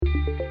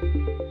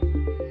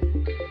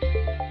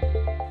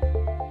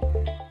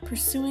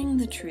Pursuing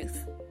the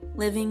truth,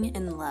 living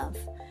in love.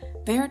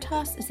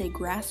 Veritas is a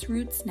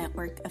grassroots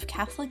network of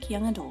Catholic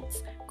young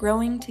adults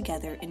growing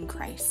together in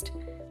Christ.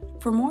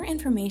 For more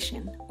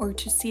information or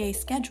to see a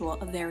schedule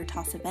of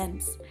Veritas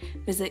events,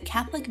 visit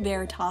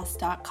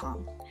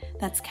CatholicVeritas.com.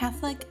 That's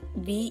Catholic,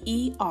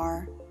 Veritas.com.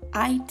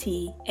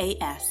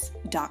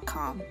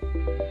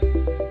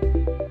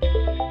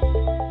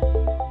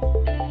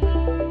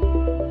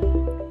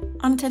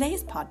 On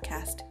today's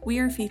podcast, we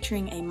are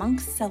featuring a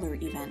Monk's Cellar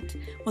event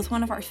with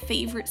one of our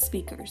favorite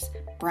speakers,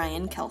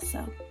 Brian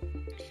Kelso.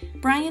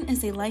 Brian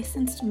is a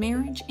licensed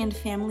marriage and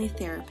family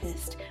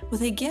therapist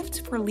with a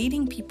gift for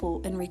leading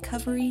people in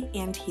recovery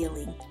and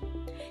healing.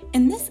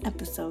 In this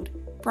episode,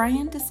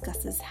 Brian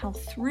discusses how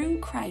through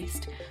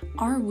Christ,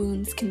 our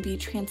wounds can be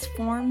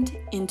transformed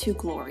into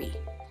glory.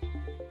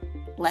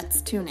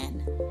 Let's tune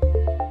in.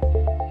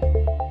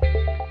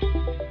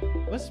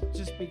 Let's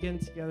just begin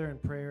together in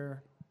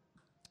prayer.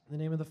 In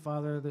the name of the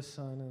Father, the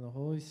Son, and the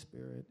Holy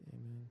Spirit,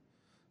 amen.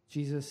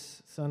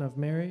 Jesus, Son of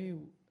Mary,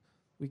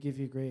 we give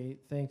you great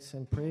thanks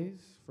and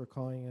praise for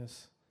calling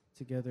us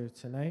together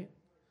tonight.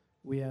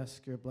 We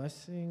ask your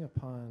blessing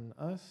upon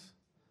us,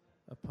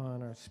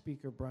 upon our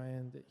speaker,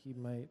 Brian, that he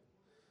might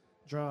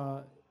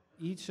draw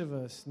each of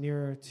us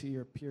nearer to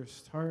your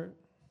pierced heart.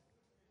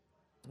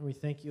 And we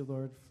thank you,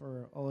 Lord,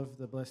 for all of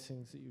the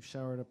blessings that you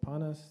showered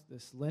upon us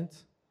this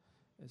Lent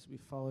as we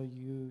follow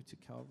you to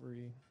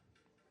Calvary.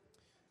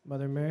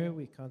 Mother Mary,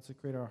 we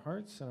consecrate our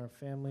hearts and our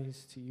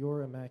families to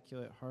your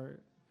immaculate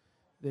heart,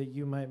 that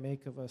you might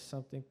make of us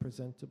something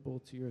presentable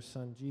to your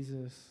Son,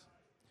 Jesus.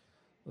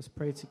 Let's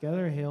pray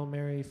together. Hail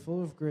Mary,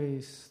 full of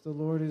grace, the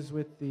Lord is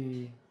with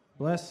thee.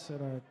 Blessed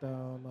art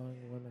thou among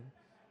women,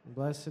 and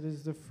blessed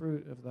is the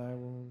fruit of thy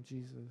womb,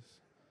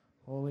 Jesus.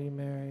 Holy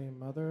Mary,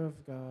 Mother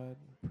of God,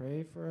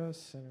 pray for us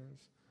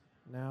sinners,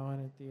 now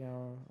and at the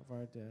hour of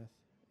our death.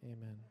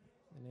 Amen.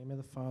 In the name of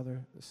the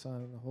Father, the Son,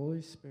 and the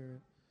Holy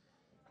Spirit.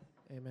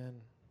 Amen.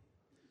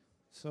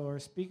 So our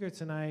speaker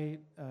tonight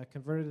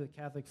converted to the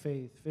Catholic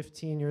faith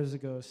 15 years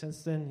ago.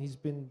 Since then, he's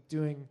been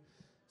doing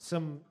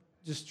some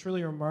just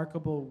truly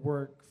remarkable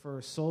work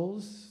for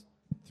souls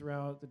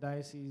throughout the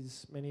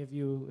diocese. Many of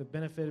you have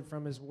benefited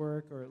from his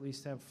work, or at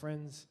least have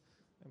friends,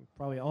 and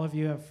probably all of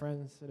you have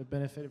friends that have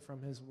benefited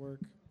from his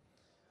work.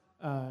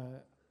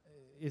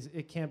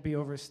 It can't be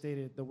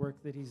overstated, the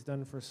work that he's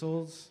done for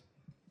souls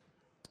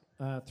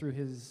through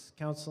his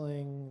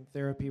counseling,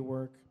 therapy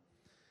work.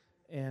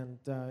 And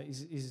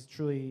he's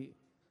truly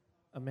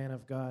a man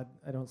of God.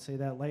 I don't say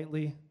that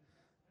lightly.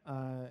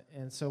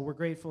 And so we're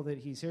grateful that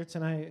he's here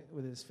tonight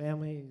with his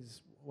family. His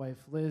wife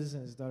Liz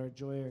and his daughter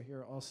Joy are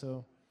here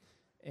also.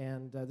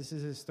 And this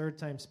is his third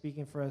time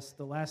speaking for us.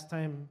 The last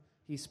time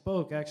he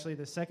spoke, actually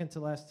the second to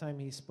last time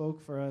he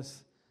spoke for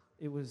us,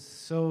 it was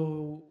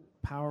so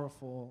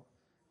powerful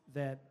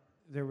that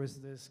there was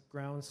this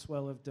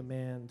groundswell of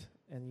demand.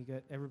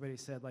 And everybody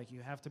said, like,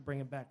 you have to bring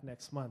him back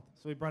next month.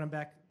 So we brought him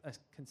back a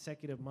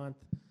consecutive month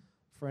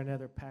for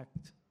another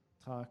packed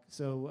talk.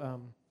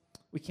 So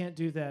we can't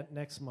do that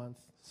next month,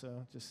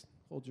 so just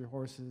hold your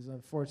horses.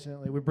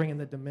 Unfortunately, we're bringing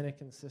the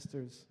Dominican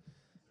sisters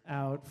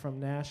out from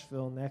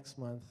Nashville next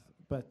month.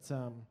 But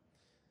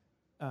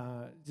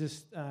I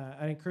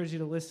encourage you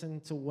to listen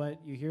to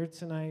what you hear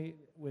tonight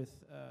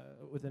with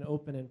an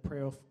open and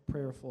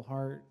prayerful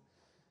heart,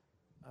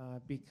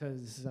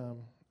 because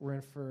we're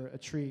in for a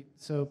treat.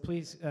 So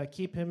please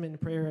keep him in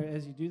prayer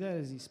as you do that,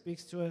 as he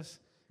speaks to us,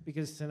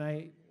 because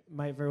tonight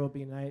might very well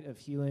be a night of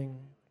healing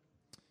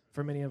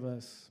for many of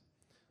us.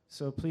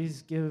 So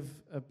please give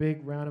a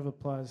big round of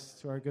applause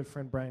to our good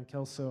friend Brian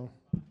Kelso.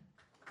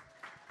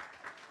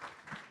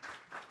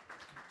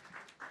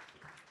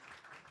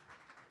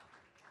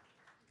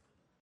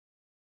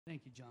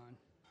 Thank you, John.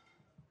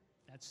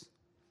 That's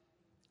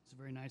a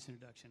very nice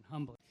introduction.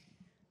 Humbly.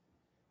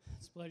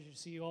 It's a pleasure to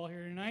see you all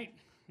here tonight.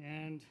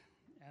 And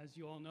as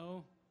you all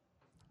know,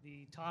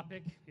 the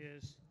topic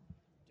is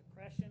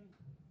depression,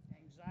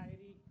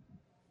 anxiety,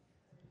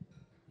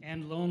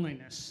 and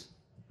loneliness.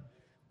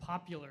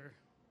 Popular,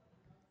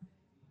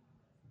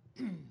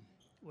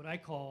 what I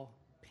call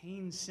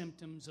pain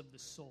symptoms of the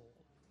soul.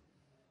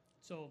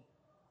 So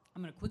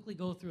I'm going to quickly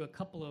go through a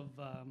couple of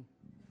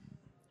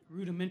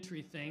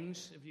rudimentary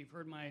things. If you've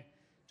heard my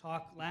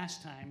talk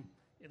last time,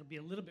 it'll be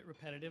a little bit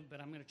repetitive, but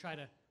I'm going to try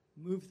to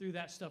move through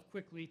that stuff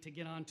quickly to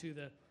get onto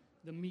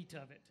the meat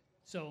of it.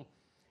 So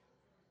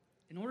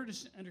in order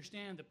to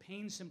understand the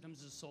pain symptoms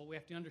of the soul, we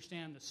have to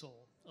understand the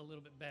soul a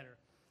little bit better.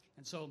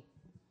 And so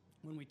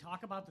when we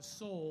talk about the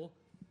soul,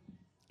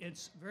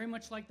 it's very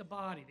much like the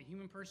body. The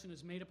human person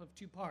is made up of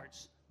two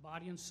parts,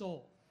 body and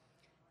soul.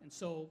 And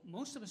so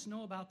most of us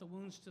know about the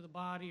wounds to the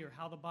body, or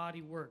how the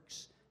body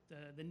works,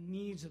 the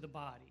needs of the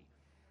body.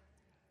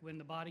 When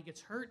the body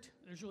gets hurt,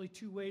 there's really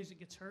two ways it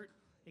gets hurt.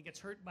 It gets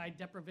hurt by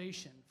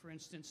deprivation. For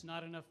instance,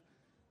 not enough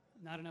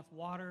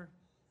water,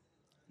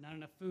 not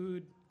enough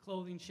food,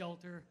 clothing,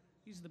 shelter.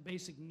 These are the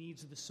basic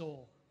needs of the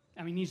soul.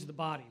 Needs of the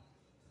body.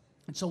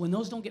 And so when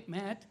those don't get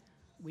met,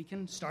 we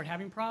can start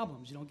having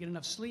problems. You don't get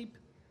enough sleep,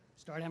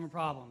 start having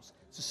problems.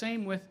 It's the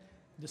same with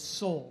the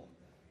soul.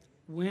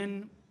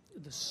 when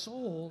the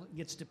soul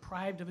gets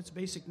deprived of its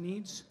basic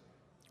needs,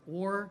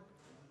 or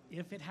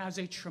if it has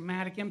a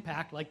traumatic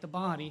impact, like the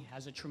body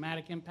has a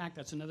traumatic impact,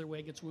 that's another way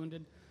it gets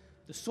wounded.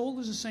 The soul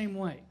is the same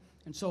way.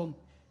 And so,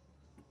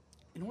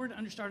 in order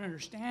to start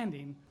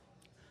understanding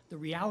the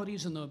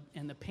realities and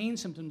the pain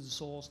symptoms of the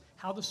soul,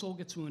 how the soul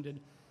gets wounded,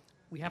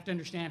 we have to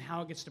understand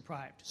how it gets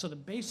deprived. So the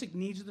basic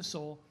needs of the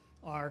soul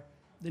are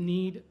the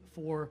need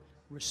for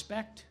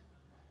respect,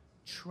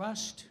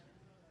 trust,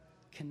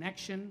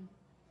 connection,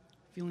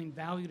 feeling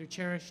valued or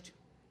cherished,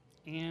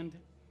 and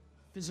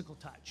physical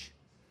touch.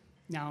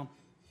 Now,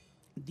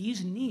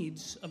 these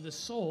needs of the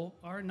soul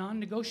are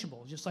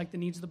non-negotiable, just like the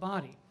needs of the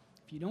body.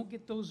 If you don't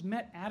get those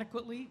met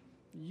adequately,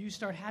 you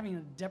start having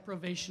a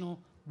deprivational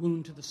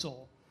wound to the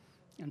soul.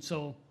 And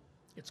so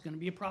it's going to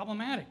be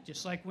problematic,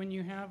 just like when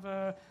you have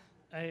a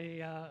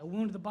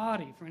wound to the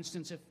body. For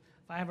instance, if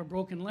I have a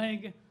broken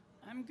leg,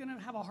 I'm going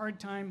to have a hard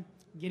time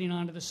getting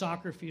onto the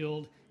soccer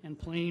field and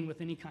playing with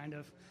any kind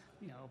of,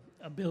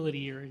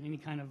 ability or any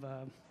kind of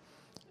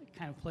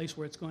place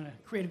where it's going to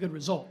create a good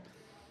result.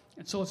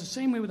 And so it's the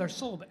same way with our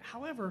soul. But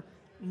however,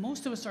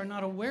 most of us are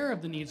not aware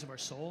of the needs of our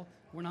soul.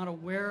 We're not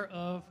aware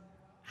of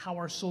how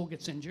our soul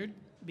gets injured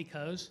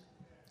because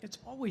it's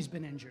always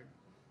been injured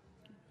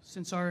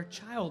since our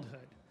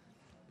childhood.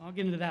 I'll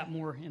get into that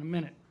more in a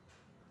minute.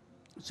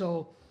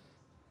 So,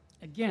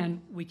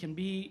 again, we can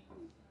be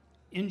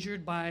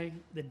injured by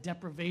the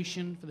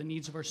deprivation for the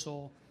needs of our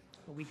soul,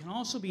 but we can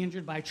also be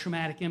injured by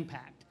traumatic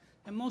impact.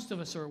 And most of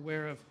us are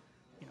aware of,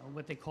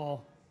 what they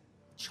call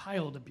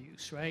child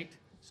abuse, right?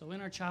 So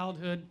in our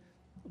childhood,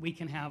 we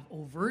can have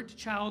overt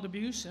child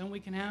abuse, and we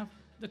can have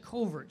the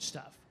covert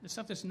stuff, the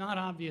stuff that's not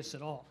obvious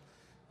at all.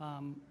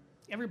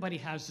 Everybody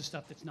has the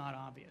stuff that's not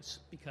obvious,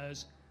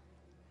 because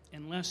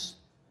unless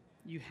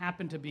you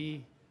happen to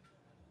be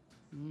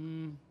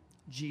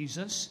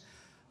Jesus,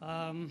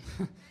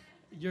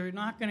 you're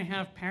not going to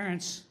have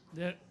parents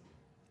that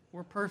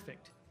were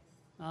perfect.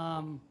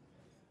 And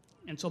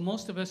so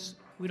most of us,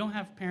 we don't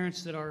have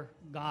parents that are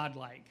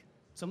God-like.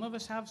 Some of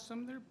us have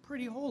some that are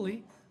pretty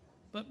holy,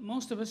 but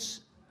most of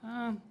us,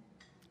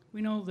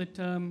 we know that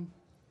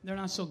they're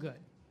not so good.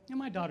 And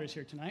my daughter's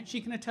here tonight.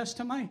 She can attest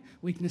to my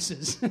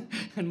weaknesses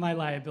and my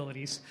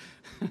liabilities.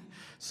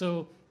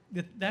 So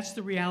that's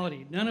the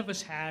reality. None of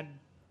us had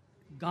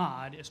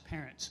God as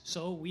parents.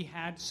 So we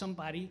had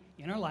somebody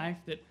in our life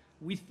that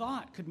we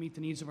thought could meet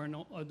the needs of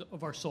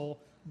our soul,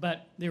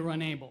 but they were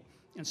unable.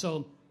 And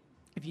so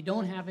if you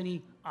don't have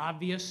any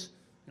obvious,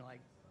 like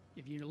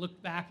if you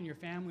look back in your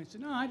family and say,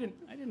 no, I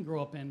didn't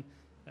grow up in,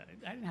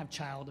 I didn't have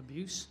child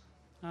abuse,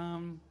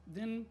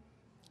 then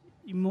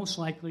you most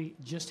likely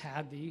just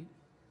had the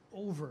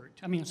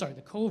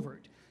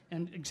covert.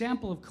 An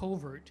example of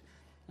covert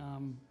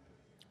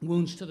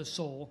wounds to the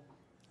soul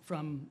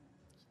from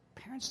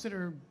parents that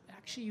are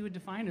actually you would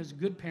define as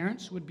good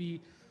parents would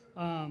be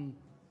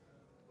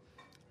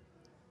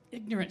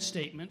ignorant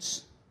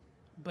statements,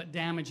 but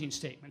damaging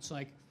statements.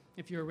 Like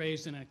if you're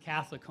raised in a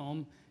Catholic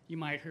home, you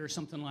might hear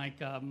something like,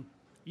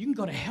 you can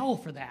go to hell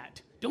for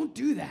that. Don't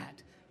do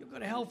that. You'll go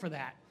to hell for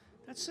that.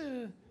 That's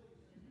a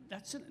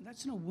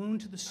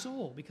wound to the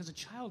soul, because a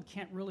child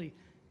can't really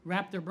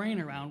wrap their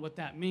brain around what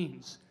that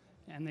means.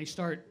 And they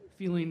start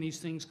feeling these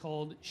things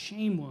called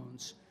shame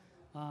wounds,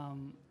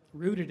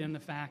 rooted in the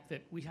fact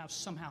that we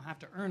somehow have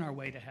to earn our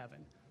way to heaven.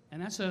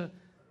 And that's a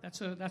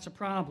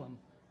problem.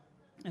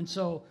 And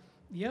so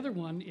the other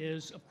one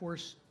is, of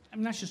course,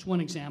 that's just one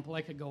example.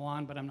 I could go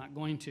on, but I'm not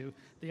going to.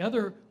 The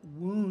other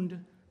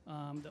wound,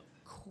 the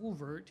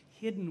covert,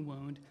 hidden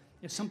wound,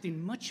 is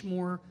something much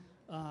more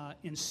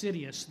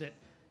insidious, that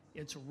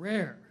it's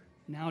rare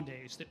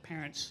nowadays that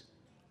parents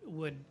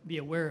would be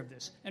aware of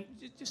this. And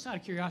just out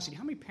of curiosity,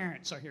 how many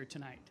parents are here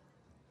tonight?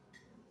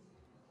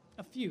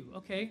 A few.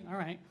 Okay, all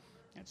right.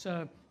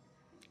 So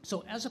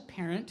as a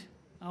parent,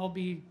 I'm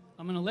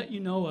going to let you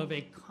know of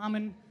a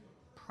common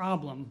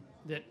problem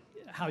that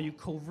how you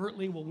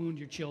covertly will wound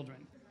your children.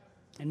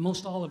 And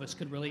most all of us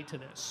could relate to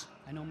this.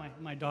 I know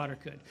my daughter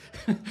could.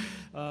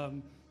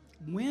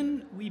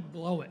 When we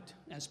blow it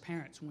as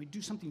parents, when we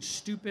do something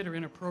stupid or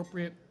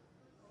inappropriate,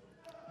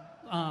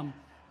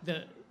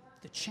 the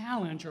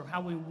challenge, or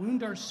how we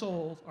wound our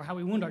soul, or how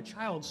we wound our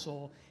child's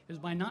soul, is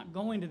by not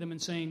going to them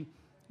and saying,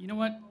 you know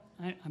what,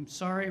 I'm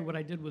sorry, what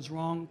I did was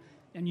wrong,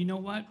 and you know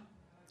what,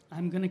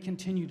 I'm going to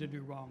continue to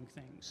do wrong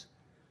things.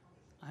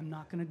 I'm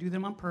not going to do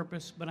them on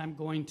purpose, but I'm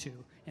going to.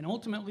 And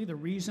ultimately, the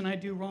reason I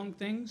do wrong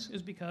things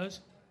is because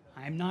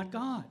I'm not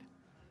God.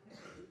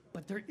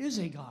 But there is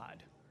a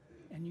God.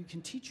 And you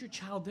can teach your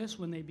child this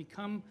when they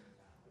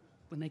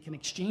can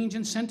exchange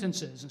in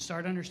sentences and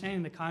start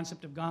understanding the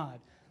concept of God.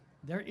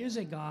 There is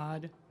a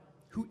God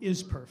who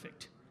is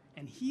perfect.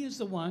 And he is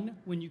the one,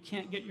 when you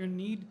can't get your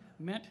need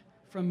met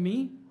from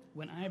me,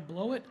 when I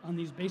blow it on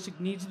these basic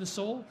needs of the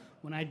soul,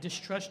 when I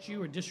distrust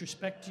you or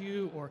disrespect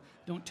you or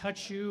don't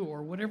touch you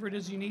or whatever it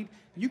is you need,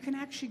 you can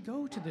actually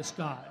go to this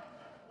God.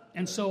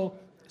 And so,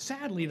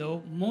 sadly,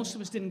 though, most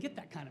of us didn't get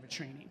that kind of a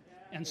training.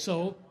 And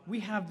so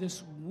we have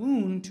this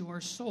wound to our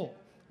soul,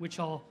 which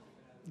I'll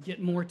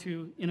get more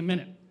to in a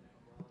minute.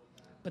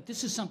 But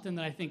this is something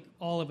that I think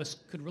all of us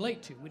could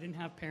relate to. We didn't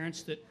have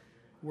parents that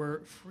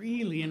were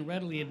freely and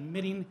readily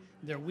admitting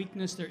their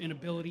weakness, their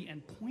inability,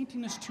 and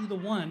pointing us to the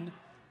one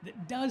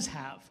that does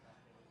have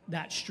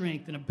that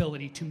strength and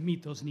ability to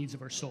meet those needs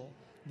of our soul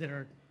that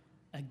are,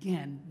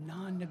 again,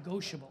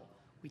 non-negotiable.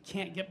 We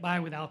can't get by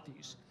without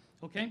these,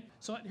 okay?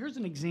 So here's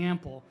an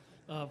example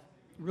of,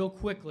 real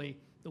quickly,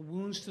 the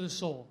wounds to the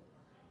soul.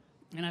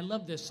 And I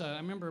love this. I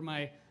remember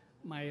my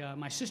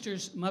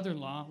sister's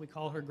mother-in-law, we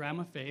call her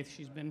Grandma Faith.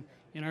 She's been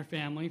in our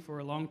family for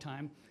a long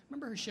time. I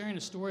remember her sharing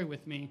a story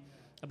with me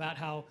about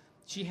how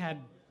she had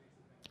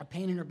a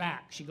pain in her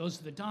back. She goes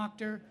to the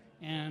doctor,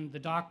 and the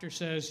doctor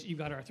says, "You've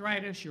got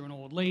arthritis, you're an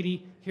old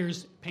lady,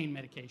 here's pain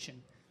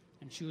medication."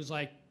 And she was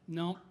like,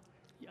 "No,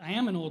 I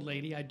am an old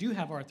lady, I do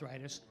have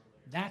arthritis.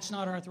 That's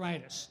not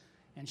arthritis."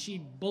 And she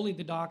bullied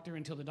the doctor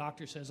until the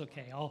doctor says,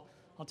 "Okay, I'll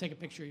take a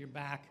picture of your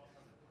back."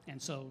 And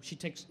so he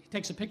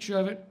takes a picture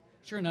of it.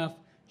 Sure enough,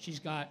 she's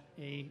got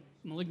a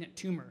malignant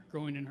tumor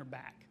growing in her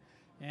back.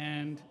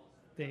 And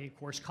they, of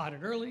course, caught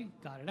it early,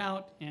 got it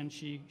out, and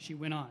she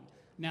went on.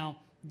 Now,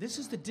 this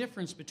is the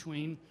difference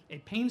between a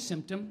pain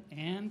symptom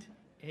and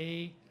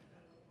a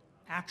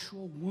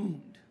actual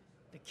wound.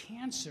 The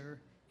cancer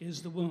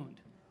is the wound.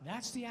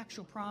 That's the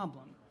actual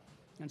problem.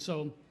 And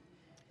so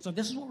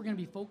this is what we're going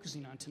to be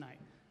focusing on tonight.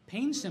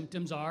 Pain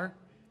symptoms are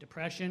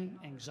depression,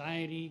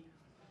 anxiety,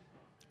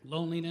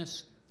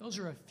 loneliness. Those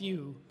are a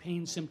few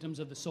pain symptoms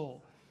of the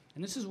soul.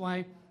 And this is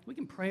why we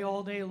can pray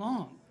all day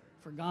long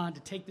for God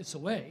to take this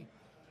away.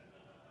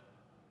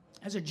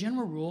 As a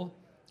general rule,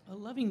 a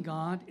loving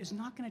God is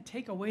not going to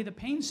take away the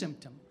pain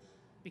symptom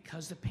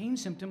because the pain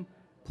symptom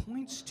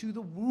points to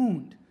the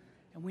wound.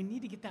 And we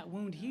need to get that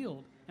wound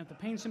healed. And if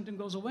the pain symptom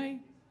goes away,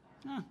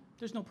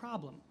 there's no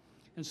problem.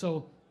 And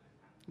so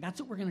that's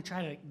what we're going to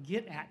try to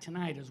get at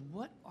tonight is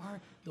what are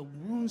the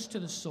wounds to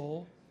the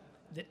soul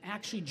that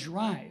actually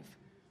drive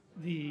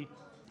the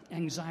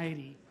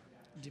anxiety,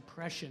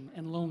 depression,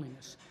 and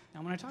loneliness.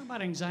 Now, when I talk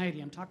about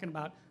anxiety, I'm talking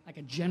about like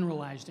a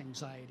generalized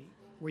anxiety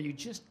where you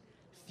just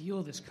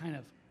feel this kind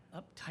of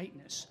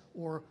uptightness,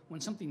 or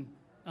when something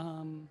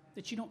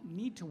that you don't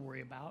need to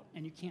worry about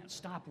and you can't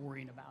stop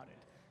worrying about it.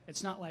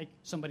 It's not like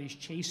somebody's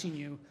chasing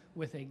you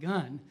with a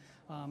gun.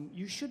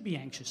 You should be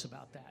anxious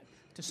about that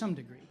to some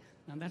degree.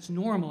 Now, that's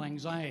normal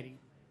anxiety.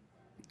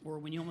 Or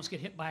when you almost get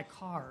hit by a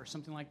car or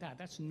something like that.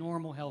 That's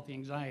normal, healthy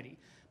anxiety.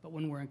 But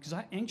when we're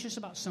anxious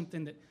about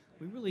something that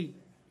we really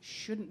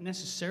shouldn't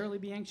necessarily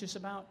be anxious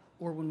about,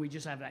 or when we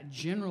just have that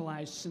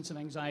generalized sense of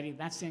anxiety,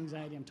 that's the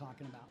anxiety I'm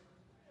talking about.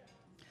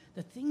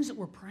 The things that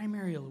we're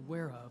primarily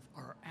aware of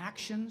are our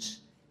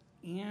actions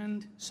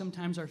and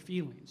sometimes our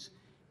feelings.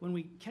 When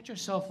we catch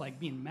ourselves like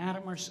being mad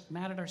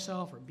at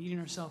ourselves or beating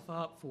ourselves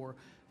up for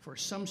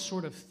some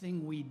sort of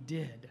thing we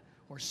did,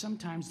 or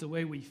sometimes the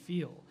way we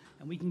feel,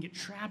 and we can get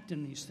trapped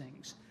in these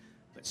things.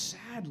 But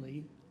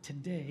sadly,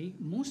 today,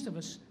 most of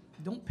us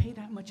don't pay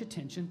that much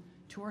attention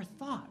to our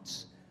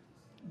thoughts.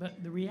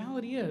 But the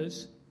reality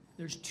is,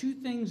 there's two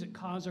things that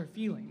cause our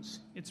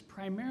feelings. It's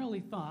primarily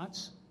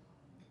thoughts,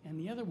 and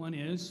the other one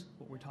is,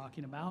 what we're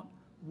talking about,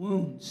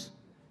 wounds.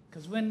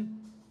 Because when,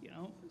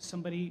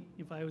 somebody,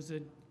 if I was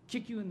to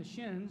kick you in the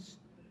shins,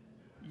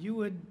 you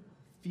would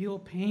feel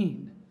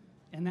pain,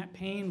 and that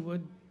pain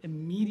would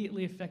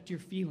immediately affect your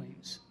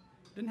feelings.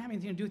 It doesn't have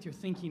anything to do with your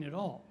thinking at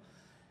all,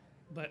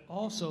 but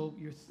also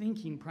your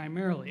thinking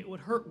primarily. It would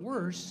hurt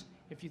worse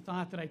if you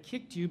thought that I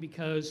kicked you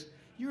because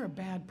you're a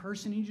bad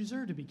person and you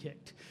deserve to be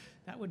kicked.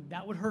 That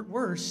would hurt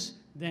worse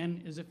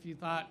than as if you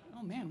thought,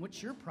 "Oh man,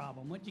 what's your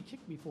problem? What'd you kick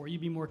me for?" You'd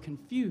be more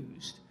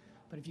confused.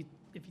 But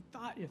if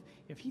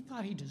he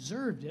thought he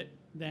deserved it,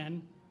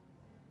 then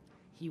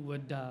he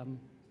would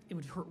it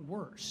would hurt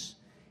worse.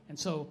 And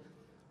so,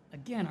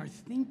 again, our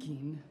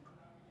thinking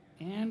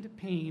and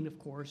pain, of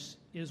course,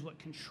 is what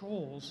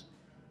controls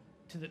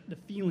to the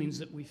feelings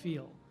that we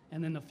feel.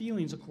 And then the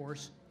feelings, of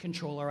course,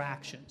 control our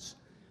actions.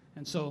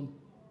 And so,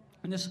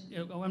 I'm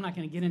not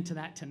going to get into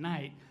that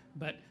tonight,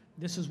 but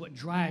this is what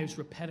drives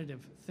repetitive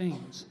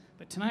things.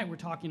 But tonight we're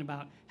talking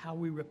about how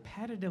we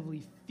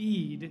repetitively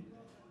feed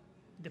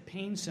the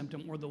pain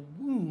symptom or the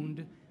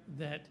wound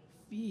that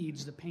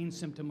feeds the pain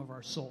symptom of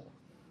our soul,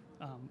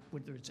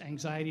 whether it's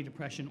anxiety,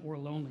 depression, or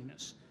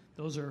loneliness.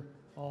 Those are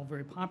all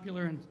very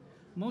popular, and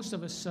most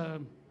of us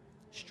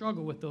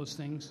struggle with those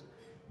things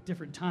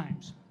different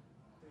times.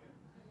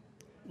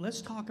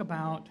 Let's talk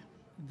about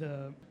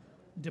the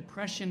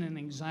depression and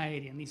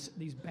anxiety and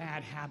these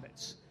bad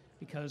habits,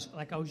 because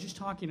like I was just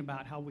talking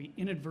about how we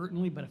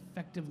inadvertently but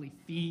effectively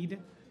feed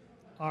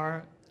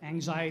our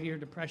anxiety or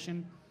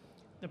depression.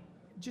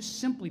 Just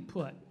simply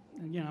put,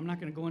 again, I'm not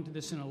going to go into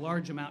this in a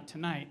large amount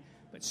tonight,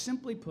 but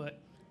simply put,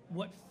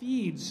 what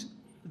feeds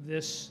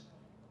this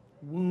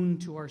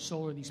wound to our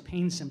soul or these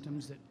pain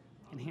symptoms that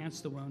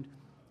enhance the wound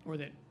or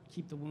that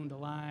keep the wound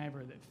alive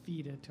or that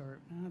feed it, or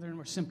they're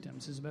more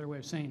symptoms is a better way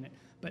of saying it.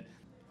 But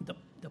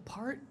the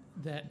part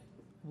that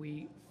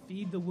we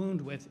feed the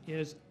wound with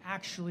is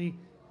actually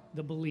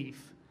the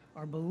belief.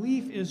 Our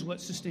belief is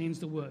what sustains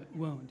the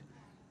wound.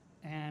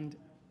 And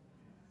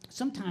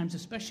sometimes,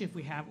 especially if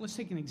we have, let's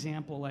take an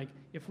example, like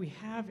if we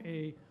have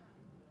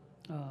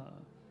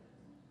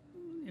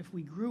if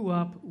we grew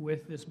up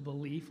with this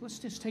belief, let's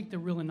just take the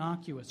real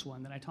innocuous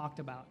one that I talked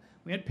about.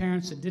 We had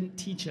parents that didn't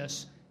teach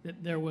us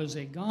that there was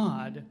a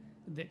God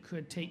that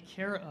could take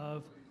care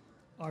of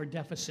our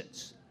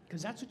deficits,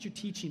 because that's what you're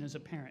teaching as a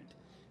parent.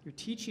 You're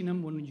teaching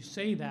them when you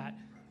say that,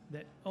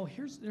 oh,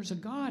 there's a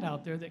God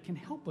out there that can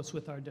help us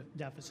with our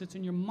deficits,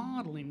 and you're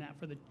modeling that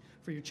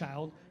for your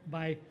child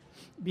by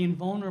being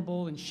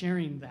vulnerable and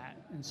sharing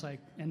that,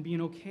 and being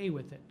okay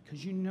with it,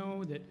 because you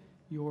know that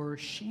your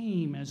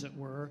shame, as it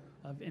were,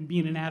 and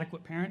being an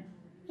inadequate parent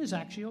is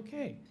actually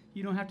okay.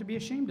 You don't have to be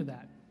ashamed of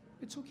that.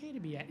 It's okay to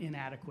be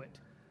inadequate,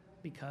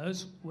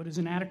 because what does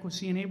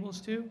inadequacy enable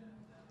us to?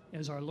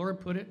 As our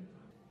Lord put it,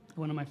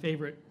 one of my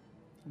favorite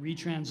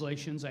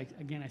retranslations, I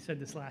said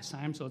this last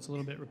time, so it's a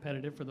little bit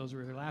repetitive for those who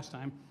were here last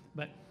time,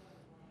 but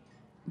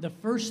the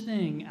first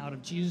thing out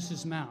of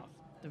Jesus' mouth,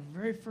 the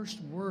very first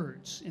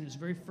words in his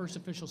very first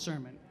official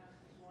sermon,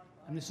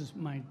 and this is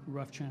my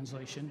rough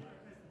translation,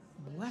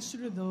 blessed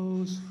are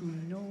those who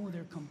know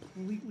they're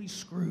completely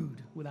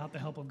screwed without the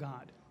help of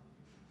God.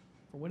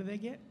 For what do they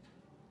get?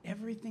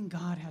 Everything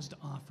God has to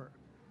offer,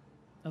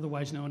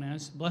 otherwise known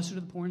as, blessed are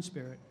the poor in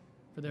spirit,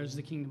 for theirs is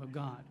the kingdom of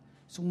God.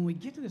 So when we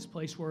get to this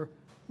place where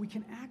we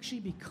can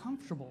actually be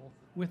comfortable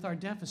with our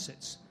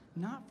deficits,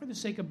 not for the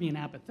sake of being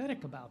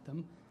apathetic about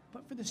them,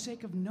 but for the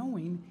sake of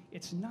knowing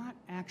it's not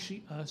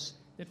actually us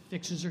that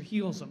fixes or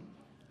heals them.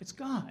 It's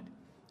God.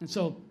 And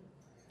so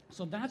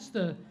that's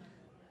the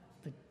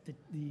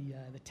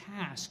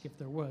task, if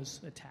there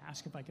was a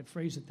task, if I could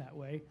phrase it that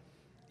way,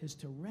 is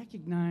to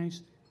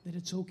recognize that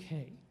it's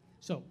okay.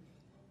 So,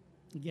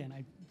 again,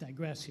 I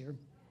digress here,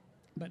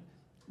 but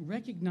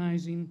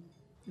recognizing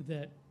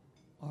that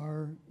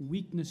our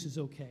weakness is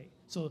okay.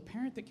 So a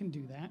parent that can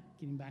do that,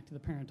 getting back to the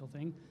parental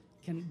thing,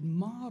 can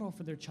model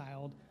for their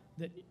child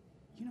that,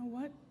 you know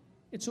what,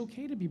 it's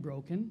okay to be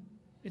broken,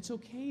 it's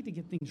okay to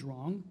get things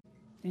wrong,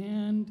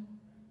 and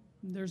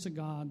there's a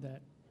God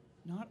that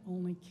not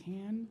only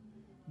can,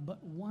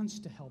 but wants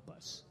to help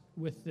us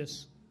with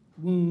this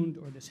wound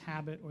or this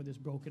habit or this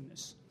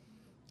brokenness.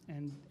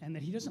 And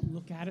that he doesn't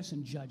look at us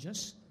and judge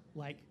us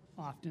like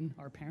often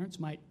our parents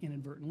might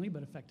inadvertently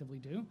but effectively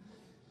do,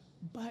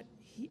 but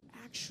he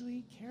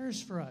actually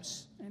cares for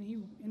us, and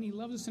he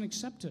loves us and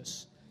accepts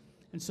us.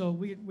 And so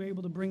we're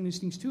able to bring these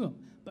things to him.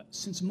 But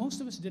since most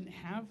of us didn't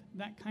have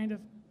that kind of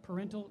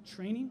parental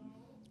training,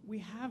 we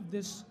have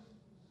this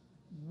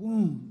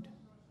wound,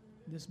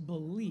 this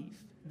belief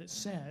that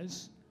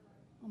says,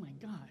 oh my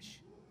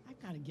gosh,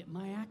 I've got to get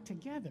my act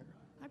together.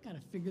 I've got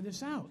to figure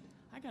this out.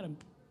 I've got to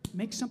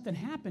make something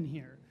happen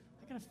here.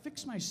 I've got to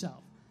fix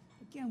myself.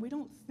 Again, we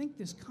don't think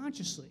this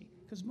consciously,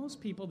 because most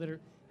people that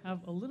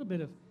have a little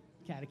bit of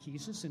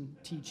catechesis and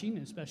teaching,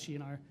 especially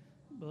in our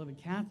beloved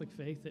Catholic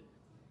faith, that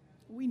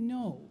we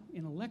know,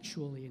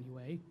 intellectually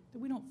anyway, that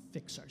we don't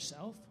fix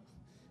ourselves.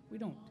 We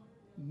don't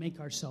make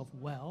ourselves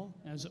well,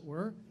 as it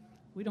were.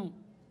 We don't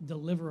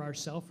deliver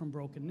ourselves from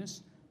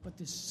brokenness. But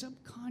this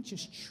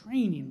subconscious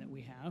training that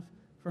we have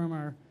from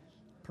our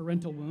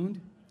parental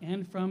wound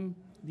and from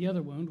the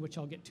other wound, which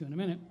I'll get to in a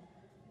minute,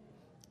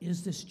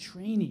 is this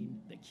training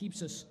that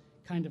keeps us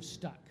kind of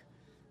stuck.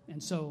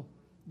 And so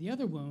the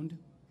other wound,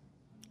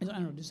 I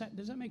don't know, does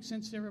that make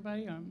sense to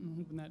everybody? I'm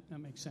hoping that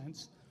makes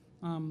sense.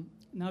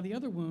 Now, the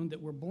other wound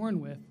that we're born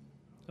with,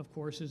 of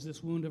course, is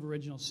this wound of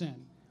original sin.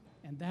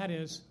 And that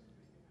is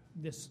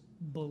this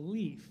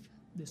belief,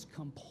 this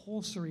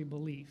compulsory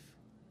belief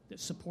that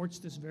supports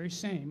this very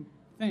same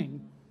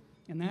thing,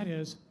 and that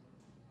is,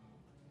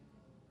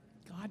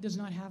 God does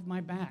not have my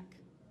back.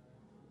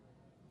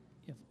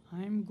 If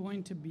I'm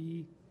going to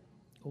be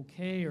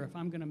okay, or if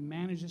I'm going to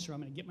manage this, or I'm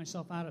going to get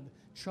myself out of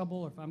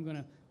trouble, or if I'm going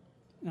to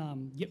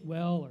get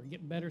well or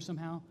get better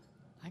somehow,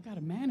 I got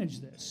to manage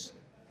this.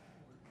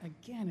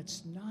 Again,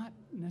 it's not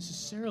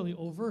necessarily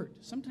overt.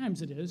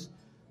 Sometimes it is,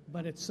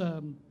 but it's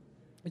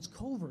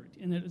covert,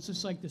 and it's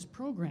just like this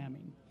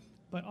programming.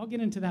 But I'll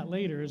get into that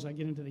later as I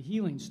get into the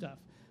healing stuff.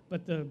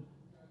 But the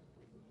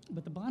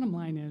bottom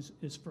line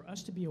is for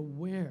us to be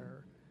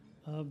aware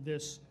of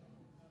this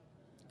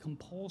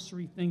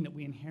compulsory thing that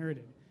we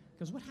inherited.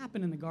 Because what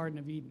happened in the Garden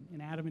of Eden?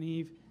 In Adam and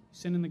Eve,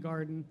 sin in the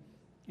garden,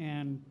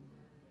 and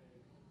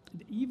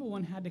the evil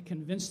one had to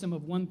convince them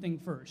of one thing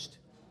first.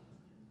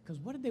 Because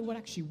what did they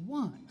actually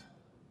want?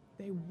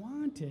 They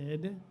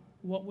wanted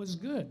what was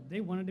good. They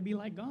wanted to be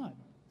like God.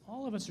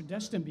 All of us are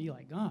destined to be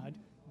like God.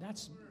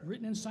 That's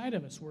written inside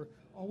of us. We're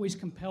always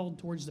compelled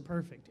towards the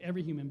perfect.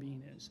 Every human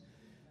being is.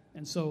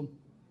 And so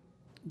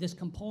this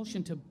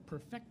compulsion to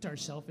perfect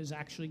ourselves is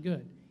actually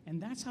good.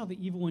 And that's how the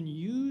evil one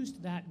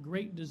used that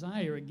great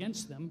desire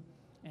against them,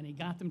 and he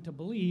got them to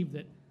believe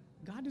that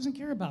God doesn't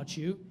care about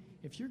you.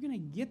 If you're going to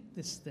get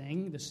this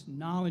thing, this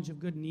knowledge of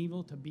good and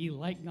evil, to be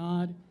like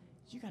God,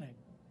 you got to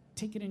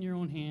take it in your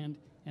own hand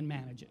and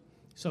manage it.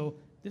 So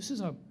this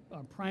is a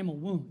primal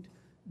wound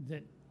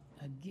that,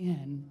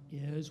 again,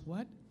 is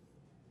what?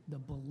 The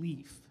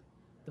belief.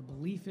 The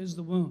belief is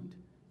the wound.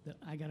 that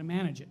I got to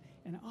manage it.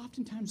 And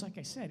oftentimes, like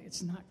I said,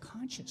 it's not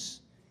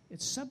conscious.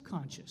 It's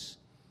subconscious.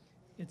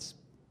 It's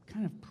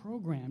kind of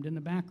programmed in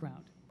the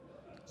background.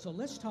 So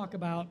let's talk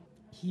about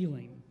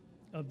healing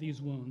of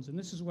these wounds. And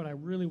this is what I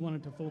really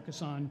wanted to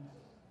focus on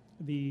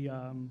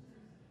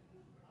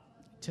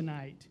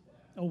tonight.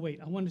 Oh, wait,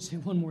 I wanted to say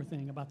one more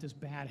thing about this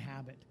bad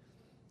habit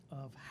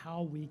of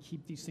how we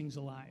keep these things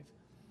alive.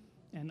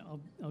 And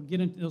I'll get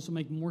into this will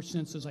make more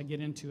sense as I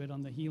get into it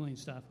on the healing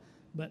stuff.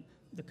 But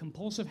the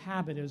compulsive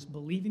habit is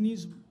believing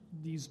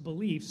these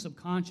beliefs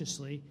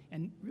subconsciously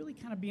and really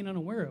kind of being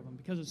unaware of them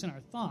because it's in our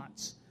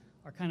thoughts,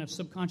 our kind of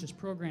subconscious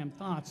programmed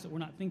thoughts that we're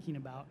not thinking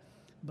about.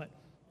 But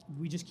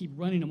we just keep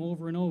running them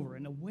over and over.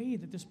 And the way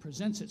that this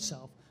presents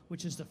itself,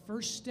 which is the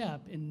first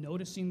step in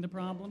noticing the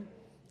problem,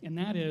 and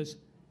that is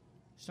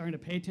starting to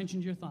pay attention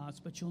to your thoughts,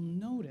 but you'll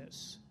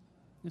notice,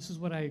 this is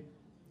what I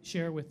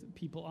share with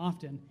people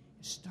often,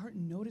 is start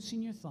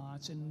noticing your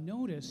thoughts and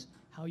notice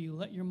how you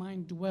let your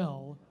mind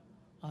dwell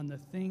on the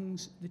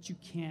things that you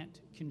can't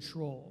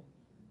control,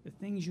 the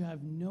things you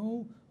have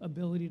no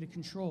ability to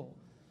control.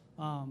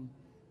 And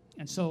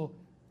so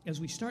as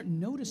we start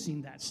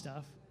noticing that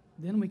stuff,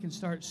 then we can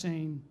start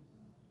saying,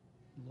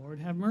 Lord,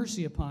 have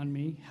mercy upon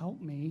me.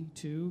 Help me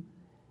to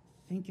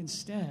think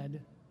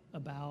instead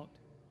about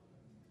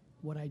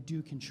what I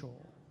do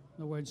control.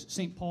 In other words,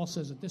 St. Paul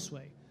says it this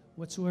way,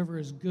 whatsoever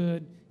is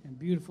good and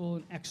beautiful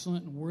and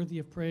excellent and worthy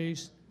of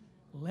praise,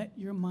 let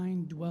your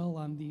mind dwell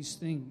on these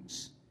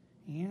things.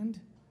 And,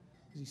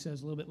 as he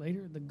says a little bit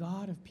later, the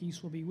God of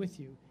peace will be with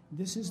you.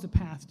 This is the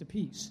path to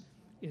peace,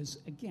 is,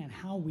 again,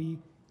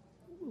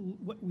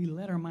 what we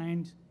let our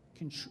mind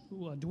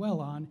dwell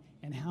on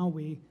and how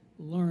we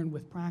learn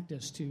with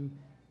practice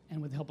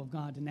and with the help of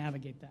God to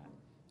navigate that.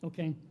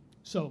 Okay?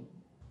 So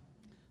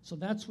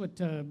that's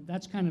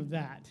that's kind of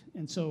that.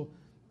 And so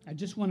I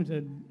just wanted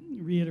to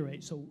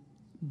reiterate. So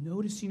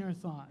noticing our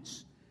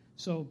thoughts.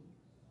 So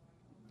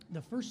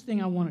the first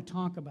thing I want to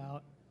talk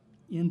about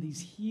in these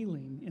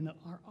healing,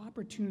 our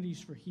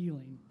opportunities for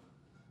healing,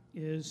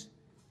 is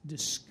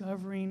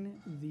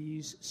discovering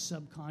these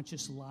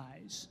subconscious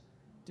lies,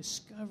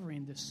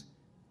 discovering this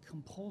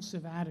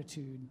compulsive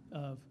attitude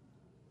of,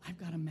 I've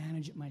got to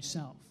manage it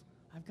myself.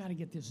 I've got to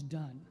get this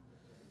done.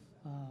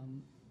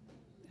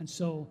 And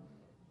so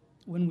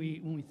when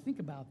we think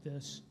about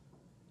this,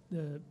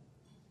 the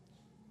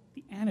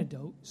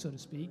antidote, so to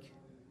speak,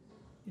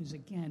 is,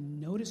 again,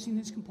 noticing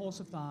these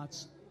compulsive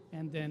thoughts,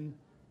 and then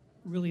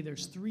really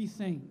there's three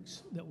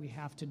things that we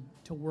have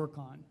to work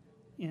on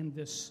in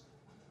this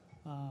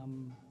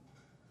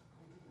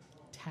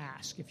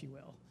task, if you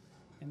will.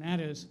 And that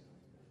is,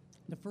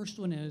 the first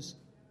one is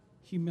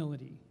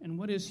humility. And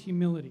what is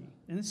humility?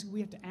 And we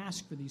have to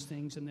ask for these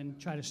things and then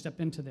try to step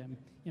into them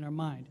in our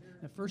mind.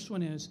 The first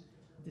one is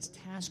this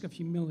task of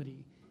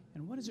humility.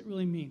 And what does it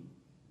really mean?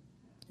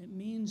 It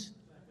means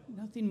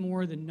nothing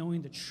more than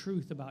knowing the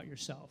truth about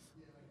yourself,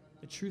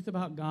 the truth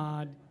about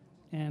God,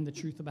 and the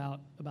truth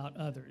about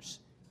others.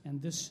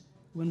 And this,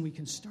 when we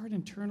can start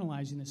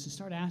internalizing this and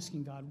start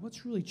asking God,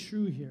 what's really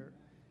true here?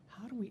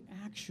 How do we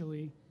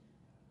actually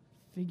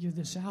figure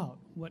this out,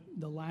 what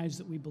the lies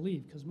that we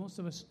believe? Because most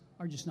of us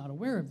are just not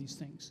aware of these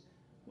things.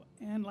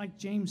 And like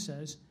James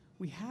says,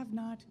 we have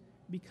not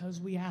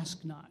because we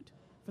ask not.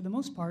 For the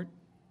most part,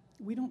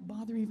 we don't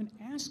bother even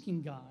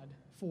asking God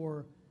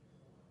for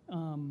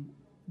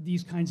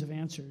these kinds of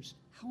answers.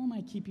 How am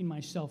I keeping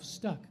myself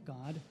stuck,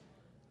 God?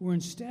 We're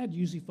instead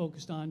usually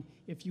focused on,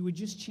 if you would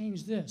just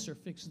change this or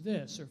fix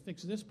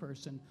this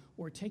person,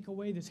 or take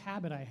away this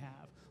habit I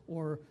have,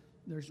 or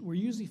we're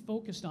usually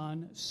focused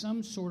on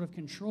some sort of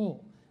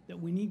control that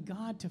we need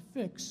God to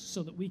fix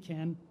so that we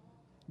can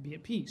be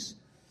at peace.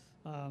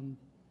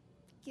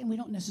 Again, we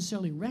don't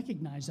necessarily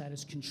recognize that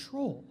as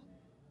control.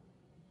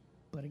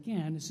 But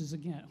again, this is,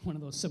 one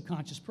of those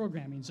subconscious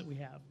programmings that we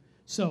have.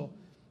 So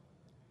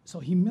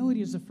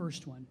humility is the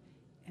first one.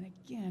 And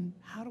again,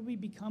 how do we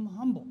become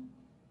humble?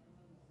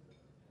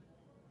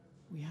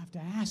 We have to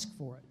ask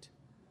for it.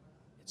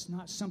 It's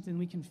not something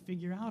we can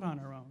figure out on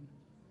our own.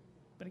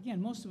 But again,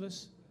 most of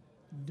us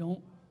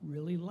don't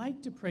really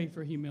like to pray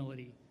for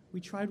humility. We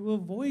try to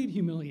avoid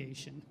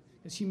humiliation,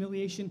 because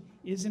humiliation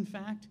is, in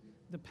fact,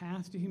 the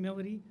path to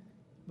humility.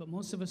 But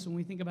most of us, when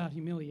we think about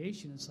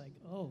humiliation, it's like,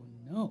 oh,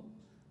 no,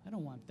 I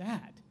don't want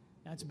that.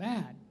 That's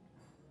bad.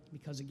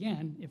 Because,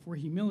 again, if we're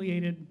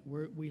humiliated,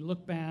 we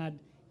look bad,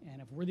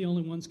 and if we're the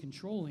only ones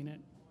controlling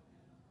it,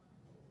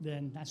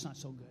 then that's not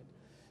so good.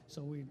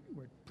 So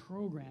we're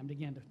programmed,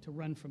 again, to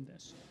run from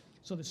this.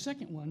 So the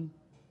second one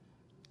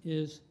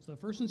is, so the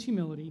first one's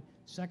humility.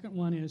 Second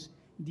one is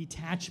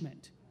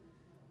detachment.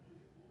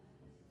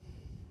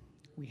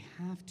 We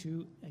have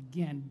to,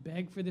 again,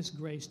 beg for this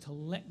grace to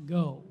let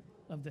go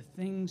of the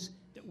things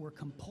that we're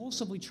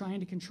compulsively trying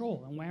to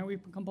control. And why are we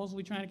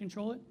compulsively trying to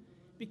control it?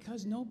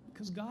 Because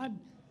God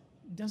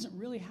doesn't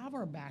really have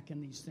our back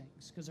in these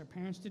things, because our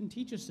parents didn't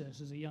teach us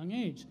this as a young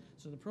age.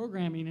 So the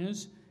programming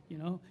is,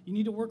 you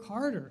need to work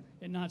harder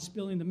at not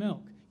spilling the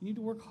milk. You need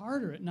to work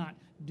harder at not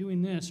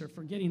doing this or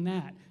forgetting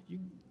that. You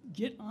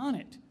get on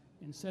it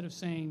instead of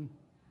saying,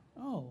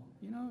 oh,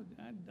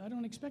 I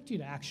don't expect you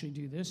to actually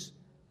do this,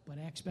 but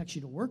I expect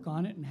you to work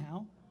on it. And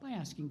how? By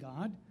asking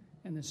God,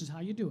 and this is how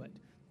you do it.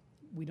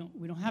 We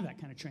don't have that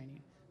kind of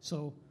training.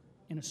 So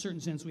in a certain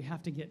sense, we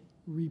have to get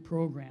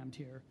reprogrammed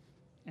here.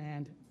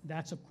 And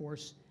that's, of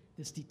course,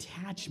 this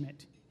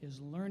detachment is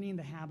learning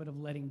the habit of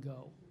letting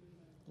go.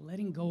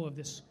 Letting go of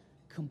this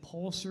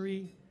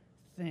compulsory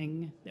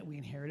thing that we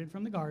inherited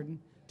from the garden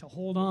to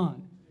hold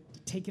on, to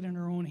take it in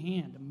our own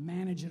hand, to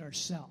manage it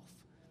ourselves.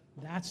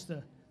 That's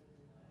the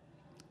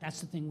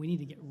thing we need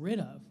to get rid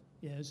of,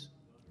 is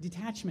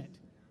detachment.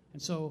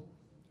 And so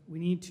we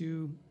need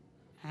to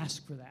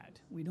ask for that.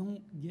 We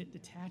don't get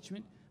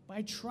detachment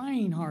by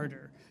trying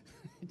harder.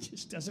 It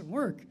just doesn't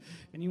work.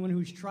 Anyone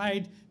who's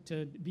tried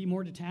to be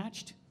more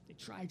detached, they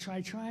try,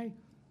 it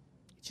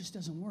just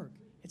doesn't work.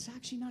 It's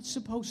actually not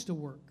supposed to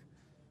work.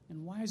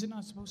 And why is it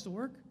not supposed to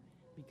work?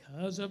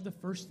 Because of the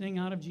first thing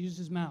out of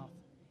Jesus' mouth.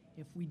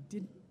 If we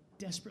didn't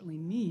desperately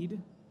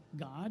need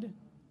God,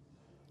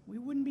 we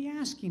wouldn't be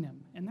asking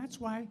him. And that's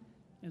why,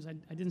 as I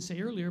didn't say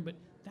earlier, but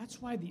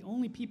that's why the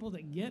only people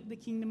that get the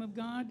kingdom of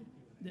God,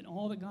 that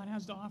all that God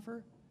has to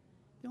offer,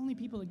 the only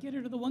people that get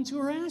it are the ones who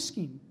are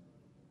asking.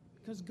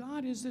 Because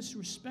God is this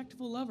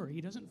respectful lover.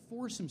 He doesn't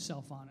force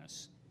himself on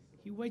us.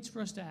 He waits for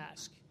us to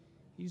ask.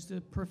 He's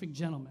the perfect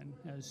gentleman,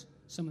 as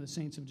some of the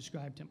saints have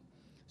described him.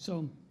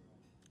 So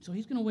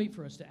he's going to wait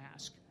for us to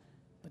ask.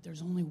 But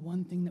there's only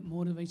one thing that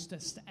motivates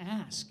us to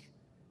ask,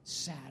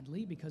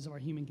 sadly, because of our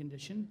human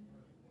condition: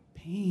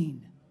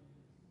 pain.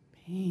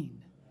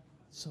 Pain.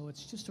 So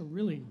it's just a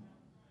really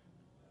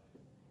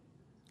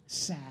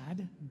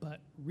sad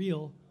but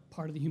real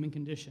part of the human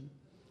condition.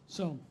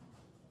 So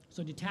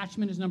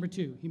detachment is number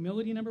 2.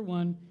 Humility, number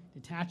 1.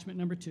 Detachment,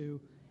 number 2.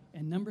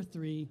 And number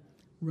 3,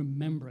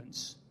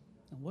 remembrance.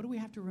 And what do we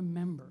have to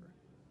remember?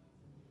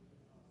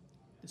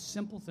 The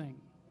simple thing.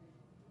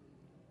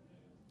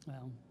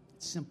 Well,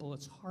 it's simple.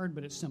 It's hard,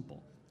 but it's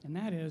simple. And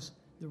that is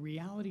the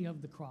reality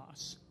of the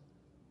cross.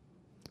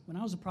 When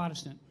I was a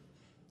Protestant,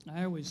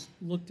 I always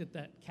looked at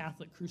that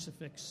Catholic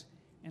crucifix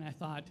and I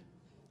thought,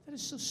 that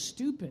is so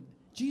stupid.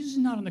 Jesus is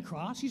not on the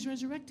cross. He's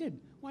resurrected.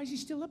 Why is he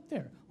still up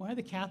there? Why are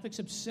the Catholics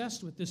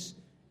obsessed with this,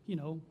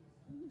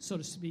 so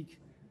to speak,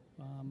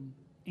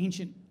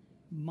 ancient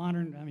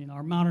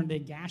our modern day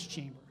gas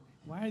chamber?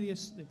 Why are the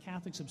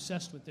Catholics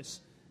obsessed with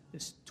this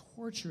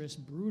torturous,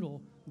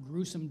 brutal,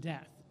 gruesome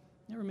death?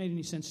 Never made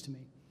any sense to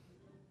me.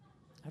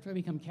 After I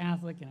became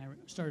Catholic and I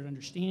started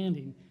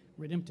understanding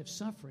redemptive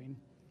suffering,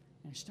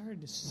 and I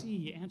started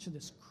to answer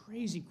this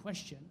crazy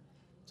question.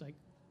 It's like,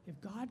 if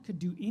God could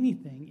do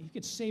anything, if he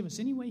could save us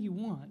any way he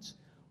wants,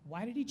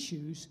 why did he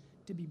choose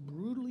to be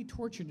brutally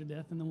tortured to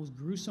death in the most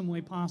gruesome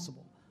way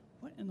possible?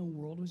 What in the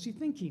world was he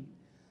thinking?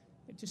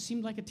 It just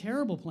seemed like a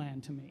terrible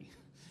plan to me.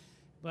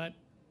 But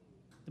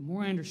the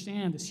more I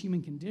understand this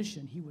human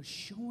condition, he was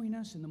showing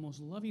us in the most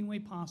loving way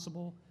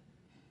possible,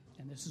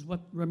 and this is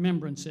what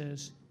remembrance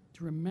is,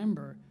 to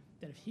remember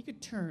that if he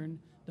could turn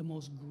the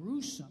most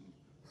gruesome,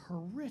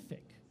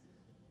 horrific,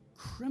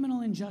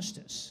 criminal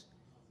injustice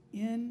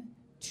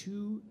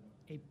into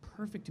a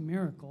perfect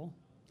miracle,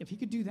 if he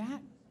could do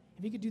that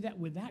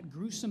with that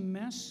gruesome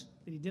mess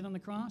that he did on the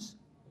cross,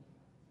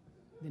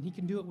 then he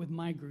can do it with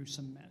my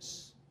gruesome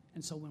mess.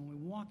 And so when we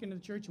walk into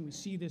the church and we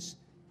see this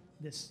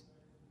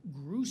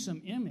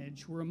gruesome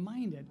image, we're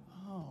reminded,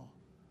 oh,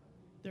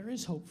 there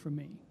is hope for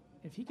me.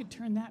 If he could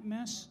turn that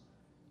mess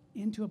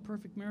into a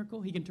perfect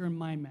miracle, he can turn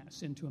my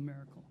mess into a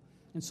miracle.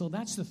 And so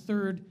that's the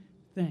third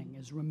thing,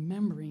 is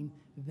remembering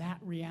that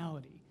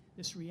reality,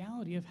 this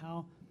reality of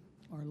how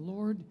our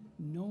Lord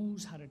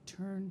knows how to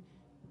turn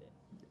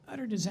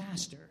utter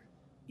disaster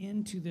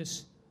into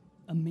this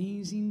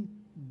amazing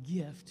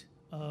gift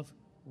of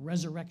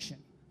resurrection,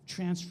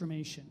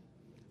 transformation.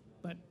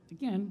 But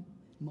again,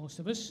 most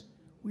of us,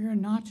 we are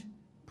not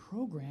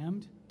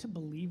programmed to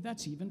believe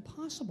that's even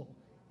possible.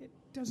 It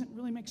doesn't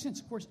really make sense.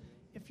 Of course,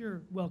 if you're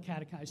a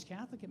well-catechized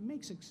Catholic, it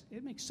makes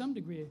some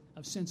degree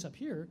of sense up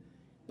here,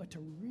 but to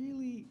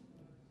really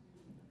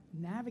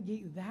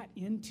navigate that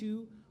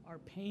into our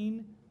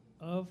pain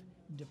of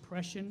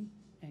depression,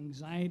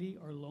 anxiety,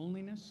 or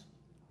loneliness,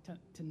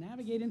 to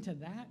navigate into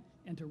that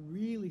and to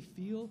really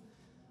feel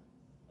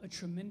a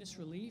tremendous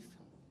relief,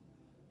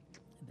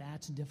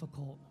 that's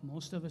difficult.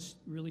 Most of us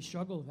really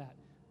struggle with that.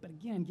 But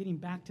again, getting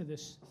back to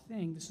this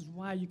thing, this is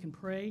why you can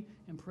pray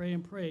and pray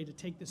and pray to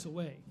take this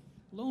away.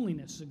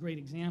 Loneliness is a great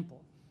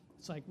example.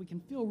 It's like we can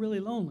feel really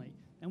lonely,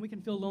 and we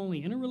can feel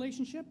lonely in a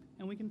relationship,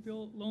 and we can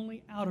feel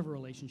lonely out of a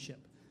relationship.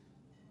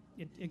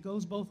 It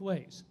goes both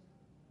ways.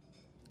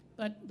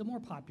 But the more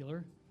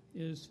popular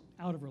is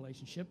out of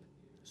relationship,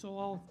 so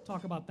I'll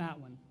talk about that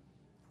one.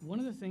 One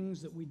of the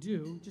things that we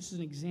do, just as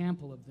an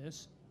example of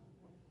this,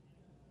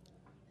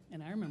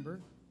 and I remember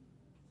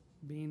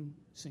being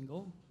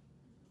single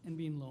and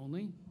being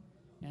lonely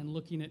and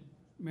looking at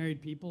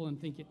married people and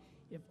thinking,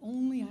 if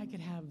only I could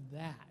have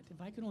that,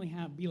 if I could only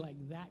be like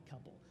that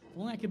couple, if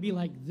only I could be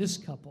like this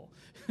couple,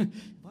 if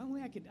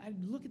only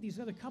I'd look at these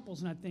other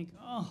couples and I'd think,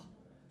 oh,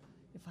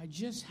 if I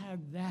just had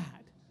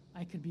that,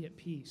 I could be at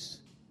peace.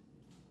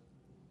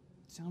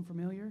 Sound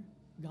familiar?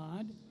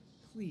 God,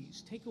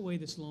 please take away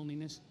this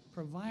loneliness.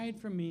 Provide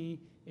for me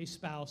a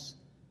spouse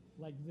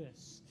like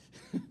this.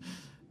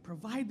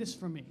 Provide this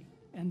for me,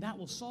 and that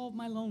will solve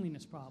my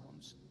loneliness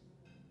problems.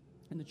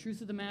 And the truth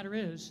of the matter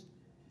is,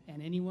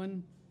 and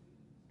anyone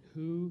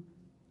who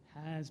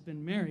has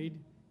been married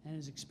and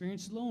has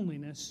experienced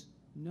loneliness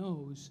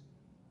knows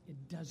it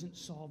doesn't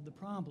solve the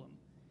problem.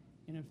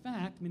 And in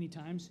fact, many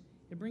times,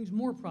 it brings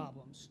more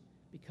problems,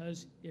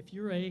 because if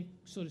you're a,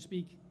 so to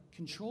speak,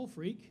 control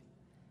freak,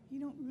 you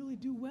don't really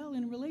do well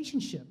in a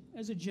relationship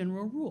as a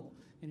general rule.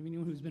 And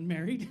anyone who's been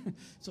married,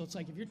 so it's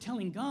like if you're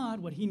telling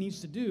God what he needs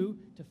to do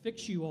to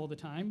fix you all the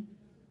time,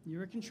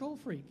 you're a control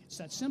freak. It's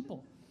that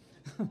simple.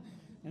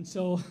 And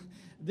so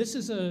this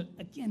is,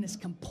 again, this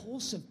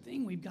compulsive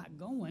thing we've got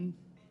going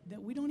that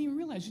we don't even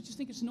realize. We just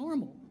think it's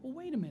normal. Well,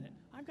 wait a minute.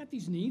 I've got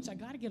these needs. I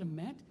got to get them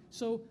met.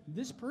 So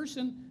this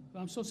person who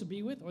I'm supposed to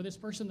be with, or this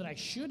person that I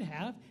should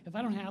have, if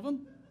I don't have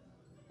them,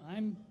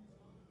 I'm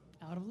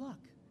out of luck,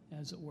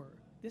 as it were.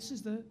 This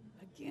is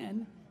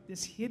again,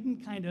 this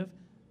hidden kind of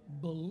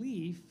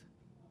belief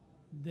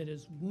that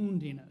is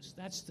wounding us.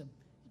 You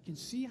can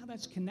see how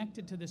that's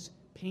connected to this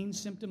pain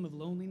symptom of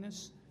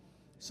loneliness.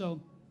 So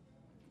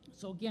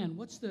again,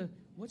 what's the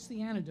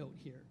antidote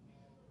here?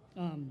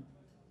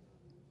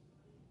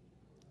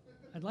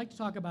 I'd like to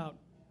talk about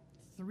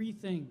 3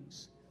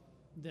 things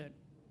that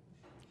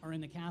are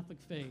in the Catholic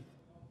faith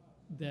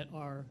that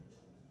are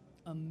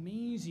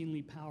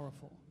amazingly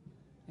powerful.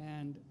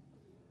 And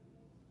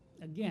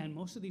again,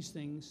 most of these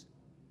things,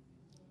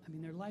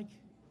 they're like,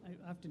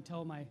 I often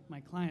tell my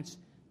clients,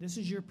 this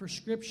is your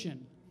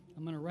prescription.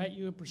 I'm going to write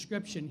you a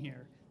prescription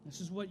here. This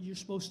is what you're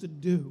supposed to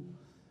do.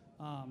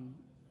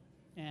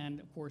 And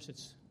of course,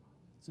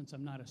 since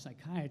I'm not a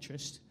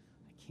psychiatrist,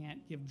 I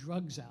can't give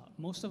drugs out.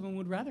 Most of them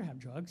would rather have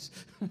drugs.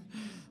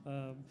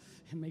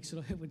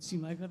 It would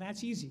seem like, well,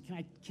 that's easy.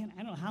 I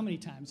don't know how many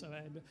times I've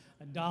had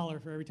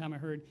 $1 for every time I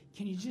heard,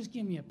 can you just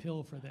give me a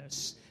pill for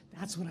this?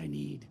 That's what I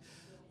need.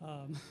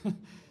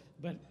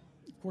 But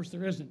of course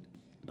there isn't.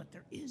 But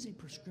there is a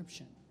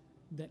prescription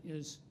that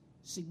is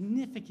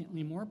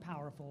significantly more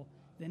powerful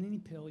than any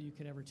pill you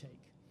could ever take.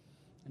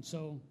 And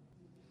so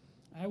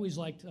I always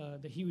liked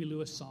the Huey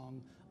Lewis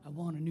song, I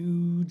Want a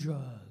New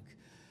Drug.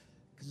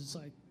 Because it's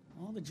like,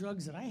 all the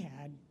drugs that I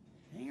had,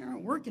 they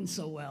aren't working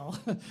so well.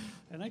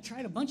 And I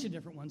tried a bunch of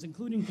different ones,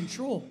 including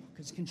control,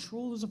 because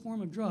control is a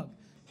form of drug,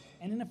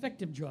 and an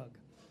effective drug,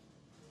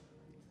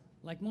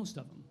 like most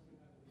of them.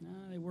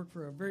 They work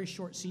for a very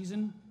short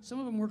season. Some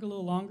of them work a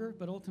little longer,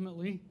 but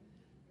ultimately,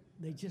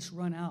 they just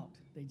run out.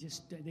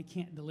 They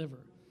can't deliver.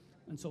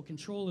 And so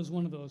control is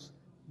one of those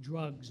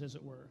drugs, as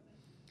it were.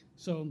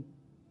 So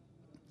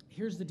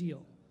here's the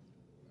deal.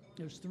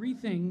 There's 3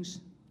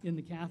 things in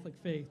the Catholic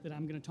faith that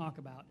I'm going to talk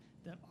about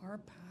that are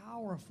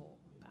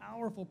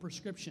powerful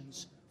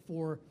prescriptions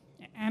for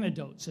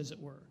antidotes, as it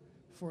were,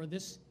 for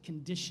this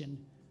condition,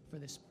 for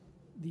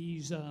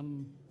these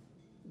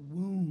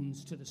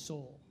wounds to the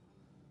soul.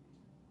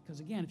 Because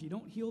again, if you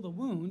don't heal the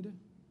wound,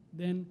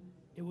 then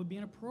it would be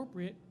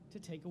inappropriate to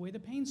take away the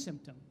pain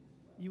symptom.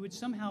 You would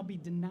somehow be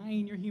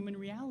denying your human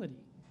reality.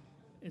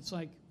 It's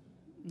like,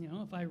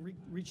 if I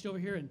reached over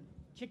here and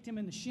kicked him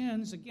in the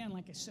shins, again,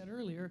 like I said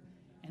earlier,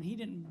 and he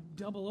didn't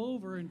double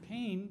over in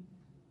pain,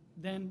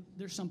 then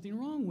there's something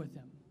wrong with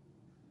him.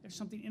 There's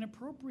something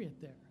inappropriate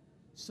there.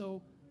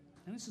 So,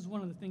 and this is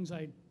one of the things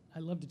I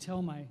love to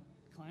tell my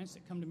clients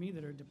that come to me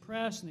that are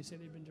depressed, and they say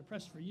they've been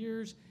depressed for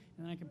years,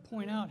 and I can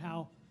point out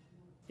how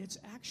it's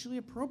actually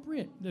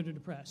appropriate that they're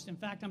depressed. In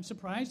fact, I'm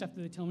surprised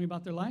after they tell me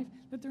about their life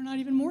that they're not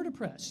even more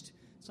depressed.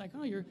 It's like,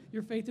 oh,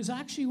 your faith is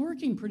actually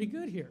working pretty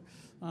good here.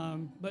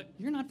 But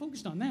you're not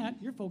focused on that.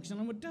 You're focusing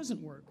on what doesn't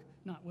work,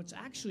 not what's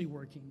actually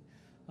working.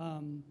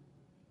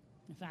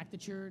 The fact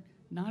that you're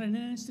not in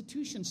an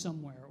institution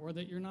somewhere, or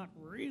that you're not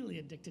really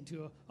addicted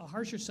to a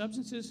harsher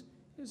substance is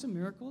a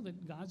miracle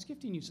that God's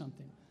gifting you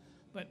something.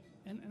 But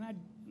and I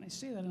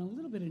say that in a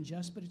little bit in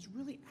jest, but it's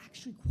really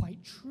actually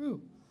quite true.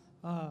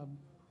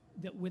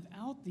 That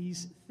without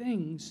these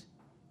things,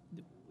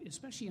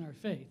 especially in our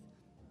faith,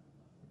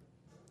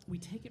 we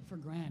take it for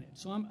granted.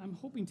 So I'm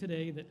hoping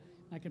today that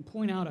I can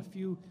point out a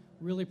few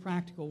really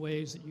practical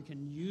ways that you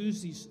can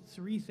use these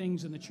 3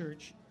 things in the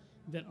church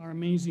that are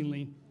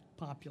amazingly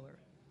popular.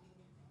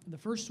 The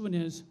first one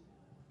is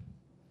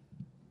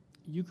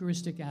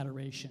Eucharistic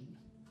adoration.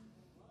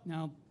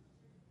 Now,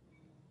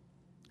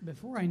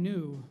 before I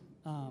knew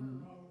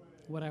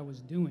what I was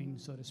doing,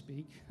 so to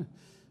speak,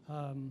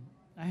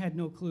 I had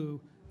no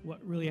clue what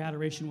really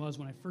adoration was.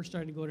 When I first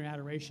started to go to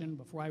adoration,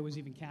 before I was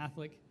even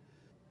Catholic,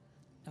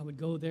 I would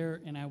go there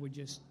and I would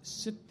just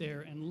sit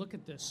there and look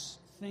at this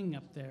thing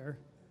up there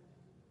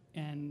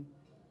and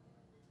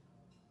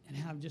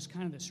have just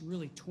kind of this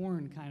really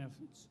torn kind of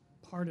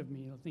part of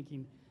me,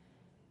 thinking,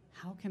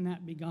 how can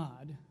that be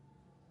God?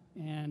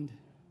 And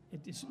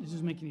it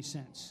doesn't make any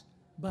sense.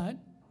 But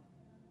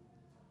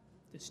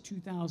this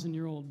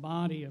 2,000-year-old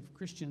body of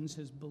Christians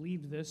has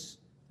believed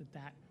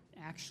that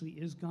actually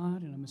is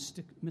God in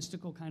a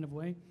mystical kind of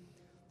way.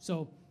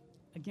 So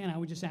again, I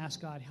would just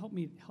ask God, help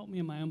me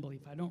in my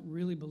unbelief. I don't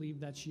really believe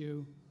that's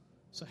you,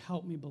 so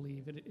help me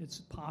believe it's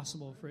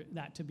possible for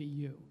that to be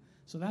you.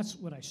 So that's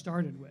what I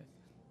started with.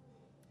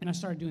 And I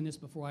started doing this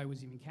before I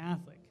was even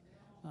Catholic,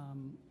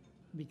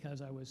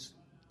 because I was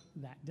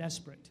that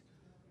desperate.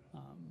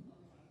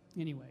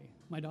 Anyway,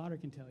 my daughter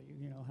can tell you,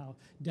 how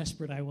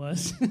desperate I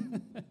was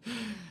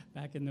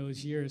back in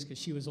those years, because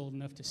she was old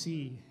enough to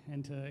see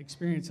and to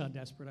experience how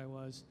desperate I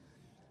was.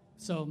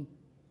 So,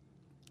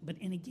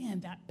 and again,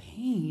 that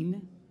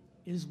pain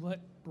is what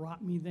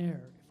brought me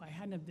there. If I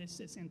hadn't have this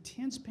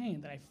intense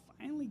pain that I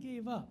finally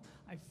gave up,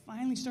 I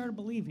finally started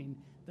believing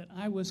that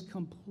I was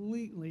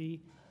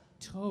completely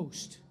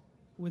toast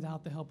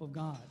without the help of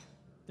God.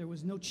 There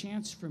was no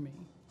chance for me.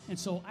 And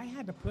so I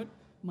had to put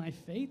my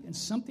faith in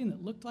something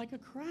that looked like a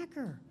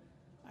cracker.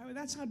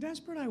 That's how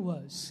desperate I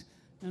was.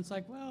 And it's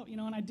like, well,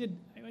 and I'd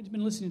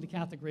been listening to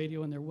Catholic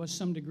radio, and there was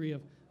some degree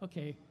of,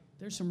 okay,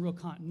 there's some real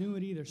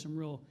continuity, there's some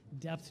real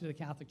depth to the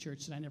Catholic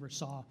Church that I never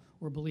saw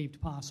or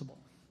believed possible.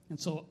 And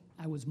so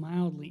I was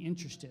mildly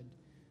interested,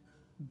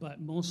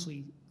 but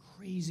mostly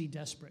crazy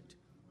desperate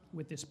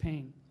with this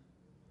pain.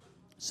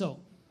 So,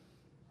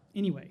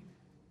 anyway,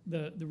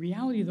 the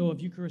reality, though, of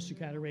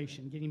Eucharistic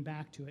adoration, getting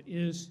back to it,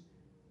 is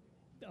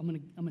I'm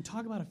going to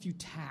talk about a few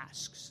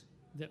tasks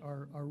that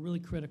are really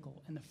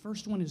critical. And the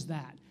first one is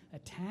that,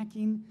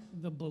 attacking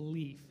the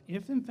belief.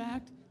 If, in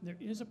fact, there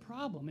is a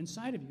problem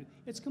inside of you,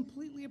 it's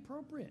completely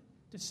appropriate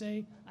to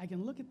say, I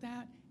can look at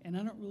that, and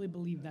I don't really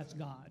believe that's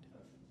God.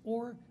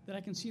 Or that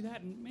I can see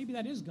that, and maybe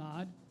that is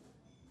God,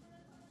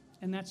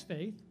 and that's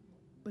faith,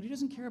 but he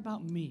doesn't care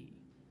about me.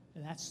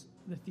 And that's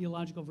the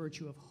theological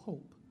virtue of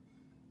hope.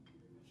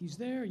 He's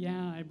there,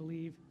 yeah, I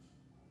believe,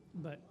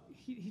 but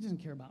he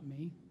doesn't care about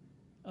me.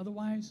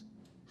 Otherwise,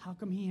 how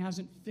come he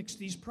hasn't fixed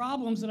these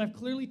problems that I've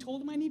clearly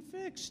told him I need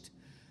fixed?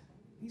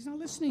 He's not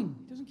listening.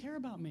 He doesn't care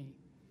about me.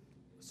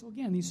 So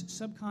again, these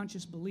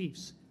subconscious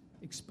beliefs,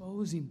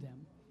 exposing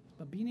them,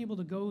 but being able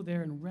to go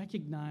there and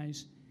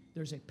recognize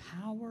there's a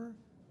power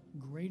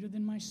greater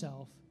than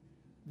myself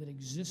that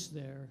exists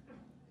there,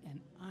 and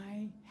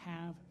I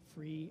have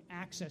free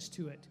access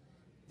to it.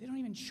 They don't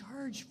even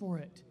charge for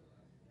it.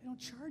 They don't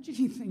charge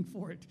anything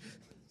for it.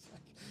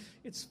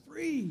 It's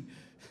free.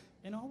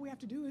 And all we have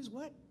to do is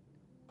what?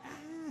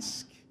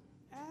 Ask.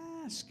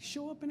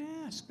 Show up and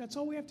ask. That's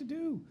all we have to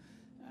do.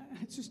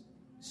 It just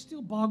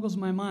still boggles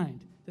my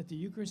mind that the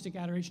Eucharistic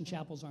Adoration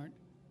Chapels aren't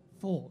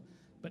full.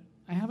 But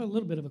I have a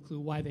little bit of a clue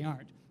why they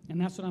aren't. And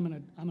that's what I'm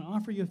going to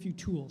offer you a few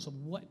tools of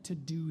what to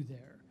do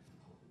there.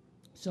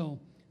 So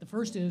the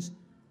first is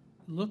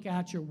look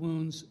at your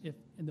wounds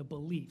and the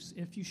beliefs.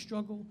 If you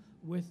struggle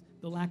with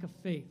the lack of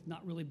faith,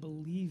 not really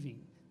believing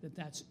that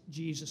that's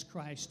Jesus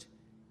Christ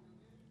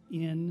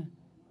in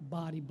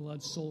body,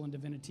 blood, soul, and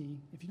divinity,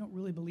 if you don't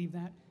really believe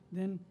that,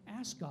 then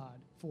ask God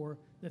for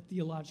the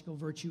theological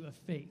virtue of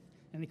faith.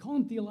 And they call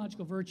them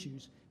theological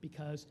virtues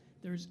because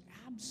there's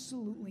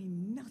absolutely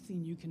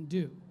nothing you can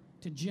do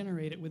to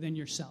generate it within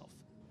yourself.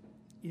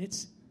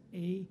 It's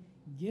a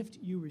gift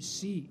you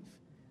receive.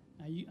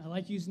 I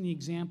like using the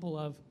example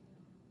of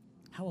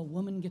how a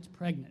woman gets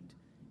pregnant.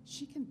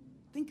 She can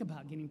think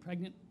about getting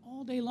pregnant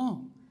all day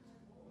long.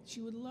 She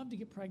would love to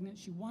get pregnant.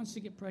 She wants to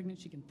get pregnant.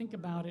 She can think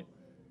about it,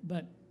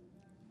 but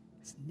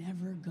it's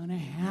never going to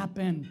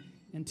happen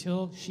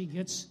until she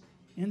gets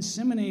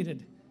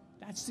inseminated.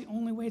 That's the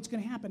only way it's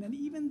going to happen. And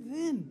even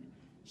then,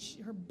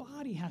 her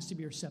body has to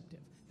be receptive.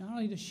 Not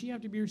only does she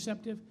have to be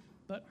receptive,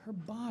 but her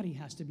body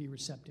has to be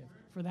receptive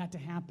for that to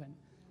happen.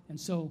 And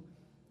so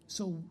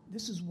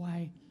this is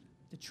why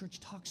the church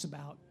talks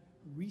about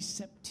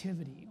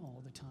receptivity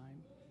all the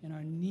time and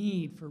our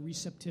need for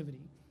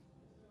receptivity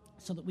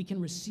so that we can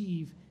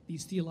receive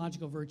these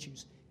theological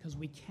virtues, because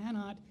we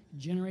cannot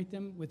generate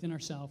them within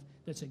ourselves.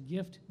 That's a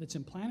gift that's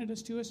implanted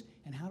to us.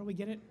 And how do we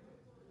get it?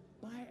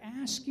 By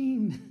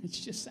asking. It's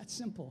just that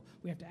simple.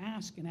 We have to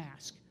ask and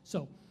ask.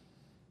 So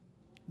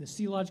the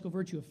theological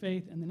virtue of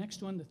faith, and the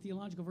next one, the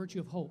theological virtue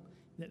of hope.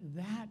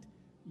 That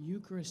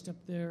Eucharist up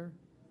there,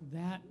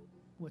 that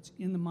what's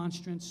in the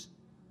monstrance,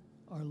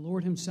 our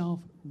Lord himself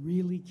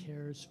really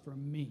cares for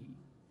me.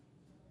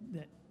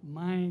 That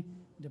my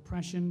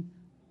depression,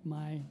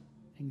 my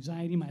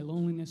anxiety, my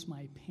loneliness,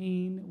 my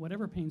pain,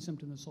 whatever pain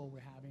symptom of the soul we're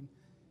having,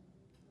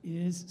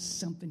 is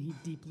something he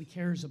deeply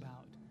cares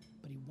about.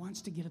 But he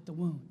wants to get at the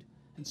wound.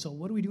 And so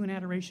what do we do in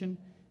adoration?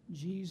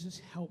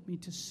 Jesus, help me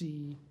to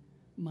see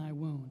my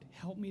wound.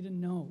 Help me to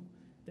know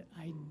that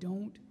I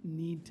don't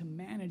need to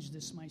manage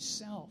this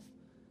myself,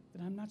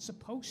 that I'm not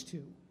supposed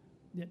to,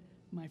 that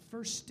my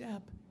first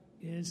step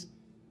is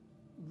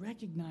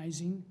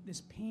recognizing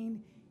this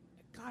pain.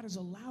 God has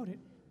allowed it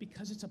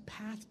because it's a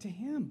path to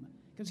him,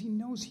 because he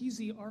knows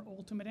he's our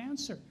ultimate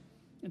answer.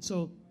 And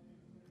so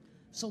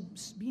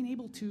being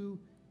able to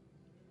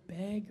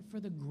beg for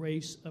the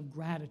grace of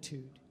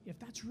gratitude. If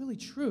that's really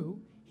true,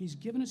 he's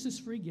given us this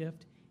free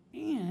gift,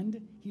 and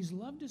he's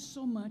loved us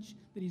so much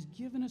that he's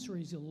given us, or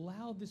he's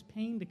allowed this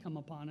pain to come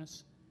upon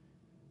us.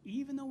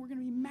 Even though we're going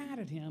to be mad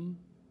at him,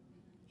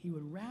 he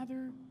would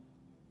rather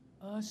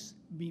us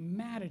be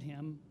mad at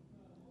him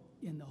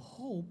in the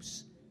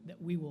hopes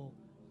that we will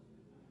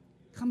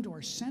come to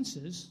our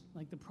senses,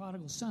 like the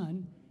prodigal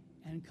son,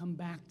 and come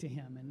back to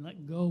him and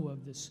let go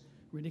of this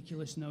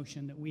ridiculous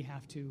notion that we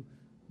have to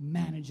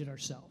manage it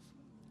ourselves.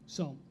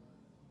 So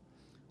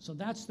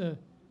that's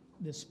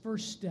this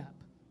first step.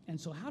 And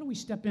so how do we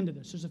step into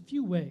this? There's a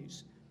few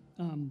ways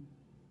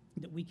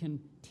that we can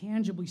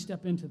tangibly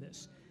step into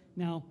this.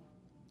 Now,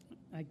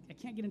 I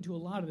can't get into a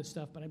lot of this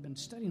stuff, but I've been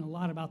studying a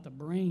lot about the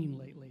brain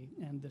lately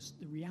and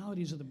the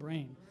realities of the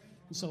brain.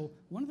 And so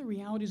one of the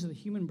realities of the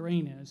human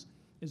brain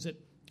is that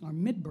our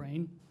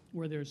midbrain,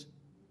 where there's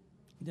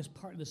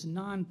this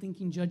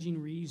non-thinking, judging,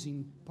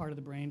 reasoning part of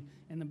the brain,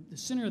 and the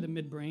center of the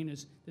midbrain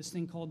is this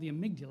thing called the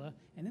amygdala,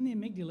 and in the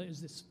amygdala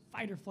is this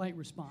fight-or-flight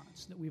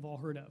response that we've all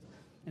heard of.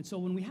 And so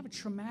when we have a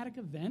traumatic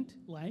event,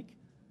 like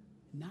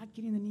not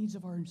getting the needs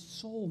of our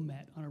soul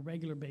met on a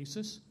regular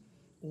basis,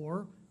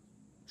 or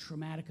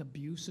traumatic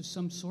abuse of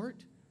some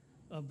sort,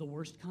 of the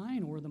worst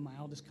kind or the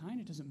mildest kind,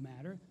 it doesn't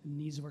matter. The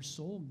needs of our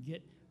soul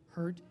get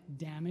hurt,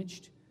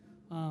 damaged,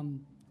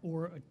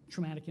 or a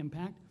traumatic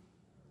impact,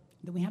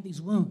 then we have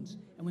these wounds.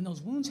 And when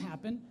those wounds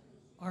happen,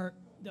 our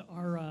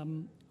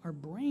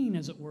brain,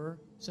 as it were,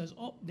 says,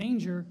 oh,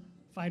 danger,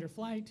 fight or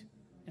flight.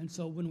 And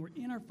so when we're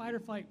in our fight or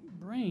flight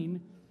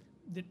brain,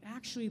 that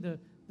actually the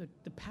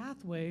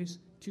pathways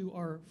to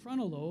our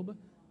frontal lobe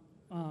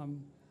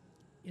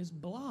is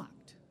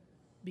blocked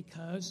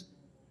because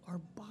our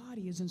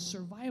body is in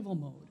survival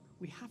mode.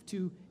 We have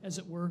to, as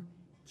it were,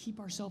 keep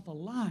ourselves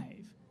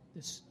alive.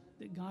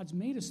 That God's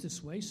made us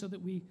this way so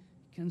that we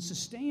can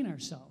sustain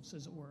ourselves,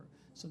 as it were,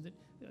 so that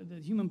the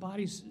human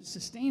body's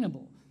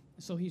sustainable.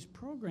 So he's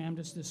programmed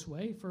us this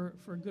way for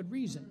a good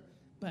reason.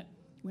 But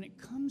when it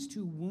comes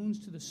to wounds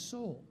to the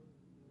soul,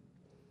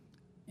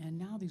 and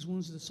now these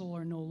wounds to the soul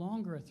are no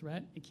longer a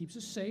threat, it keeps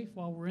us safe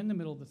while we're in the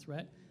middle of the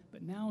threat,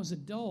 but now as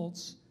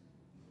adults,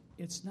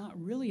 it's not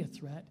really a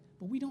threat,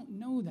 but we don't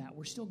know that.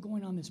 We're still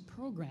going on this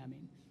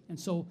programming. And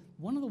so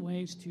one of the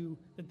ways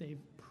that they've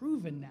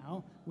proven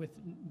now with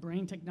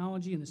brain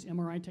technology and this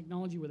MRI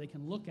technology where they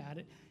can look at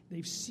it,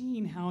 they've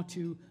seen how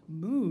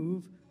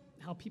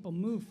people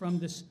move from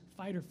this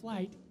fight or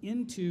flight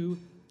into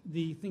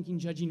the thinking,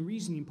 judging,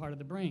 reasoning part of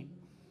the brain.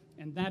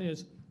 And that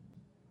is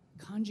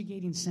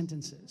conjugating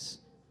sentences.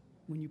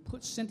 When you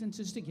put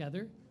sentences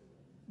together,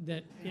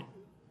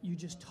 you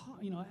just talk.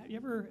 You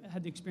ever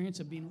had the experience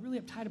of being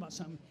really uptight about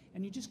something,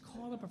 and you just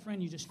called up a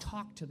friend, you just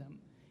talked to them,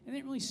 and they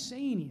didn't really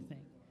say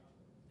anything.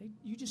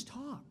 You just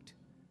talked,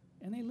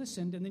 and they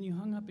listened, and then you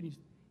hung up, and you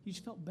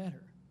just felt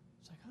better.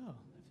 It's like, oh,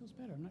 that feels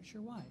better. I'm not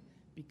sure why.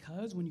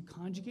 Because when you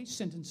conjugate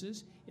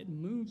sentences, it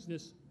moves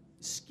this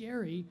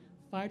scary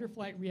fight or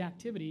flight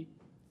reactivity,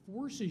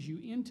 forces you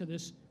into the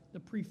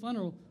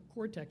prefrontal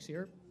cortex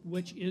here,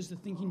 which is the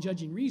thinking,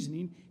 judging,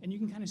 reasoning, and you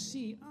can kind of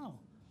see, oh,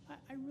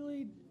 I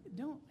really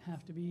don't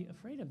have to be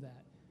afraid of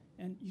that.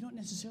 And you don't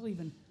necessarily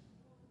even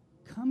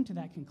come to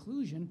that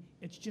conclusion.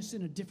 It's just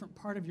in a different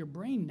part of your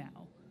brain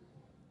now.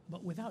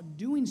 But without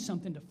doing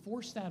something to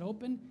force that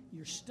open,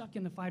 you're stuck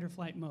in the fight or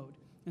flight mode.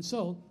 And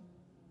so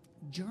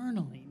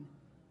journaling,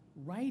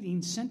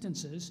 writing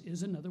sentences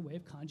is another way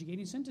of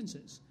conjugating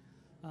sentences.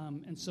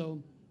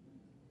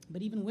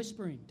 But even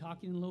whispering,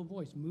 talking in a low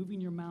voice, moving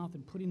your mouth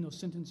and putting those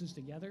sentences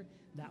together,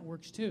 that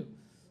works too.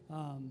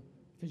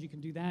 Because you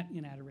can do that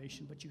in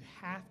adoration. But you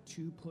have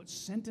to put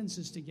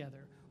sentences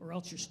together, or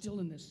else you're still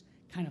in this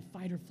kind of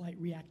fight or flight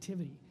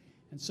reactivity.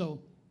 And so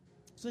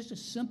it's a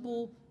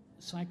simple,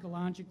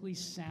 psychologically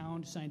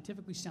sound,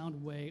 scientifically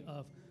sound way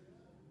of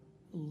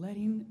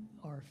letting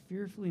our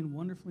fearfully and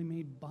wonderfully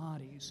made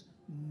bodies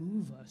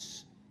move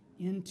us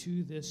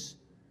into this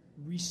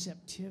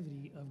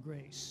receptivity of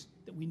grace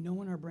that we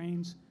know in our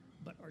brains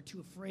but are too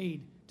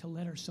afraid to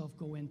let ourselves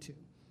go into.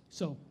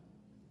 So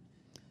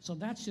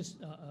that's just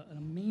an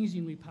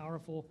amazingly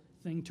powerful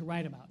thing to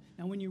write about.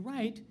 Now, when you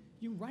write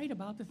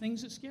about the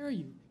things that scare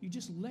you. You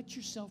just let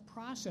yourself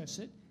process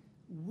it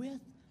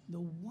with the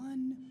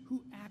one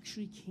who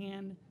actually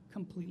can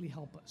completely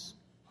help us,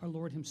 our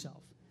Lord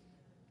himself.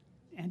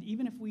 And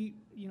even if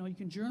you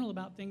can journal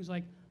about things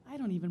like, I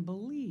don't even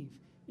believe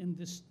in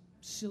this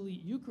silly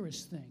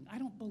Eucharist thing. I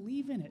don't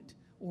believe in it.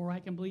 Or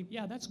I can believe,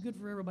 yeah, that's good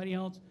for everybody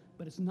else,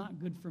 but it's not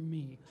good for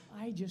me.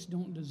 I just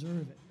don't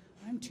deserve it.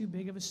 I'm too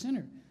big of a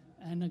sinner.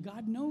 And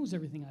God knows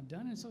everything I've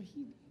done, and so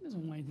he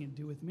doesn't want anything to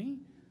do with me.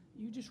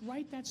 You just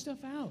write that stuff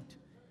out.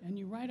 And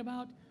you write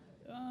about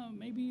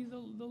maybe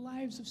the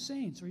lives of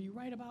saints, or you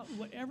write about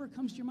whatever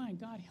comes to your mind.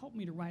 God, help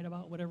me to write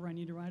about whatever I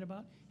need to write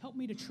about. Help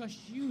me to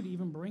trust you to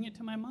even bring it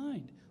to my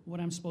mind, what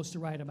I'm supposed to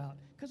write about,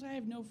 because I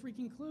have no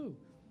freaking clue.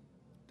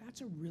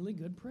 That's a really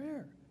good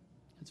prayer.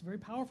 It's a very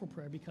powerful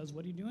prayer, because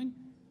what are you doing?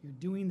 You're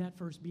doing that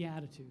first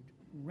beatitude,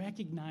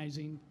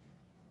 recognizing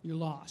you're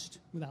lost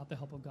without the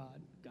help of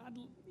God. God,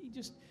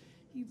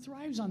 he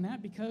thrives on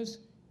that, because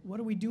what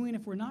are we doing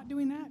if we're not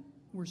doing that?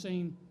 We're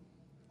saying,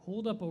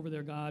 hold up over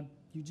there, God.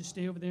 You just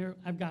stay over there.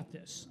 I've got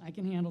this. I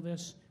can handle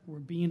this. We're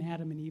being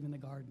Adam and Eve in the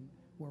garden,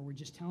 where we're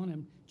just telling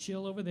him,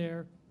 chill over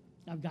there.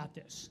 I've got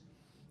this.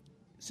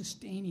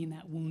 Sustaining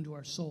that wound to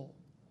our soul.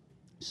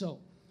 So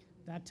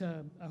That,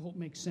 I hope,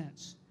 makes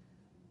sense.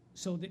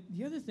 So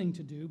the other thing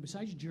to do,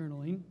 besides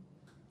journaling,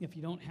 if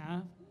you don't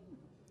have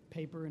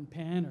paper and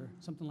pen or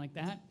something like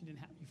that, you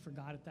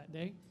forgot it that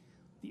day,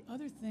 the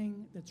other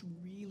thing that's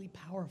really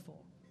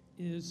powerful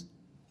is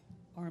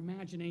our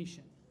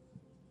imagination.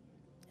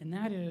 And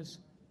that is,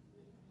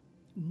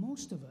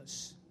 most of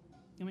us,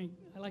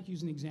 I like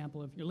using the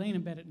example of you're laying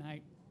in bed at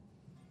night,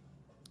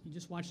 you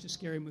just watched a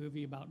scary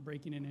movie about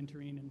breaking and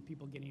entering and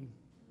people getting,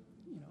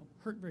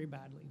 hurt very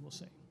badly, we'll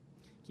say.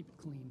 Keep it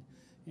clean.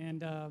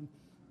 And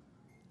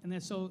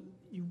then so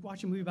you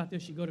watch a movie about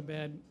this, you go to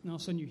bed, and all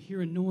of a sudden you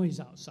hear a noise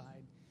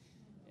outside.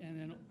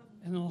 And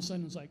then all of a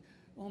sudden it's like,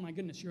 oh my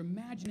goodness, your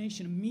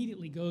imagination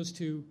immediately goes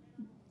to,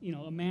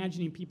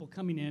 imagining people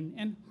coming in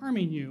and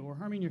harming you or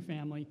harming your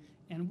family.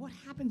 And what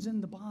happens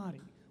in the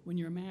body when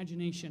your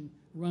imagination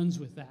runs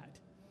with that?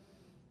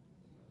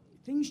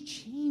 Things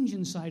change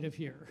inside of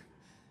here.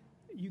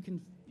 You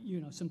can,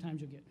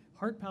 sometimes you'll get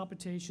heart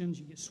palpitations,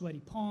 you get sweaty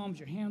palms,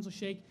 your hands will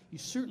shake. You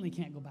certainly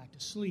can't go back to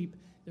sleep.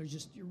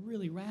 You're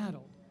really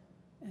rattled.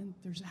 And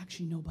there's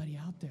actually nobody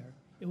out there.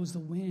 It was the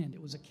wind,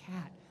 it was a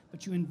cat.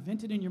 But you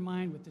invented in your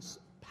mind with this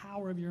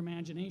power of your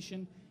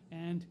imagination,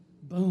 and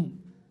boom,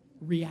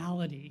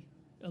 reality,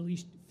 at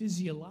least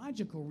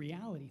physiological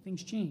reality,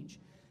 things change.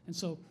 And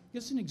so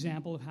this is an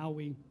example of how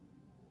we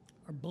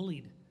are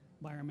bullied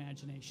by our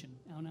imagination.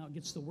 Now it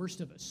gets the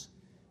worst of us.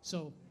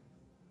 So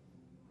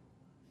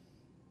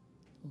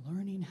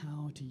learning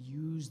how to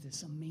use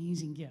this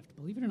amazing gift.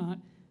 Believe it or not,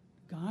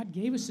 God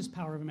gave us this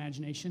power of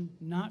imagination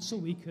not so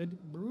we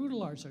could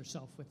brutalize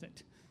ourselves with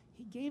it.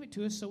 He gave it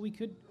to us so we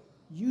could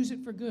use it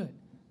for good.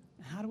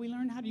 How do we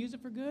learn how to use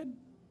it for good?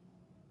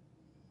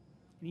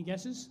 Any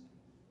guesses?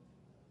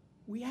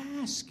 We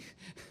ask.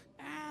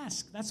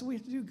 Ask. That's what we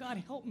have to do.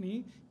 God, help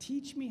me.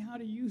 Teach me how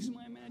to use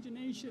my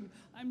imagination.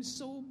 I'm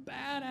so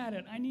bad at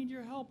it. I need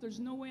your help. There's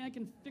no way I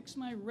can fix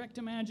my wrecked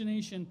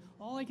imagination.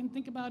 All I can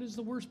think about is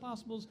the worst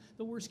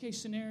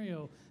case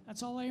scenario.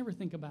 That's all I ever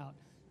think about.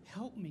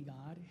 Help me,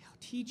 God.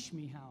 Teach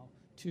me how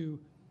to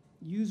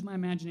use my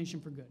imagination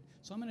for good.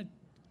 So I'm going to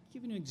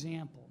give you an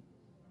example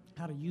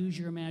how to use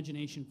your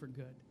imagination for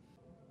good.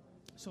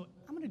 So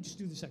I'm going to just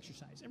do this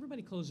exercise.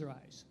 Everybody close their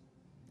eyes.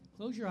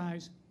 Close your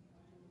eyes,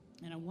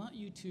 and I want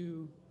you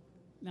to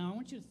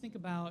think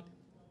about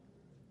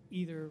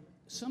either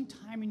some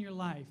time in your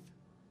life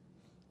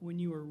when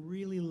you were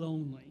really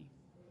lonely,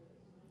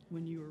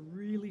 when you were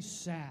really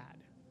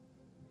sad,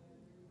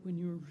 when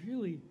you were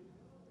really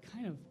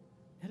kind of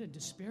at a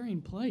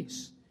despairing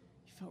place.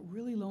 You felt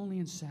really lonely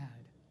and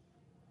sad.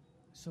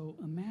 So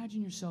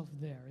imagine yourself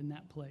there in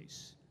that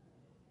place.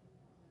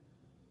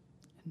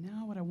 And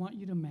now what I want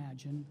you to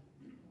imagine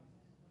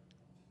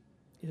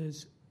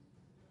is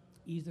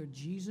either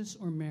Jesus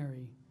or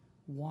Mary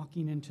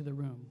walking into the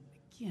room.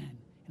 Again,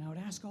 and I would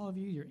ask all of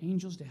you, your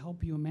angels, to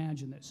help you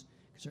imagine this,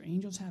 because our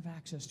angels have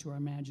access to our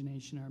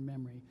imagination, our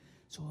memory.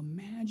 So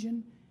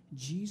imagine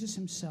Jesus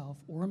himself,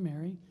 or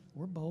Mary,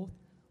 or both,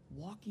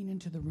 walking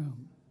into the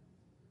room.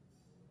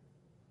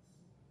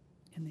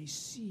 And they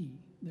see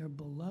their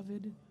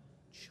beloved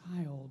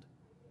child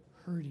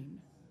hurting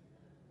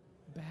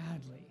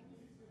badly.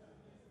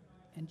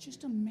 And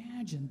just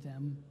imagine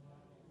them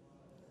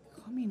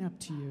coming up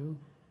to you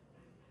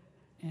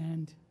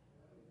and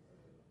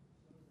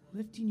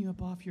lifting you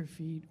up off your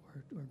feet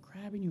or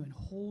grabbing you and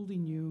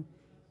holding you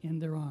in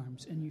their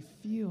arms. And you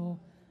feel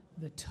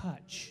the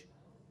touch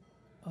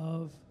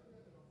of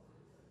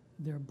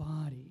their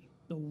body,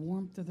 the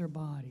warmth of their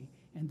body,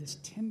 and this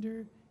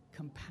tender,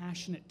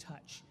 compassionate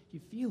touch. You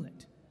feel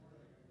it.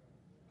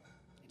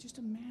 Just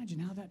imagine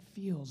how that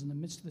feels in the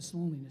midst of this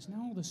loneliness.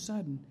 Now all of a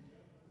sudden,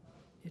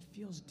 it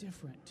feels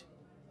different.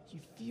 You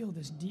feel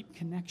this deep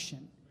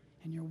connection,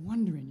 and you're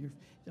wondering, you're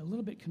a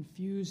little bit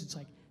confused. It's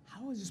like,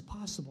 how is this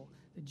possible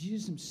that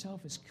Jesus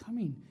himself is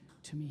coming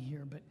to me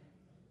here? But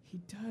he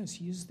does.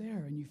 He is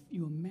there, and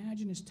you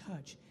imagine his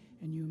touch,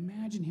 and you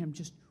imagine him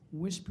just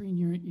whispering in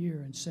your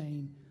ear and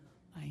saying,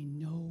 I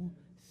know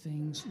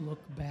things look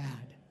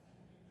bad,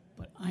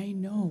 but I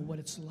know what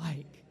it's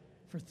like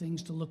for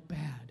things to look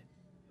bad.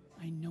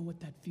 I know what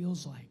that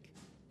feels like.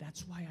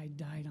 That's why I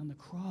died on the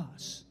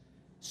cross,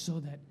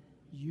 so that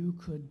you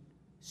could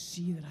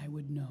see that I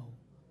would know.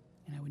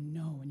 And I would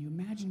know. And you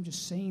imagine him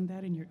just saying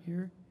that in your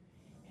ear,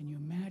 and you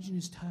imagine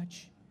his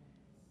touch,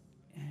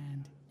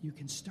 and you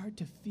can start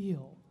to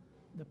feel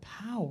the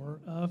power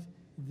of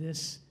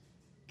this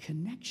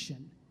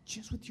connection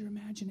just with your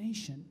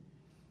imagination.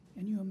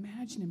 And you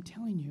imagine him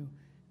telling you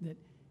that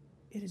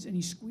it is, and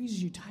he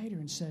squeezes you tighter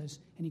and says,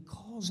 and he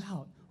calls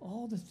out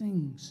all the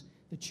things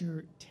that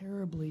you're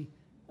terribly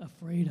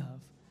afraid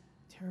of,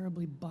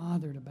 terribly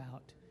bothered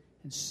about,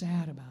 and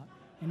sad about.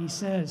 And he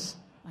says,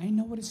 I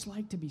know what it's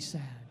like to be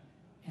sad,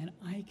 and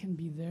I can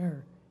be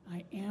there.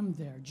 I am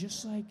there.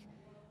 Just like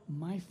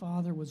my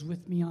father was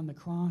with me on the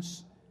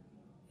cross,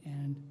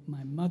 and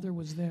my mother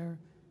was there,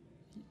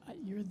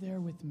 you're there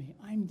with me.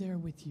 I'm there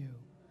with you.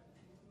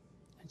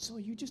 And so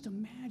you just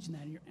imagine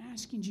that, and you're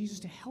asking Jesus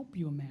to help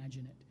you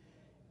imagine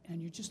it,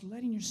 and you're just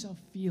letting yourself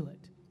feel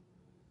it.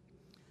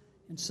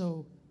 And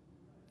so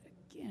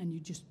again, you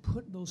just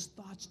put those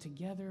thoughts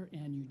together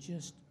and you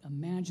just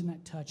imagine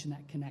that touch and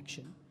that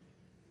connection.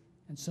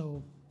 And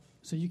so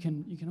you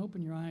can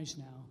open your eyes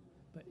now,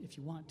 but if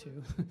you want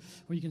to,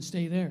 or you can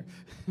stay there.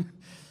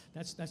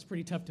 That's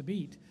pretty tough to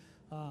beat.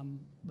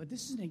 But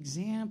this is an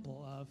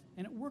example of,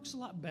 and it works a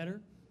lot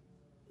better.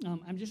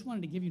 I just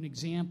wanted to give you an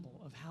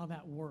example of how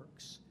that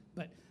works.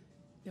 But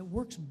it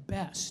works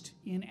best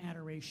in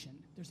adoration.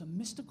 There's a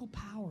mystical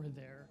power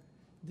there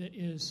that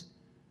is,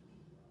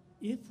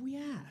 if we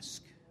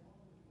ask,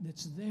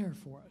 that's there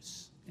for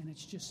us. And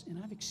it's just,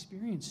 and I've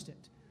experienced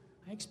it.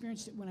 I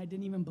experienced it when I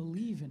didn't even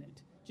believe in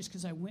it, just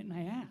because I went and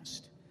I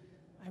asked.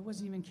 I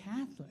wasn't even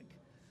Catholic.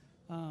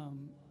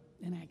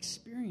 And I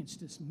experienced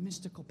this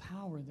mystical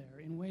power there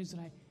in ways that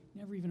I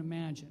never even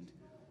imagined.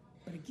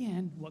 But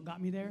again, what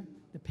got me there?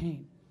 The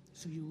pain.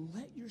 So you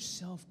let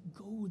yourself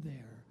go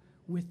there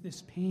with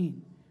this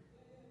pain,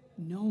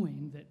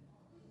 knowing that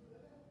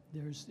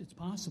it's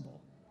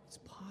possible. It's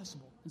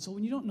possible. And so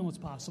when you don't know it's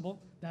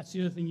possible, that's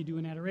the other thing you do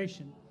in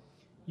adoration.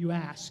 You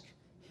ask,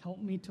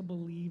 help me to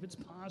believe it's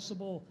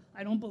possible.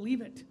 I don't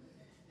believe it.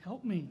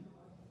 Help me.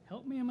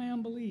 Help me in my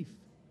unbelief.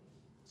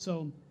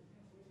 So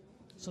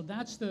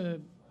that's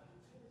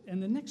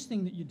and the next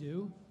thing that you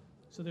do,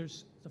 so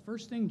there's the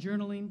first thing,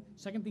 journaling,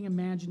 second thing,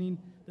 imagining,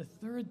 the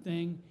third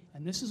thing,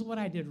 and this is what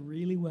I did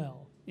really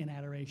well in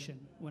adoration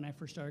when I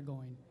first started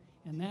going,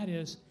 and that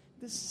is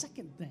the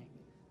second thing.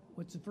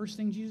 What's the first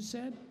thing Jesus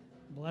said?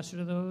 Blessed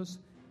are those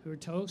who are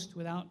toast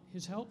without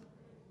his help.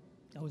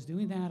 I was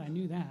doing that, I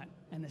knew that.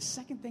 And the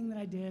second thing that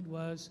I did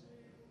was,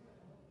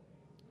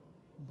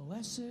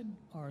 blessed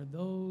are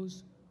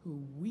those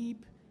who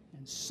weep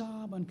and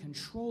sob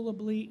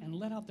uncontrollably and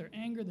let out their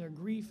anger, their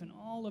grief, and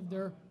all of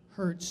their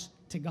hurts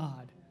to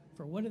God.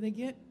 For what do they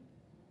get?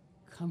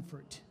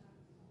 Comfort.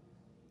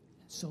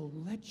 So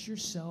let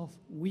yourself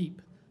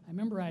weep. I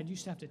remember I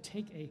used to have to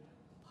take a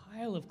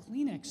pile of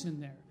Kleenex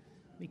in there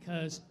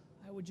because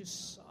I would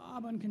just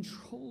sob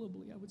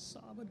uncontrollably. I would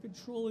sob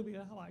uncontrollably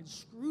how I'd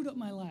screwed up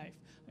my life.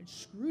 I'd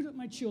screwed up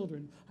my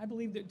children. I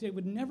believed that they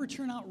would never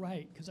turn out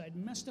right because I'd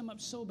messed them up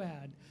so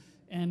bad.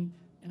 And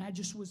I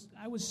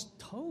was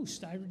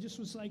toast. I just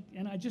was like,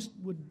 and I just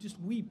would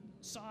weep,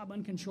 sob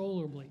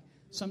uncontrollably,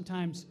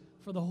 sometimes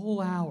for the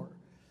whole hour.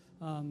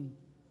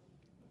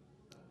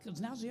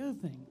 Because now's the other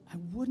thing. I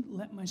wouldn't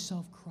let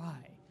myself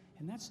cry.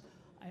 And that's,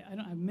 I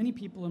don't have many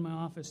people in my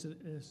office.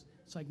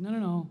 It's like,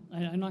 no,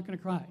 I'm not going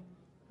to cry.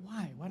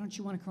 Why? Why don't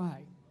you want to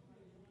cry?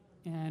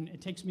 And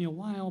it takes me a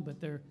while, but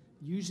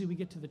usually we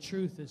get to the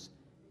truth is,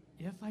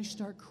 if I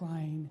start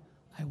crying,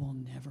 I will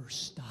never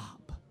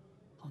stop.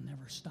 I'll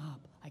never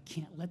stop. I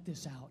can't let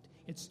this out.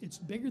 It's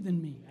bigger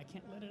than me. I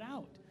can't let it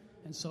out.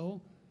 And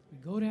so we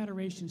go to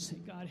adoration and say,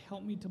 God,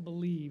 help me to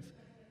believe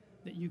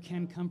that you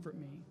can comfort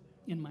me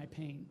in my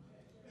pain.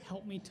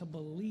 Help me to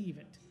believe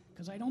it,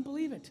 because I don't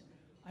believe it.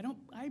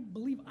 I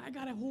believe I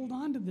got to hold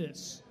on to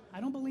this.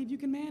 I don't believe you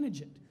can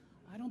manage it.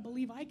 I don't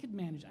believe I could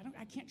manage it.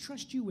 I can't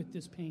trust you with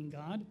this pain,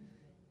 God.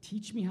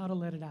 Teach me how to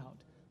let it out.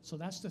 So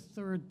that's the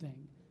third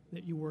thing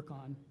that you work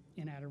on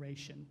in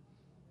adoration.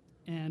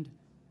 And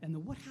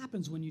what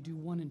happens when you do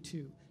 1 and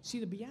 2? See,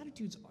 the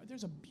Beatitudes,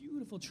 there's a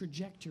beautiful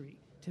trajectory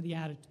to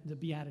the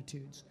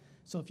Beatitudes.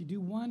 So if you do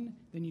 1,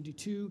 then you do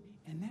 2,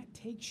 and that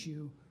takes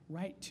you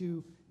right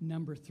to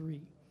number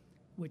 3,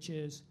 which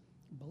is,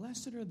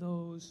 blessed are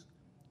those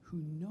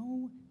who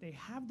know they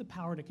have the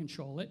power to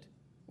control it,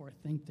 or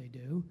think they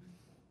do,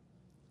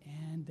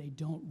 and they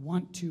don't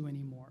want to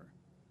anymore.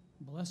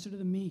 Blessed are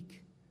the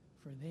meek,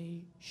 for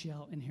they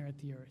shall inherit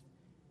the earth.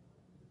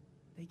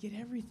 They get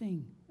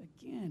everything.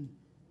 Again,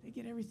 they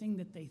get everything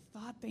that they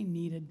thought they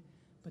needed,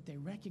 but they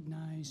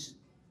recognize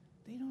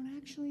they don't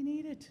actually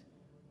need it.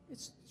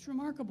 It's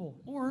remarkable.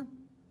 Or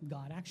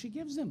God actually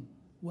gives them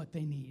what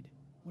they need.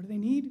 What do they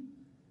need?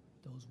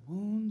 Those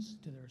wounds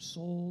to their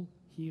soul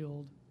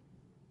healed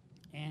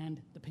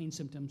and the pain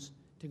symptoms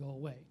to go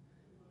away.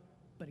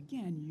 But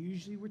again,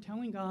 usually we're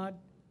telling God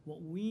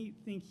what we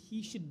think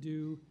he should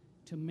do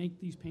to make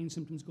these pain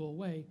symptoms go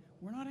away.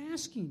 We're not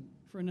asking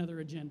for another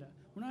agenda.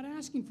 We're not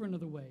asking for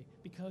another way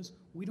because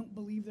we don't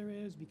believe there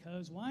is.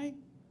 Because why?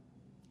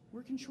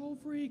 We're control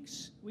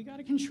freaks. We got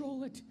to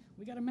control it.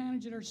 We got to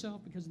manage it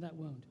ourselves because of that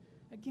wound.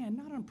 Again,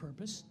 not on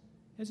purpose,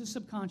 as a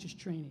subconscious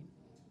training.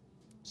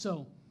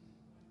 So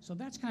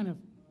that's kind of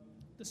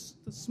the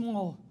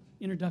small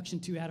introduction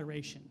to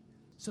adoration.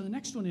 So the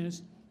next one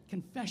is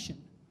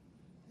confession.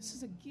 This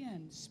is,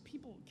 again,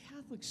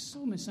 Catholics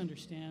so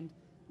misunderstand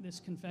this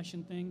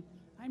confession thing.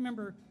 I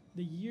remember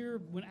the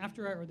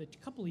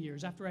couple of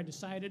years after I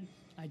decided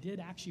I did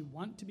actually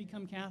want to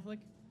become Catholic,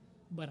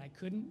 but I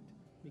couldn't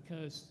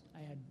because I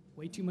had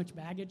way too much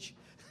baggage.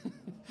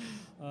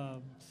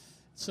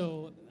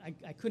 So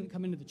I couldn't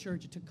come into the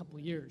church. It took a couple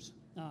of years.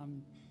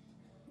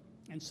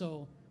 And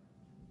so,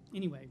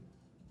 anyway,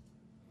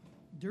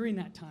 during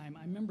that time,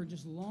 I remember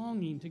just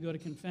longing to go to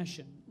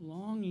confession,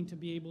 longing to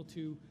be able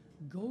to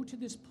go to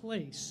this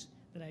place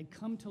that I'd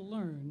come to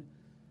learn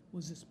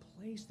was this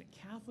place that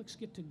Catholics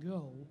get to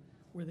go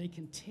where they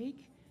can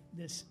take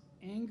this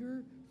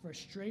anger,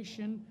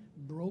 frustration,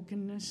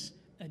 brokenness,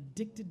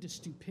 addicted to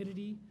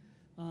stupidity,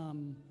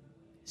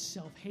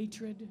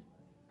 self-hatred,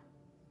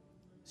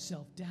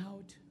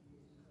 self-doubt,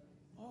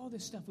 all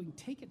this stuff. We can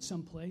take it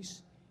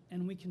someplace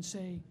and we can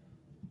say,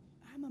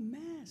 I'm a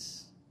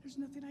mess. There's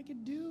nothing I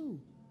could do.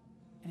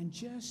 And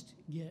just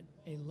get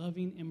a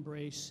loving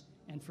embrace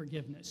and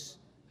forgiveness.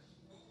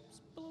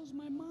 It blows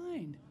my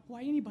mind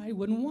why anybody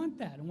wouldn't want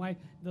that, and why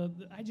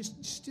I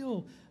just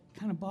still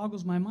kind of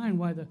boggles my mind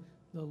why the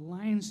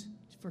lines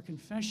for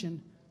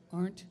confession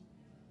aren't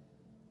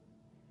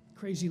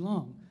crazy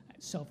long.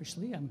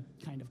 Selfishly, I'm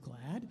kind of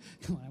glad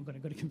I'm going to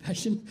go to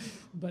confession,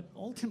 but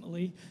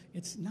ultimately,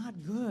 it's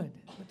not good.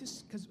 But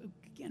this, because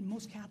again,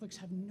 most Catholics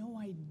have no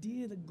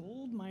idea the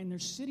gold mine they're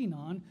sitting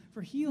on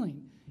for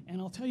healing,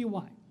 and I'll tell you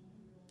why.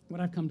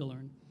 What I've come to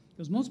learn,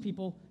 because most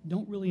people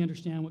don't really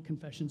understand what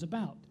confession's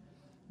about.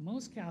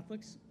 Most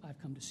Catholics, I've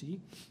come to see,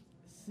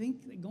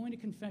 think that going to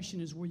confession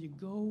is where you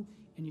go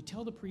and you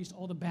tell the priest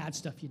all the bad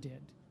stuff you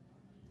did.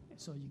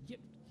 So you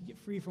get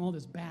free from all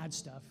this bad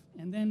stuff,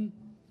 and then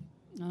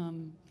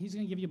he's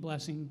going to give you a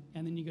blessing,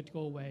 and then you get to go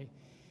away,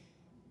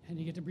 and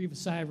you get to breathe a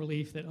sigh of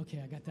relief that,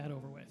 okay, I got that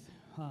over with.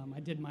 I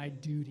did my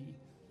duty.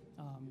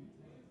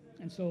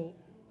 And so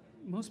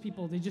most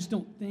people, they just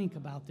don't think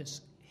about this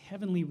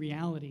heavenly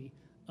reality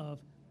of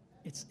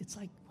it's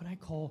like what I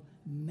call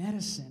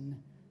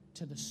medicine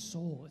to the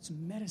soul. It's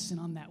medicine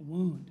on that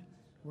wound.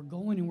 We're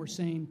going and we're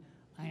saying,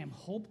 I am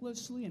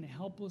hopelessly and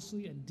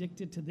helplessly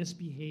addicted to this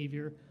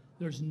behavior.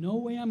 There's no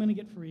way I'm going to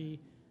get free,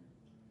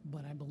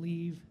 but I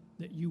believe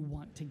that you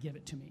want to give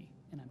it to me.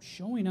 And I'm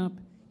showing up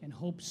in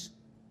hopes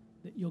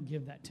that you'll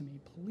give that to me.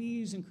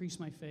 Please increase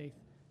my faith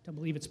to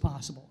believe it's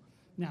possible.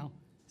 Now,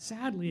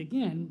 sadly,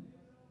 again,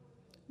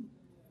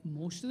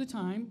 most of the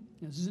time,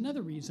 this is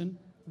another reason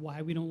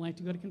why we don't like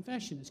to go to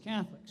confession as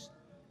Catholics.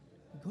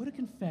 We go to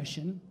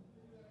confession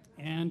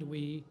and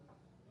we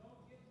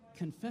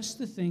confess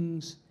the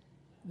things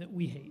that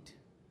we hate.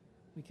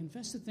 We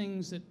confess the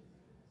things that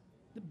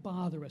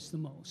bother us the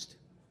most,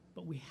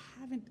 but we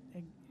haven't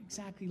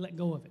exactly let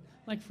go of it.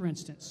 Like, for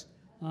instance,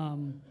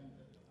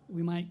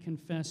 we might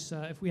confess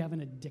if we have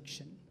an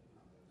addiction,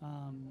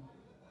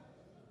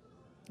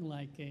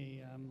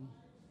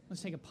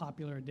 let's take a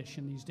popular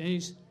addiction these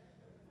days,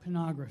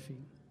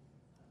 pornography.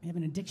 We have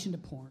an addiction to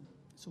porn.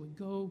 So we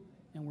go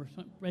and we're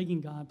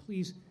begging God,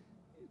 please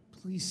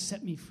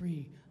set me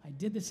free. I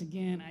did this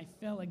again. I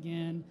fell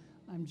again.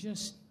 I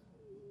just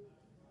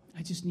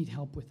need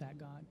help with that,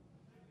 God.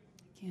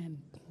 Again,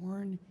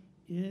 porn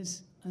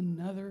is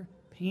another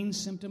pain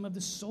symptom of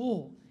the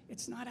soul.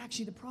 It's not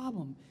actually the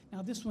problem.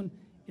 Now, this one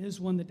is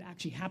one that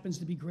actually happens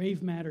to be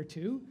grave matter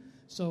too.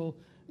 So,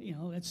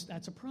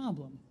 that's a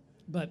problem.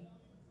 But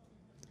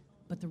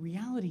the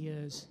reality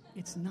is,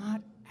 it's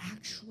not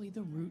actually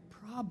the root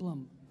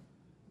problem.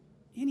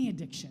 Any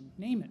addiction,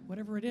 name it,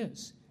 whatever it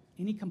is,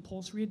 any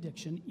compulsory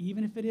addiction,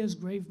 even if it is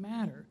grave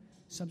matter,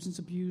 substance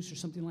abuse or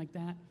something like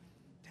that,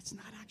 that's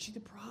not actually the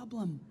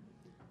problem.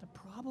 The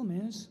problem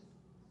is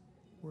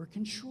we're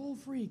control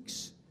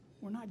freaks.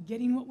 We're not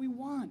getting what we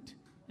want.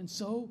 And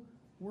so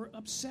we're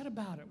upset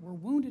about it. We're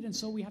wounded, and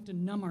so we have to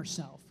numb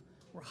ourselves.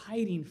 We're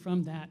hiding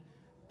from that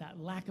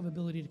lack of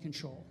ability to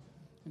control.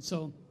 And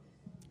so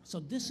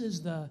this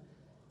is the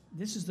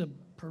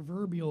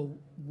proverbial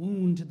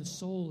wound to the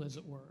soul, as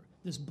it were,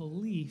 this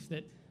belief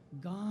that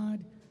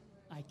God,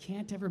 I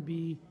can't ever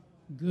be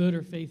good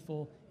or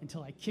faithful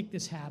until I kick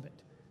this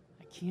habit.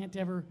 I can't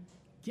ever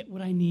get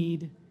what I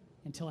need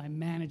until I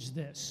manage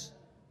this.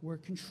 We're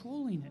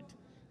controlling it.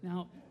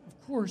 Now, of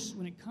course,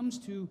 when it comes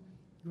to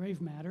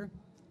grave matter,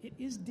 it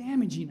is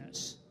damaging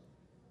us,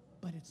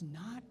 but it's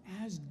not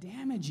as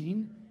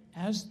damaging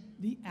as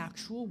the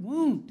actual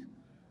wound.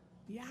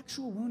 The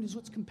actual wound is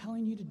what's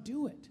compelling you to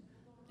do it.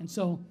 And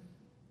so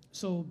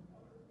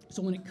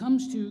when it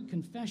comes to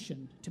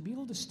confession, to be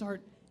able to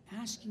start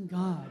asking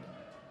God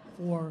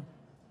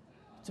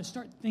to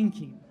start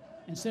thinking,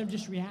 instead of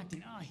just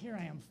reacting, here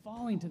I am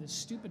falling to this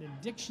stupid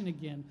addiction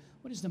again.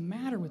 What is the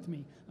matter with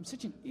me? I'm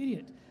such an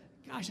idiot.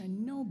 Gosh, I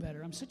know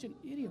better. I'm such an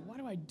idiot. Why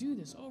do I do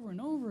this over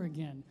and over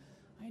again?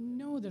 I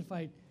know that if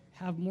I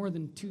have more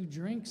than 2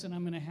 drinks and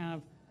I'm going to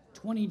have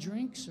 20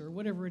 drinks or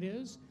whatever it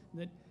is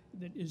that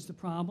is the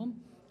problem.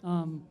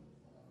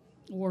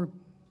 Or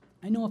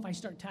I know if I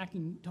start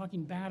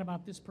talking bad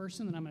about this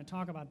person, then I'm going to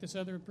talk about this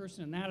other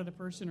person and that other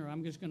person, or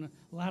I'm just going to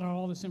let out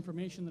all this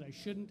information that I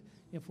shouldn't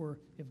if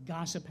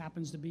gossip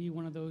happens to be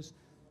one of those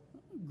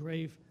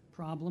grave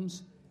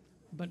problems.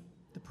 But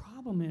the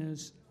problem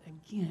is,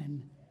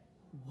 again,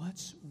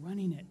 what's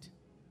running it?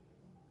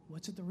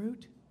 What's at the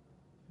root?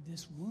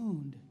 This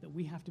wound that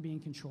we have to be in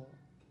control,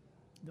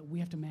 that we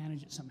have to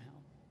manage it somehow.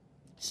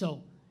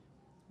 So,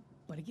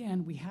 but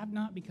again, we have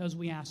not because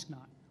we ask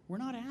not. We're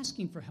not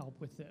asking for help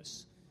with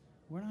this.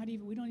 We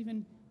don't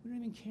even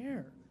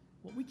care.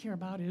 What we care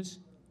about is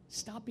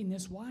stopping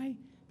this. Why?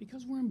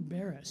 Because we're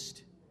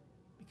embarrassed.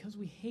 Because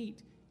we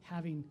hate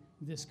having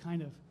this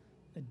kind of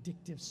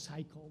addictive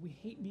cycle. We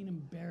hate being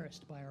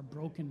embarrassed by our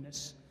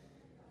brokenness.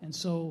 And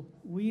so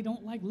we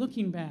don't like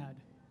looking bad.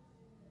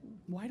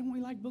 Why don't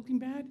we like looking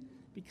bad?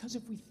 Because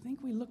if we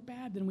think we look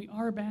bad, then we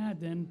are bad,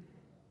 then,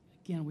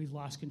 again, we've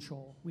lost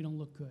control. We don't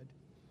look good.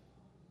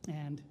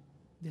 And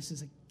this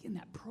is, again,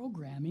 that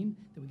programming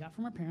that we got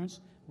from our parents.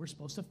 We're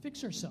supposed to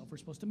fix ourselves. We're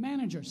supposed to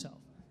manage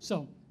ourselves.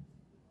 So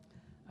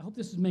I hope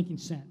this is making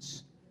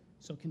sense.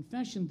 So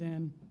confession,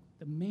 then,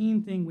 the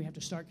main thing we have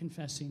to start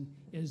confessing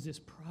is this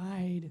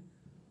pride,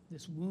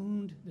 this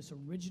wound, this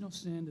original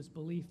sin, this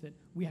belief that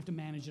we have to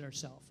manage it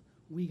ourselves.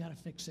 We got to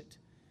fix it.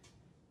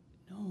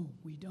 No,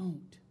 we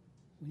don't.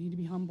 We need to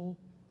be humble.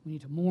 We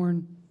need to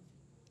mourn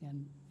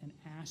and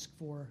ask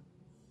for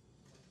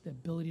the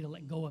ability to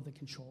let go of the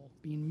control,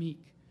 being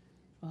meek,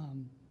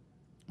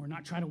 or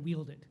not try to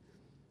wield it.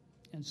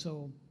 And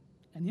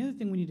the other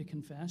thing we need to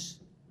confess,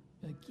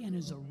 again,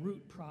 is a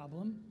root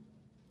problem,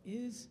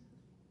 is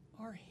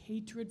our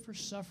hatred for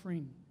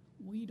suffering.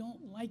 We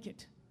don't like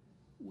it.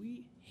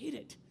 We hate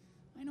it.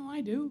 I know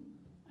I do.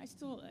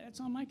 It's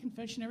on my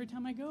confession every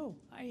time I go.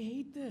 I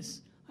hate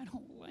this. I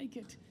don't like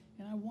it,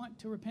 and I want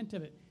to repent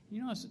of it.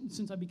 You know,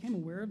 since I became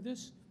aware of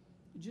this,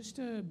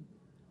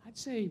 I'd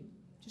say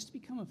just to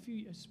become a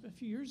few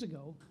years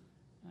ago,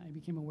 I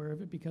became aware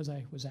of it because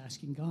I was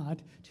asking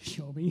God to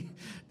show me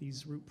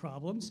these root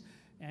problems,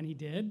 and He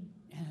did.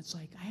 And it's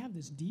like I have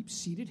this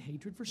deep-seated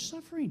hatred for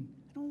suffering.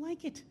 I don't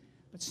like it.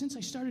 But since I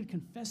started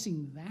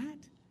confessing that,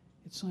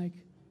 it's like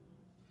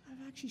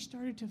I've actually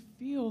started to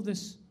feel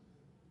this.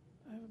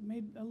 I've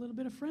made a little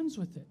bit of friends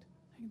with it.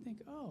 I can think,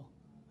 oh,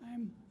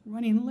 I'm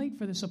running late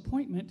for this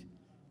appointment,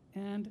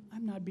 and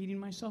I'm not beating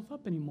myself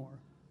up anymore.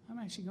 I'm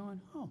actually going,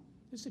 oh,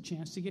 this is a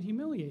chance to get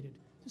humiliated.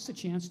 This is a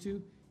chance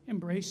to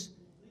embrace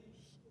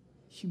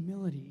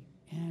humility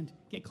and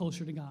get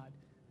closer to God.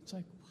 It's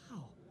like,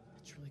 wow,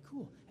 that's really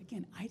cool.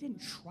 Again, I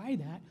didn't try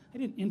that. I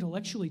didn't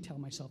intellectually tell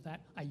myself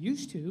that. I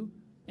used to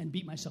and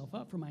beat myself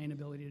up for my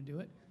inability to do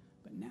it.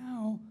 But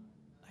now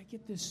I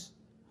get this,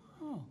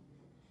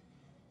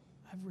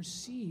 I've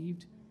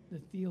received the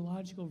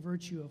theological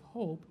virtue of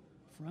hope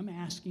from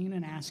asking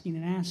and asking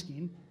and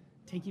asking,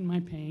 taking my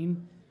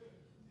pain,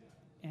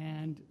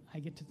 and I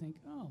get to think,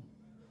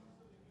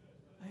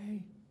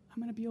 I'm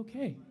going to be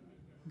okay.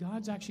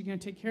 God's actually going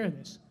to take care of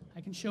this.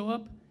 I can show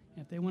up,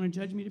 and if they want to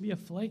judge me to be a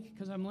flake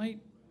because I'm late,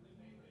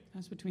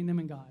 that's between them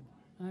and God.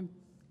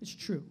 It's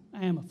true.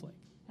 I am a flake.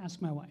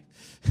 Ask my wife.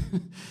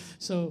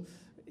 So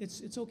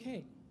it's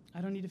okay.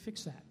 I don't need to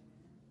fix that.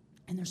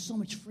 And there's so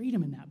much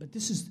freedom in that. But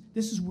this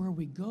is where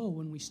we go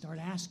when we start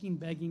asking,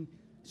 begging,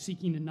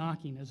 seeking, and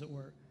knocking, as it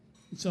were.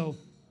 And so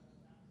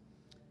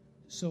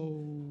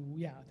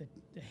yeah,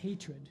 the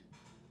hatred,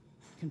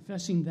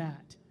 confessing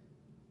that.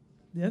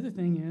 The other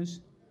thing is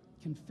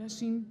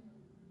confessing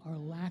our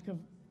lack of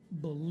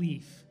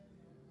belief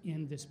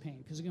in this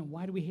pain. Because again,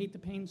 why do we hate the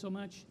pain so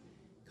much?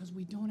 Because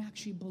we don't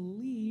actually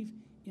believe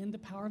in the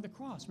power of the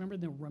cross. Remember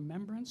the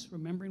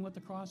remembering what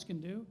the cross can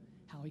do,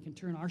 how He can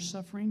turn our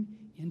suffering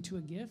into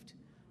a gift.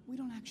 We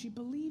don't actually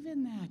believe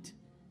in that.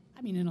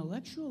 I mean,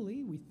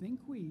 intellectually, we think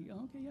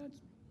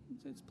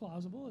it's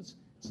plausible, it's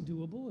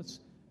doable, it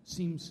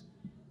seems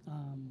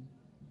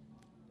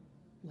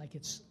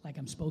like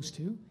I'm supposed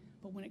to.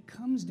 But when it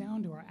comes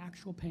down to our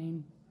actual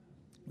pain,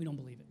 we don't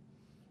believe it,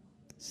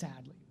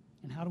 sadly.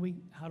 And how do we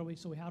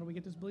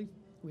get this belief?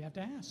 We have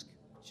to ask.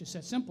 It's just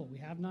that simple. We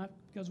have not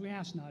because we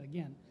ask not,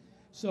 again.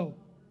 So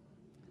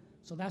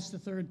that's the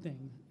third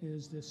thing,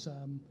 is this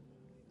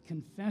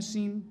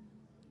confessing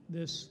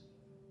this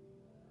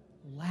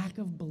lack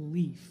of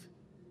belief,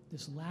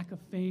 this lack of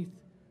faith,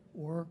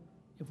 or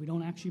if we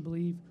don't actually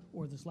believe,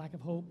 or this lack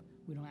of hope,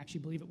 we don't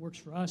actually believe it works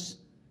for us,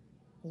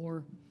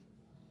 or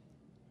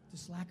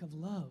this lack of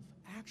love,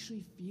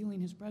 actually feeling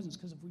His presence.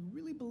 Because if we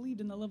really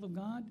believed in the love of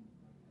God,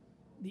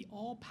 the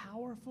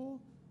all-powerful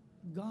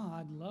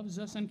God loves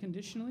us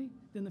unconditionally,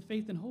 then the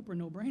faith and hope are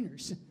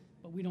no-brainers.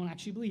 But we don't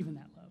actually believe in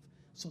that love.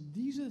 So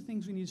these are the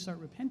things we need to start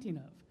repenting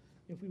of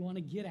if we want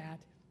to get at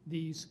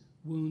these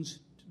wounds,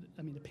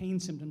 the pain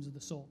symptoms of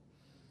the soul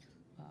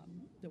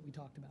that we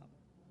talked about.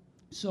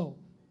 So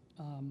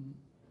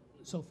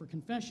for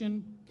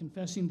confession,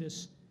 confessing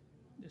this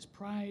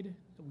pride,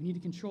 that we need to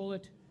control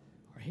it,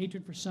 our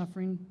hatred for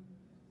suffering,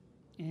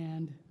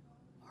 and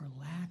our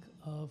lack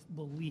of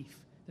belief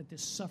that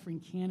this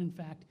suffering can, in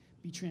fact,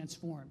 be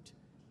transformed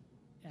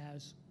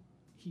as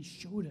He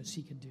showed us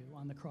He could do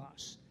on the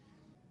cross.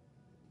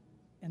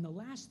 And the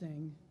last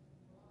thing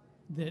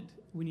that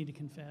we need to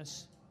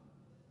confess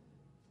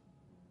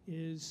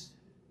is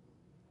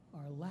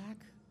our lack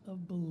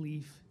of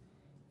belief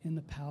in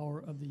the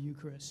power of the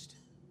Eucharist,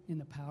 in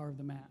the power of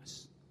the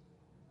Mass.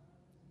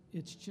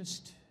 It's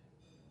just,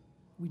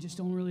 we just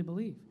don't really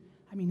believe.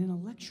 I mean,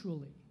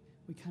 intellectually,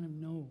 we kind of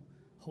know,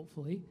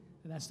 hopefully,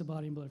 that that's the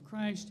body and blood of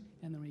Christ,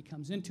 and then when He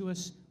comes into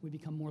us, we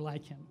become more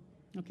like Him.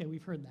 Okay,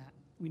 we've heard that.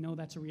 We know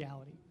that's a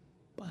reality.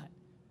 But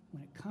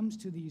when it comes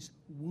to these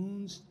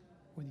wounds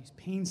or these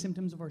pain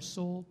symptoms of our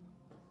soul,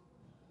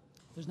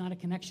 there's not a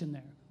connection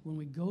there. When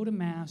we go to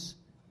Mass,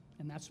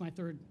 and that's my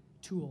third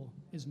tool,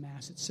 is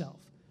Mass itself.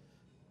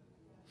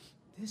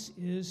 This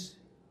is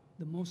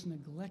the most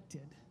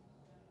neglected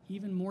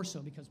even more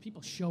so because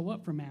people show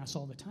up for Mass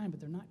all the time, but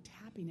they're not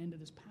tapping into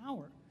this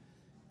power.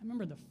 I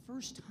remember the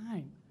first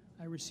time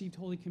I received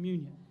Holy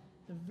Communion,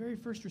 the very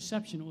first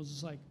reception, it was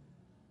just like,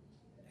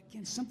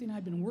 again, something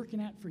I'd been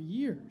working at for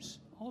years,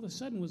 all of a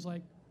sudden was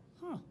like,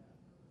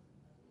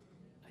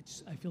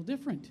 I feel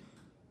different.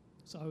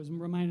 So it was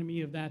reminding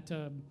me of that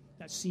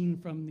scene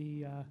from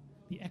the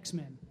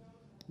X-Men,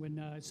 when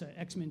it's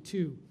X-Men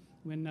 2.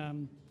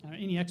 When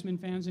any X-Men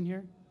fans in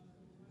here?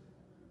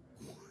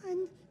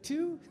 1,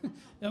 2?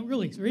 No,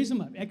 really, raise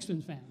them up,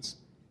 X-Men fans.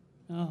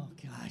 Oh,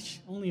 gosh,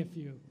 only a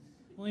few.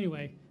 Well,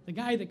 anyway, the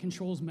guy that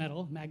controls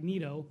metal,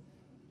 Magneto,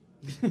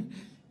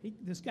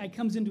 this guy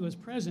comes into his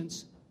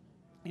presence,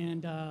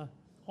 and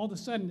all of a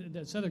sudden,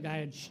 this other guy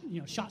had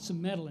shot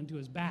some metal into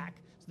his back,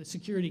 so the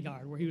security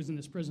guard, where he was in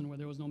this prison where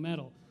there was no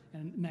metal.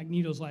 And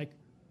Magneto's like,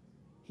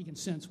 he can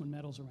sense when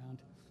metal's around.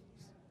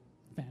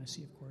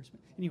 Fantasy, of course. But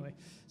anyway,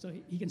 so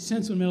he can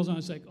sense when metal's on.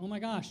 It's like, oh my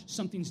gosh,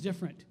 something's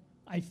different.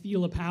 I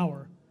feel a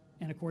power.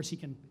 And of course, he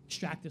can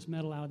extract this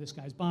metal out of this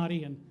guy's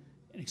body and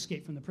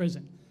escape from the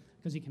prison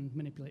because he can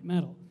manipulate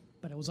metal.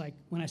 But it was like,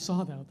 when I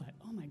saw that, I thought,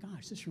 oh my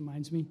gosh, this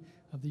reminds me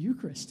of the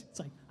Eucharist. It's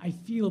like, I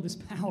feel this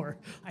power.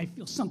 I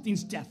feel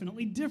something's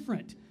definitely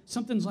different.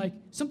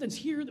 Something's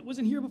here that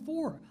wasn't here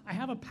before. I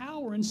have a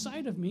power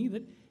inside of me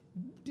that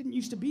didn't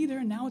used to be there,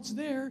 and now it's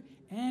there,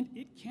 and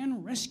it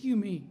can rescue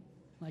me,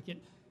 like it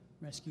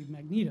rescued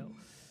Magneto.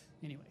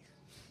 Anyway,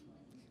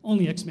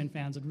 only X-Men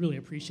fans would really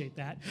appreciate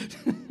that.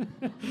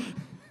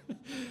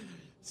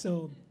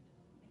 So,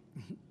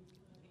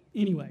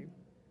 anyway,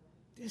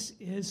 this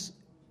is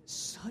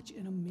such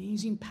an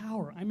amazing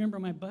power. I remember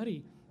my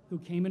buddy who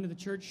came into the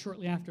church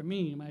shortly after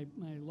me, my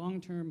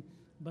long-term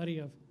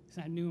buddy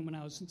I knew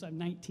him since I'm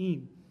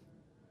 19,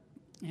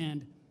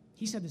 and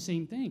he said the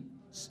same thing.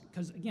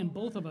 Because, again,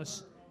 both of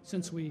us,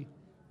 since we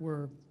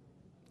were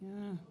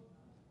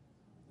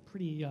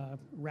pretty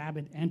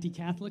rabid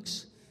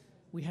anti-Catholics,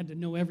 we had to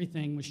know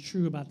everything was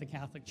true about the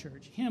Catholic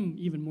Church. Him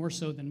even more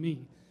so than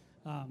me.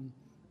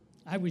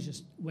 I was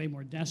just way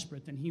more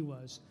desperate than he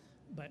was,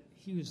 but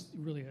he was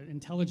really an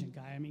intelligent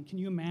guy. I mean, can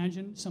you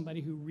imagine somebody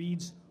who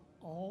reads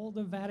all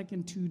the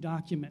Vatican II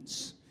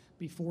documents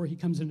before he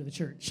comes into the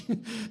church?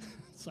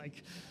 It's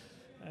like,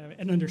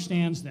 and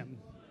understands them,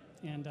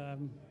 and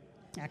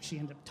actually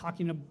end up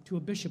talking to a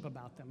bishop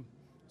about them.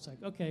 It's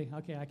like, okay,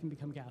 I can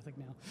become Catholic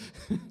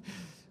now.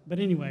 But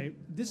anyway,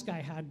 this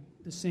guy had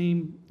the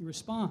same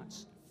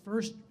response.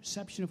 First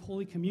reception of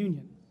Holy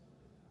Communion.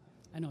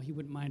 I know he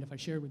wouldn't mind if I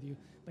shared with you,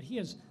 but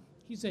he's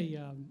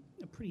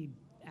a pretty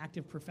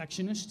active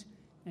perfectionist,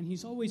 and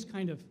he's always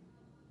kind of,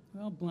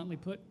 well, bluntly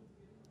put,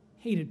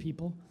 hated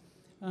people.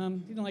 He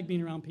didn't like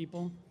being around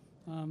people.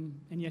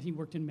 And yet he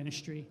worked in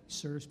ministry,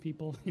 serves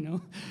people,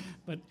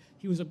 But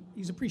he's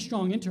a pretty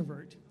strong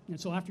introvert. And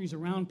so after he's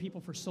around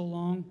people for so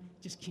long,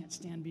 just can't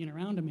stand being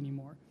around them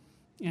anymore.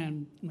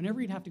 And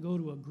whenever he'd have to go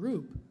to a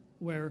group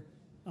where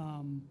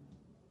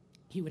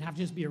he would have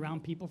to just be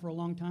around people for a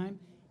long time,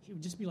 he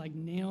would just be like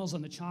nails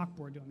on the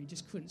chalkboard to him. He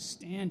just couldn't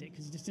stand it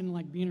because he just didn't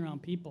like being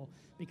around people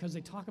because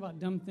they talk about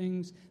dumb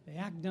things, they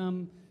act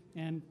dumb,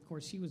 and of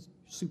course he was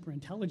super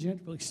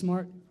intelligent, really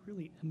smart,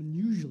 really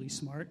unusually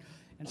smart.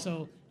 And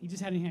so he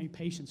just hadn't had any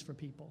patience for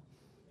people.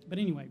 But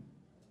anyway,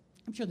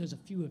 I'm sure there's a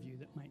few of you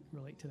that might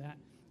relate to that.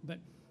 But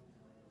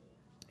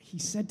he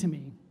said to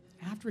me,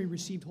 after he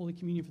received Holy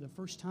Communion for the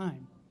first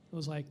time, it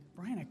was like,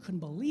 Brian, I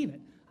couldn't believe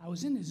it. I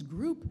was in this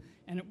group,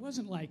 and it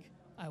wasn't like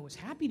I was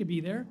happy to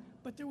be there,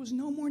 but there was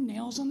no more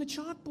nails on the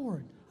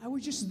chalkboard. I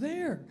was just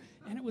there.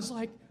 And it was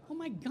like, oh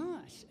my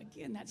gosh,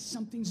 again,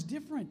 something's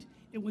different.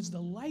 It was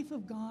the life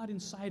of God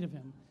inside of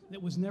him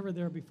that was never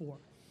there before.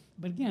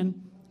 But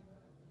again,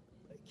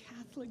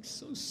 Catholics,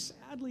 so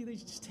sadly, they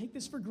just take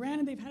this for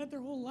granted. They've had it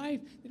their whole life.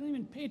 They don't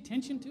even pay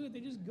attention to it. They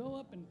just go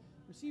up and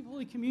receive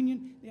Holy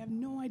Communion. They have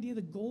no idea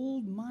the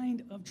gold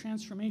mine of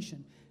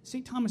transformation.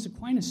 St. Thomas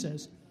Aquinas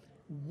says,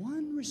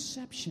 one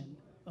reception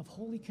of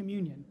Holy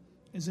Communion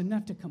is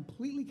enough to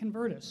completely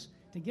convert us,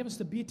 to give us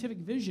the beatific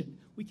vision.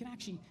 We can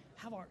actually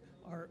have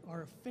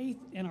our faith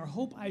and our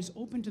hope eyes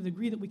open to the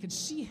degree that we could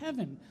see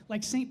heaven,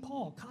 like St.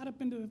 Paul, caught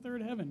up into the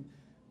third heaven,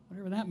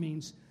 whatever that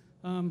means.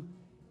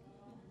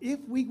 If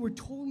we were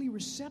totally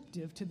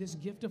receptive to this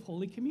gift of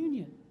Holy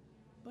Communion.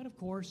 But of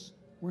course,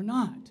 we're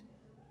not.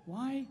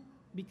 Why?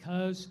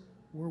 Because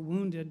we're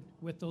wounded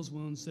with those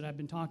wounds that I've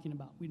been talking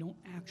about. We don't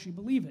actually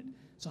believe it.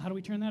 So how do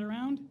we turn that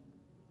around?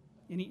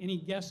 Any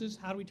guesses?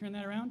 How do we turn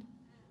that around?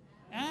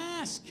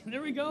 Ask.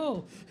 There we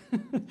go.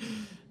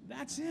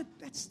 That's it.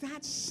 That's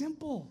that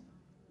simple.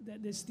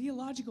 This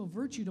theological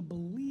virtue to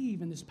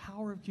believe in this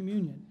power of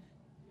communion,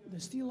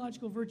 this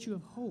theological virtue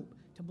of hope,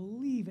 to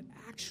believe it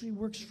actually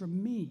works for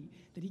me,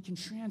 that he can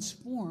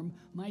transform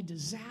my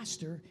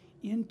disaster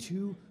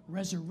into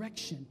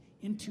resurrection,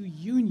 into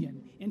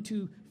union,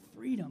 into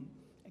freedom.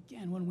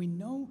 Again, when we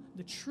know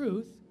the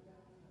truth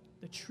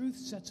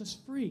sets us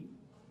free.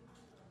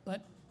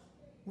 But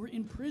we're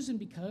in prison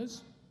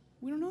because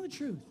we don't know the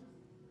truth.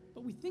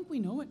 But we think we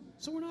know it,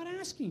 so we're not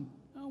asking.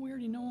 Oh, we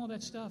already know all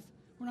that stuff.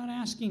 We're not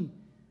asking.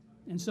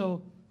 And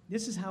so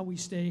this is how we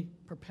stay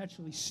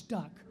perpetually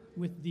stuck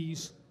with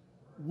these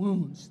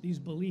wounds, these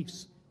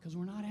beliefs, because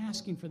we're not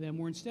asking for them.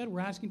 We're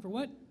asking for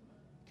what?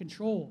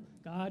 Control.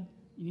 God,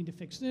 you need to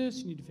fix this,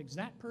 you need to fix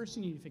that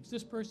person, you need to fix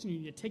this person, you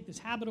need to take this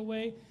habit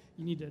away,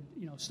 you need to,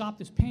 stop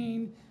this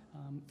pain,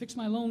 fix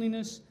my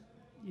loneliness.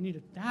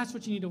 That's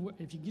what you need to,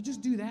 if you could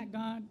just do that,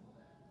 God,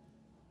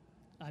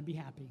 I'd be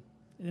happy.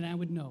 And then I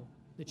would know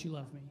that you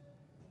love me.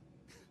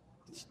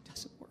 It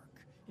doesn't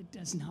work. It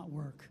does not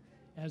work,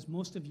 as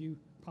most of you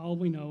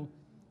probably know,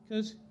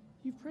 because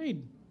you've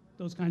prayed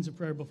those kinds of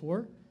prayer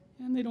before,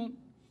 and they don't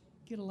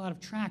get a lot of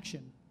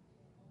traction,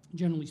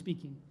 generally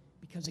speaking,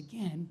 because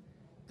again,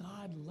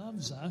 God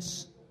loves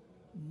us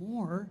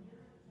more.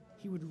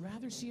 He would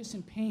rather see us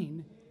in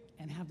pain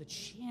and have the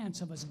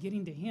chance of us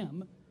getting to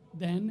him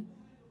than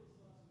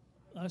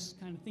us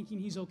kind of thinking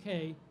he's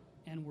okay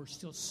and we're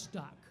still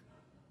stuck.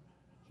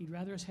 He'd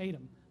rather us hate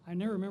him. I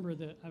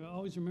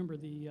always remember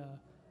the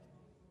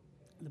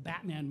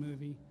Batman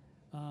movie,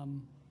 the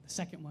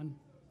second one.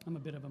 I'm a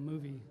bit of a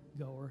movie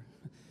goer.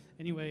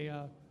 Anyway,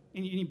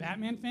 any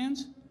Batman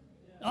fans?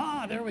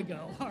 Ah, there we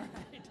go. All right.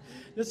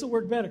 This will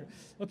work better.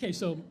 Okay,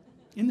 so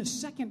in the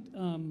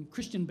second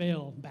Christian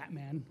Bale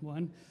Batman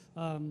one,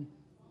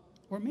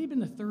 or maybe in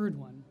the third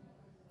one,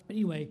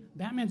 anyway,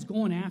 Batman's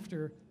going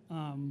after,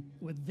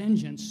 with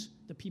vengeance,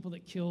 the people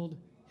that killed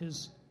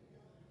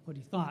what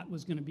he thought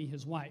was going to be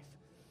his wife.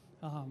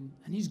 And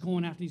he's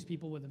going after these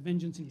people with a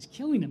vengeance, and he's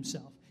killing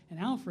himself. And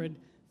Alfred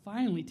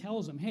finally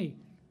tells him, hey,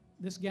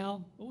 this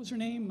gal, what was her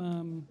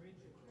name?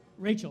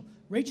 Rachel.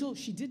 Rachel,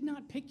 she did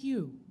not pick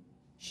you.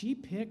 She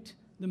picked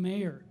the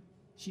mayor.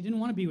 She didn't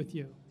want to be with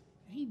you.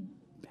 And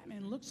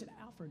Batman looks at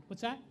Alfred.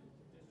 What's that?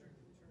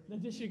 The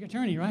district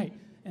attorney, right.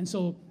 And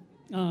so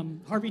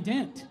Harvey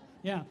Dent,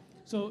 yeah.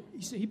 So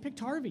he picked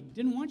Harvey,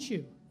 didn't want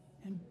you.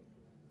 And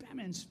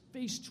Batman's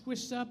face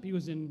twists up. He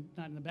was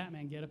not in the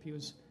Batman getup, he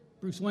was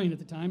Bruce Wayne at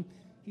the time.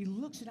 He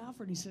looks at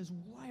Alfred and he says,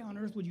 why on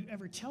earth would you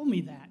ever tell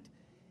me that?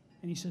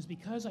 And he says,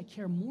 because I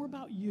care more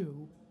about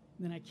you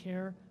than I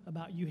care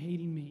about you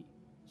hating me.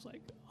 It's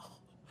like, I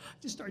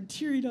just started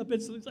tearing up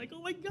instantly. It's like,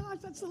 oh my gosh,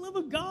 that's the love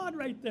of God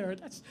right there.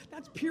 That's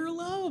pure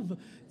love.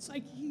 It's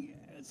like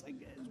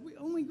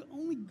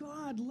only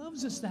God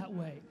loves us that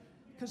way.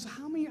 Because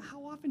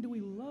how often do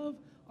we love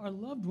our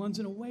loved ones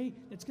in a way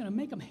that's going to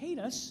make them hate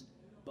us,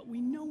 but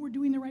we know we're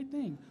doing the right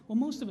thing? Well,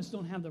 most of us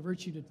don't have the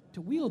virtue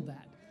to wield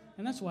that.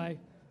 And that's why,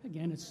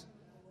 again, it's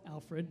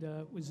Alfred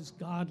was this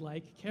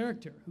godlike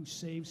character who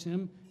saves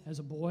him as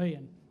a boy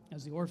and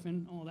as the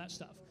orphan, all that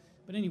stuff.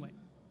 But anyway,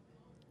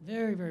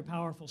 very, very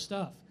powerful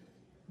stuff.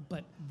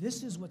 But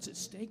this is what's at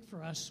stake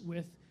for us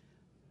with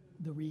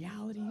the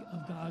reality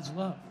of God's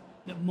love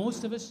that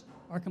most of us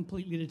are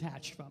completely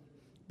detached from.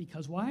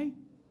 Because why?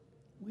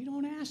 We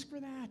don't ask for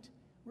that.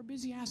 We're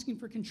busy asking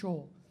for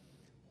control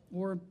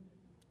or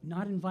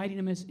not inviting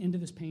him into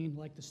this pain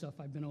like the stuff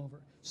I've been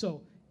over.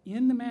 So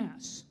in the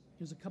Mass,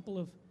 there's a couple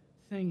of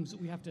things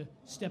that we have to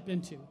step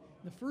into.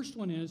 The first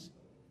one is,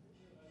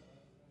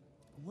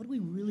 what are we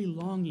really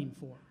longing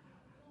for?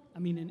 I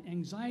mean, in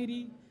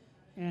anxiety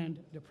and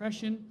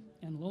depression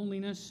and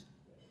loneliness,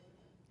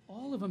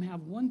 all of them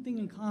have one thing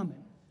in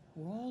common.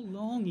 We're all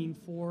longing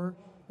for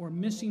or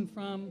missing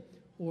from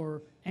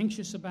or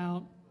anxious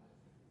about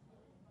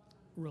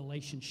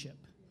relationship.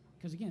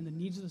 Because again, the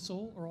needs of the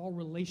soul are all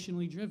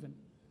relationally driven.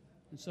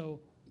 And so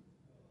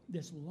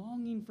this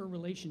longing for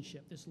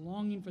relationship, this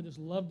longing for this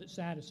love that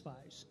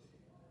satisfies,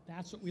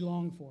 that's what we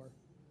long for.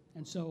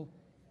 And so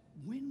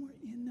when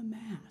we're in the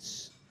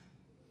Mass,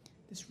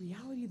 this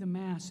reality of the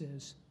Mass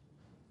is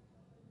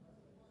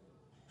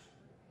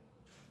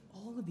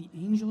all of the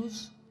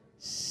angels,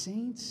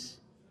 saints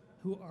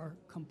who are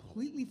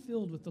completely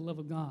filled with the love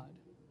of God,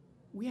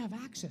 we have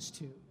access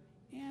to.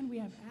 And we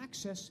have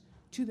access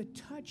to the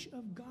touch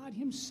of God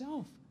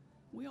himself.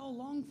 We all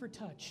long for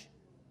touch.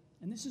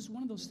 And this is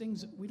one of those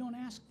things that we don't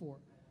ask for.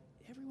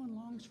 Everyone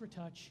longs for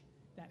touch,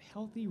 that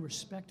healthy,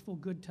 respectful,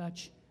 good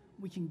touch.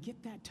 We can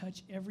get that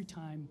touch every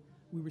time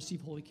we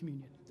receive Holy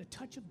Communion. The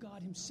touch of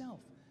God himself.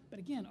 But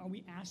again, are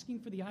we asking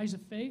for the eyes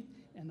of faith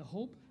and the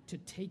hope to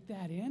take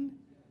that in?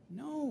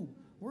 No.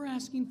 We're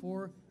asking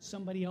for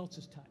somebody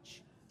else's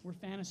touch. We're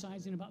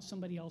fantasizing about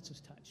somebody else's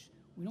touch.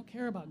 We don't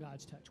care about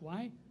God's touch.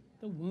 Why?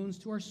 The wounds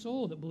to our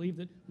soul that believe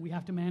that we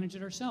have to manage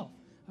it ourselves.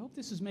 I hope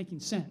this is making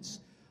sense.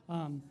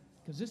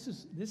 Because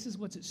this is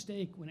what's at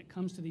stake when it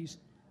comes to these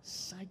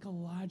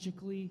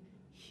psychologically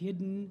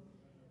hidden,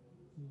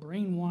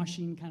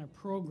 brainwashing kind of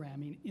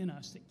programming in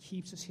us that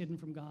keeps us hidden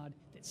from God,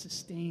 that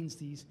sustains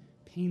these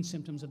pain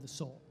symptoms of the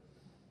soul.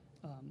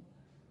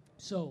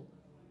 So,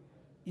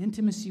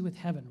 intimacy with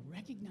heaven,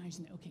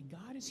 recognizing that, okay,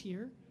 God is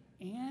here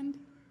and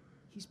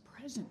he's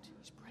present.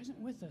 He's present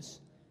with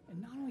us.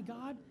 And not only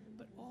God,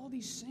 but all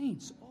these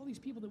saints, all these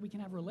people that we can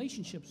have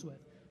relationships with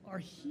are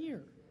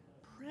here,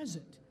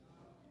 present.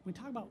 When we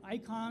talk about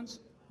icons,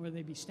 whether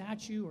they be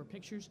statue or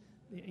pictures,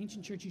 the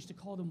ancient church used to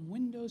call them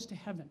windows to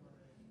heaven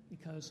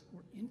because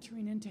we're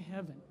entering into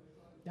heaven.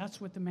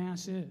 That's what the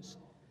Mass is.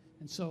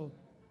 And so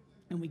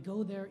And we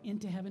go there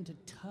into heaven to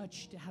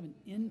touch, to have an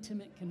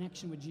intimate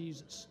connection with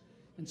Jesus.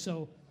 And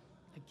so,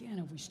 again,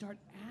 if we start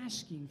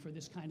asking for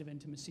this kind of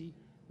intimacy,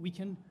 we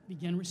can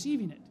begin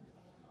receiving it.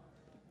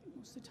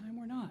 Most of the time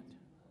we're not,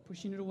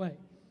 pushing it away.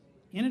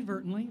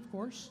 Inadvertently, of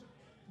course,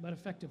 but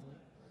effectively.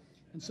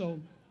 And so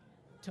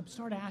to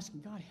start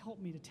asking, God, help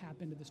me to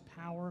tap into this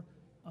power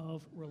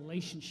of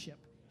relationship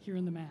here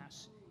in the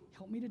Mass.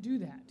 Help me to do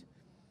that.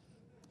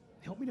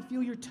 Help me to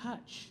feel your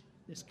touch,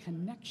 this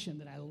connection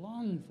that I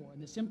long for,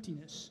 and this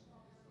emptiness.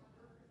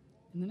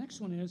 And the next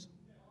one is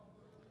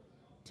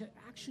to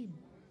actually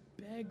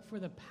beg for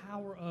the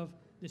power of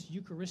this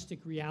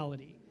Eucharistic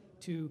reality,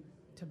 to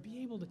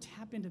be able to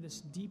tap into this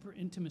deeper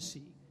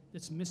intimacy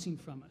that's missing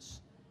from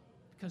us.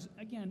 Because,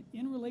 again,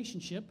 in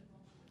relationship,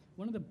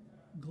 one of the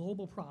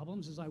global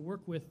problems is I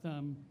work with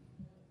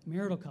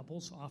marital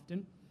couples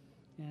often,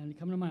 and they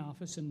come to my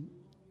office, and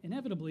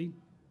inevitably,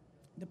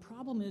 the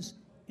problem is,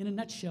 in a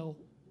nutshell,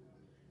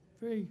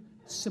 very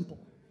simple.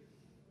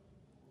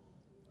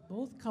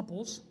 Both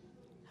couples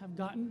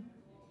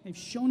they've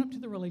shown up to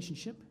the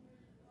relationship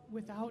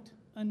without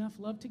enough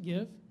love to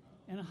give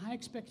and a high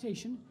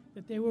expectation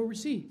that they will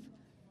receive.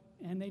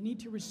 And they need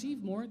to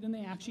receive more than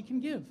they actually can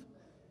give.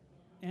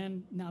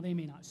 And now they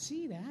may not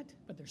see that,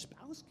 but their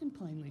spouse can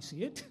plainly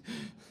see it.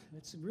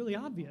 It's really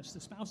obvious. The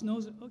spouse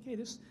knows that, okay,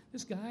 this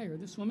guy or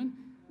this woman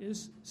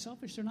is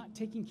selfish. They're not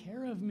taking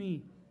care of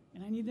me,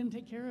 and I need them to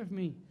take care of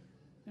me.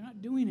 They're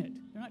not doing it.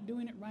 They're not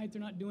doing it right.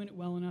 They're not doing it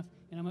well enough,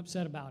 and I'm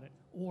upset about it.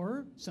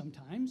 Or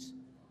sometimes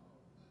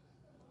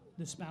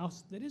the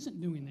spouse that isn't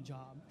doing the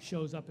job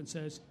shows up and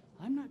says,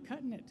 I'm not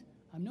cutting it.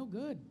 I'm no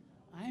good.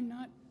 I'm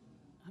not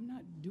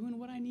doing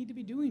what I need to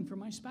be doing for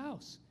my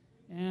spouse.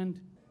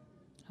 And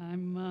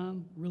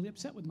I'm really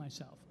upset with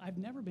myself. I've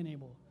never been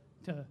able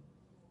to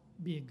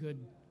be a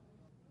good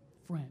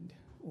friend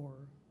or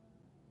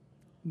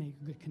make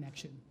a good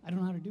connection. I don't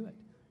know how to do it.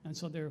 And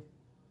so they're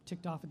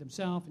ticked off at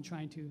themselves and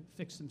trying to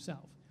fix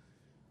themselves.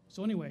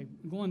 So anyway,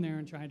 I'm going there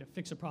and trying to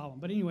fix a problem.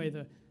 But anyway,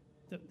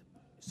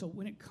 so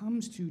when it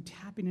comes to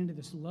tapping into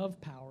this love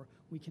power,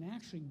 we can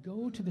actually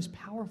go to this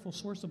powerful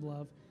source of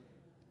love,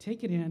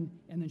 take it in,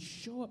 and then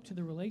show up to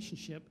the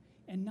relationship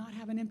and not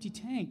have an empty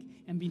tank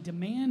and be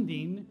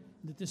demanding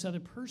that this other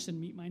person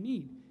meet my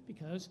need.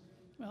 Because,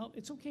 well,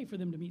 it's okay for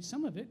them to meet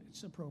some of it.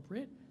 It's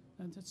appropriate.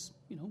 And that's,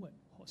 what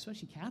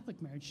especially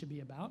Catholic marriage should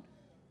be about.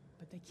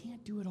 But they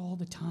can't do it all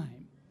the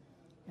time.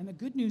 And the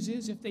good news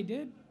is, if they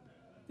did,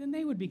 then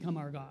they would become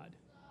our God.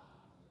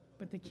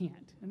 But they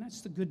can't. And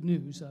that's the good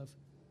news of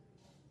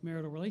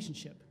marital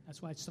relationship.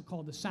 That's why it's still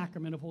called the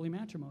sacrament of holy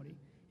matrimony.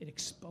 It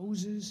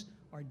exposes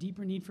our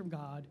deeper need from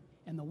God,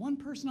 and the one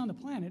person on the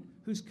planet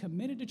who's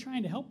committed to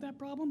trying to help that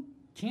problem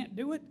can't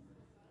do it.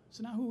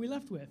 So now who are we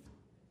left with?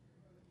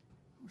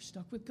 We're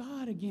stuck with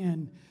God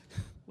again,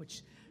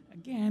 which,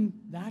 again,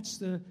 that's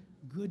the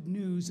good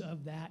news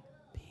of that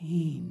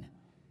pain.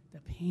 The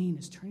pain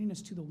is turning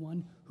us to the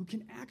one who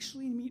can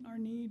actually meet our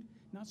need,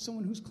 not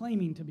someone who's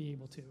claiming to be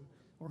able to,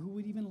 or who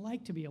would even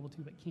like to be able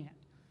to but can't.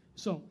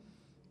 So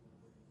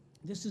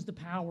this is the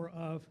power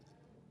of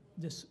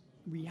this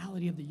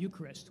reality of the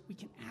Eucharist. We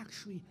can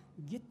actually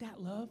get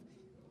that love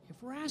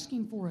if we're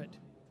asking for it,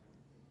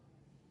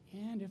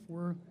 and if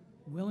we're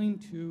willing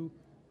to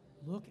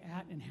look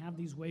at and have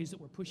these ways that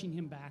we're pushing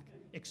him back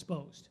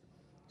exposed.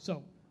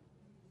 So,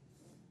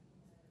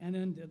 and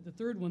then the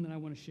third one that I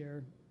want to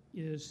share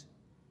is,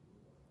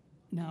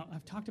 now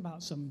I've talked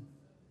about some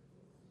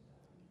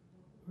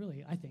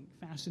really, I think,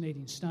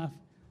 fascinating stuff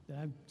that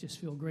I just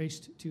feel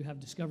graced to have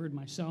discovered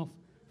myself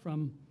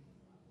from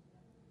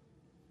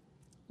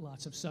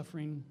lots of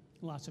suffering,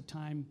 lots of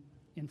time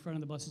in front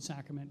of the Blessed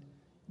Sacrament,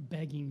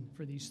 begging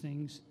for these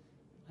things.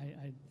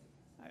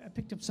 I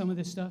picked up some of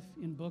this stuff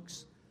in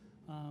books,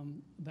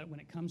 but when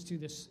it comes to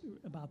this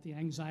about the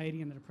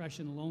anxiety and the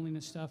depression, the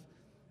loneliness stuff,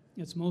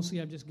 it's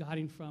mostly I've just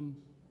gotten from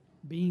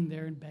being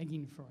there and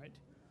begging for it.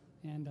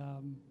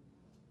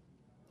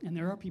 And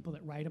there are people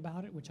that write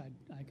about it, which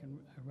I can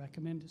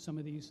recommend some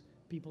of these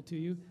people to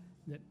you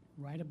that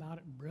write about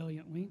it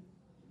brilliantly.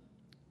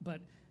 But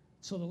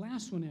so the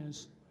last one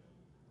is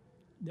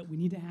that we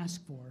need to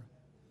ask for,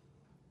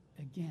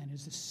 again,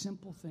 is the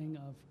simple thing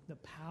of the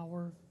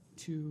power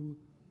to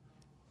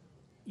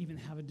even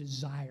have a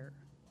desire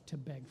to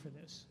beg for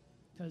this.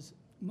 Because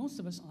most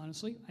of us,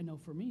 honestly, I know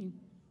for me,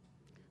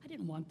 I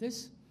didn't want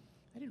this.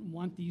 I didn't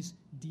want these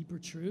deeper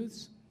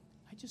truths.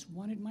 I just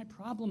wanted my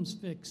problems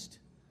fixed.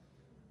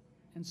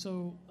 And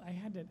so I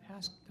had to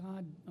ask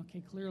God,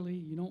 okay, clearly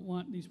you don't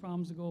want these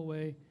problems to go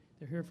away.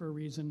 They're here for a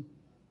reason.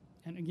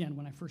 And again,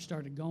 when I first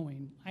started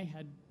going, I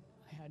had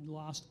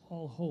lost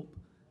all hope.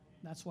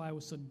 That's why I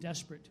was so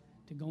desperate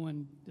to go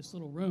in this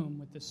little room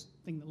with this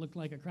thing that looked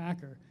like a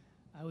cracker.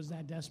 I was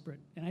that desperate,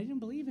 and I didn't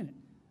believe in it.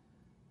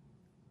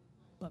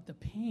 But the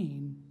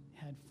pain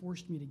had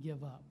forced me to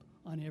give up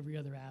on every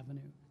other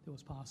avenue that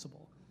was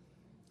possible.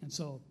 And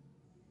so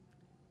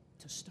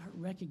to start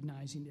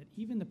recognizing that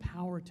even the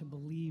power to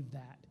believe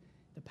that,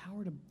 the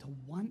power to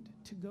want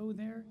to go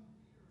there,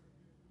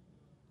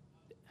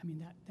 I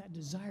mean, that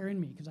desire in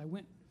me, because I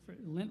went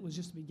Lent was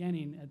just the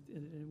beginning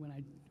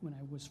when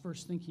I was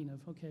first thinking of,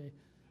 okay,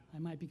 I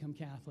might become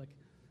Catholic.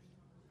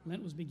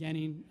 Lent was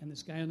beginning, and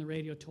this guy on the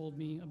radio told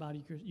me about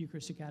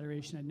Eucharistic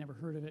adoration. I'd never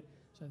heard of it.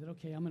 So I thought,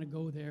 okay, I'm going to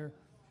go there,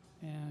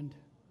 and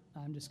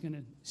I'm just going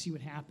to see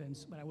what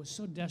happens. But I was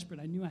so desperate,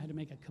 I knew I had to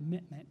make a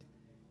commitment.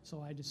 So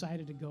I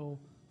decided to go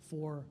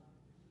for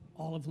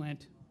all of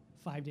Lent,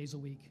 5 days a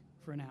week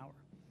for an hour.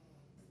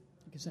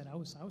 Like I said, I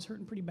was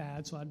hurting pretty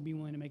bad, so I'd be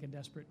willing to make a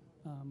desperate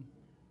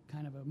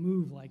kind of a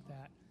move like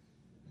that.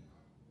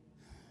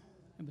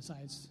 And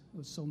besides, it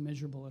was so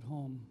miserable at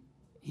home,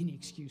 any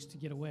excuse to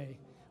get away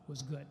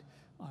was good,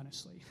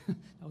 honestly.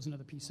 That was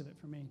another piece of it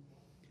for me.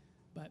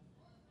 But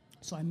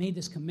so I made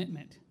this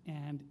commitment,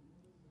 and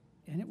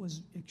it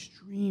was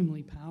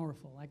extremely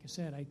powerful. Like I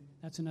said,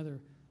 that's another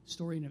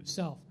story in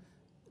itself.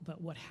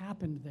 But what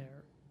happened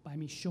there, by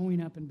me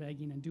showing up and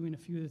begging and doing a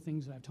few of the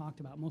things that I've talked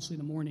about, mostly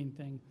the morning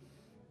thing,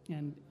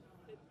 and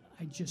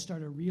I just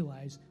started to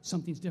realize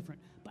something's different.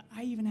 But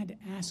I even had to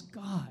ask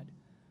God.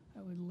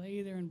 I would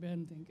lay there in bed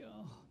and think,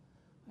 oh,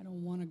 I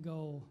don't want to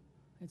go.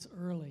 It's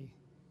early.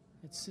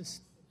 It's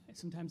just,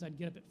 sometimes I'd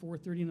get up at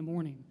 4:30 in the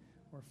morning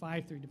or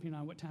 5:30, depending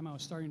on what time I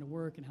was starting to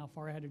work and how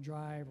far I had to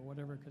drive or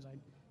whatever, because I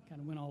kind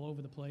of went all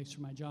over the place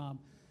for my job.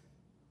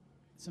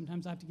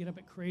 Sometimes I have to get up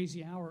at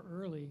crazy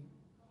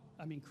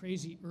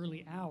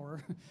early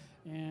hour,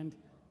 and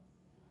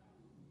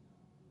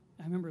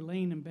I remember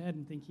laying in bed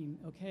and thinking,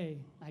 okay,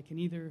 I can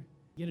either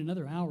get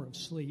another hour of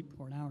sleep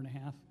or an hour and a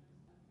half,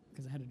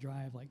 because I had to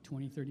drive like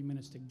 20, 30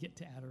 minutes to get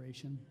to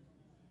adoration.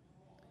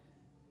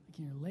 I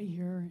can either lay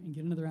here and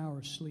get another hour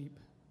of sleep,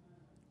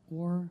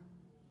 or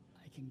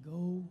I can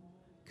go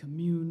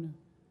commune,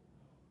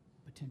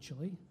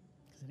 potentially,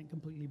 because I didn't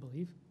completely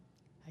believe.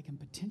 I can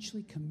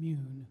potentially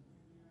commune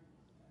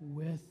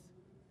with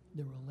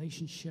the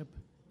relationship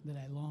that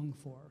I long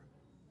for.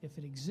 If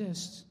it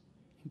exists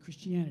in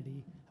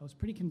Christianity, I was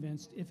pretty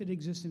convinced if it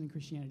existed in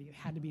Christianity, it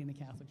had to be in the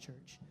Catholic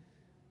Church.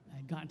 I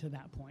had gotten to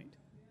that point,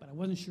 but I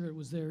wasn't sure it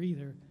was there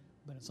either,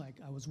 but it's like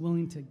I was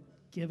willing to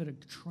give it a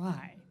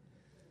try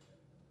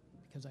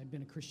because I'd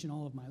been a Christian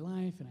all of my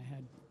life, and I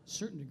had a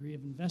certain degree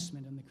of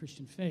investment in the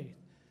Christian faith.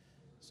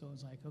 So I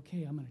was like,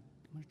 okay, I'm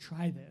gonna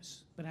try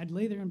this. But I'd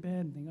lay there in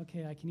bed and think,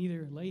 okay, I can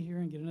either lay here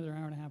and get another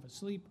hour and a half of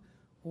sleep,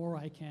 or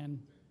I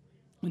can,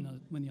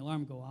 when the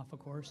alarm go off, of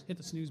course, hit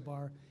the snooze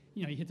bar.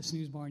 You hit the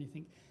snooze bar and you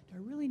think, do I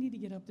really need to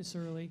get up this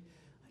early?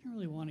 I don't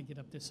really want to get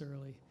up this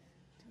early.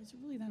 Is it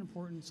really that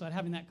important? So I'd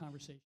having that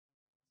conversation.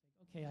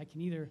 Okay, I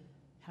can either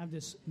have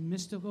this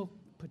mystical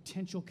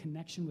potential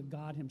connection with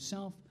God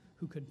himself,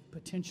 who could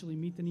potentially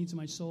meet the needs of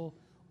my soul,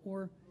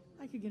 or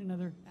I could get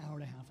another hour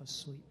and a half of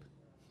sleep.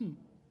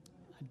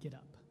 I'd get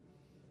up.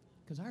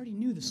 Because I already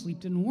knew the sleep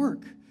didn't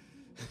work.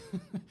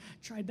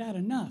 Tried that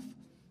enough.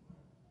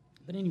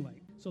 But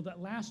anyway, so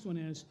that last one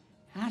is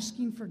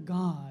asking for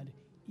God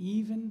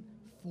even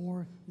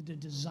for the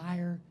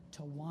desire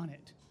to want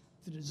it,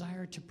 the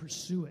desire to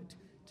pursue it,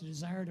 the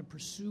desire to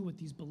pursue what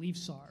these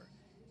beliefs are,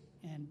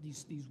 and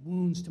these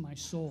wounds to my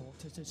soul,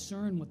 to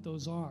discern what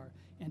those are,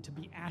 and to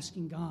be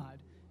asking God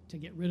to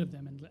get rid of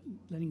them and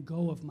letting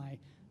go of my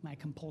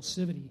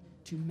compulsivity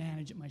to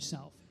manage it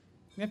myself.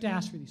 We have to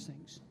ask for these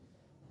things,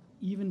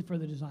 even for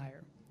the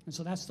desire. And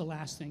so that's the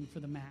last thing for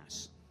the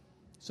Mass.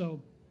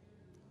 So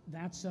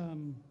that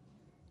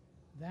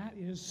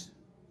is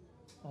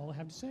all I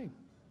have to say.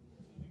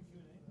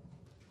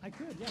 I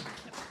could, yeah.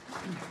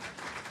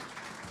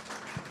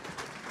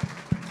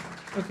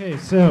 Okay,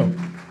 so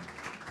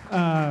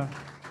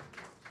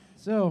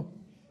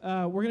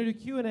we're going to do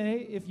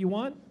Q&A if you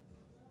want.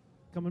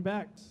 Coming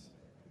back.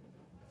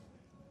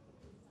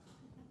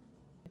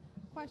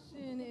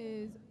 Question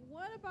is,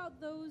 what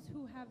about those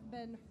who have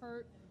been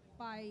hurt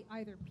by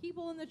either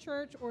people in the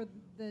church or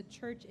the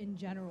church in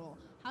general?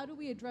 How do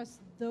we address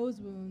those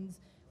wounds,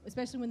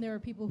 especially when there are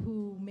people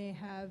who may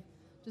have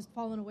just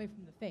fallen away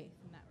from the faith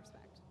in that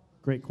respect?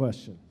 Great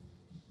question.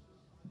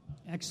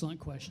 Excellent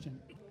question.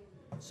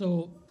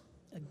 So,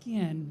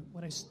 again,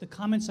 the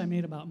comments I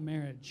made about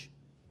marriage,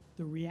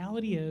 the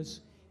reality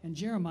is, and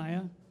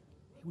Jeremiah,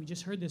 we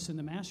just heard this in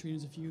the Mass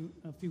readings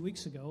a few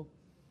weeks ago,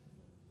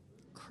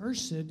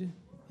 cursed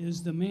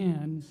is the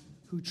man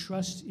who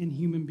trusts in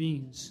human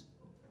beings.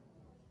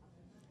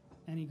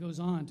 And he goes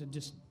on to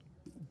just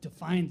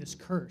define this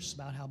curse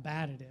about how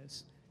bad it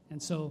is.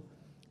 And so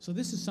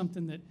this is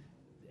something that,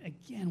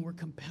 again, we're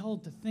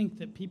compelled to think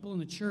that people in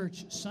the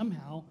church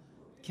somehow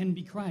can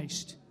be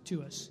Christ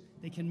to us.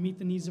 They can meet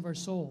the needs of our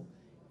soul,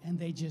 and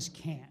they just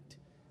can't.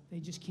 They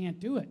just can't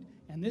do it.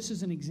 And this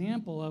is an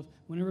example of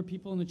whenever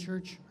people in the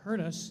church hurt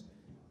us,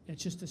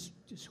 it's just this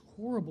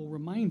horrible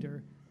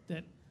reminder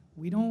that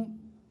we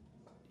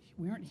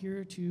aren't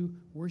here to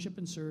worship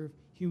and serve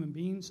human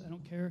beings. I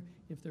don't care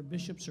if they're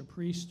bishops or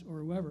priests or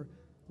whoever.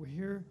 We're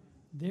here.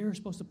 They're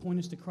supposed to point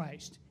us to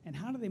Christ. And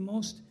how do they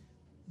most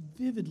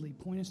vividly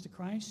point us to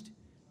Christ?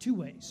 Two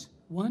ways.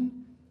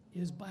 One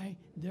is by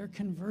their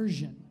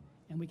conversion,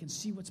 and we can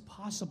see what's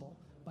possible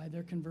by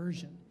their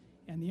conversion.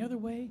 And the other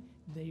way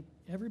they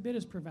every bit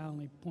as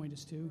profoundly point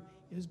us to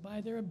is by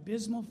their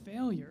abysmal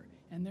failure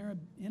and their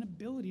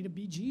inability to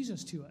be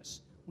Jesus to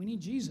us. We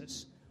need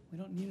Jesus. We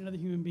don't need another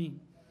human being.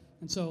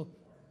 And so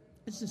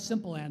it's a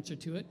simple answer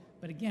to it.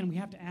 But again, we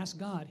have to ask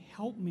God,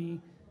 help me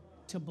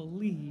to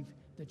believe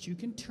that you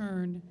can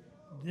turn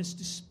this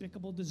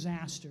despicable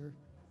disaster,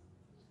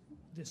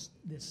 this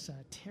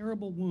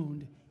terrible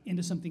wound,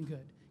 into something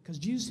good. Because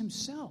Jesus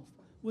himself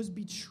was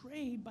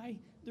betrayed by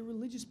the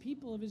religious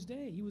people of his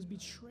day. He was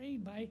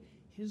betrayed by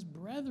his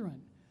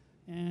brethren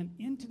and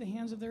into the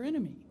hands of their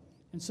enemy.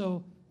 And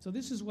so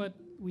this is what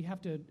we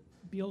have to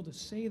be able to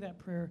say that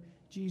prayer.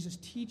 Jesus,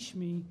 teach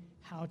me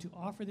how to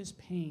offer this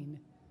pain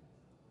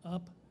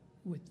up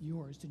with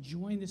yours, to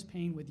join this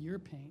pain with your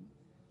pain.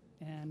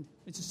 And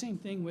it's the same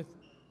thing with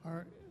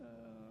our,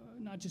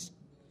 not just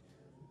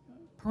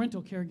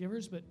parental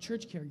caregivers, but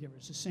church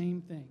caregivers, the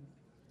same thing.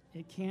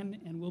 It can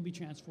and will be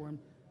transformed,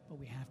 but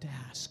we have to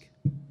ask.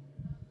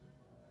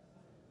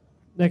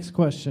 Next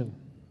question.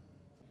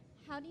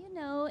 How do you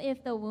know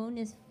if the wound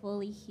is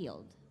fully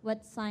healed?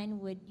 What sign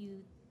would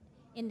you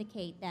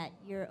indicate that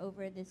you're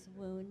over this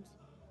wound?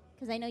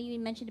 Because I know you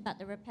mentioned about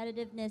the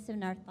repetitiveness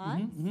in our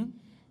thoughts.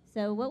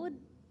 So what would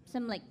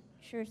some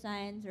sure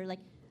signs or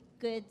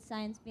good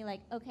signs be like,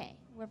 okay,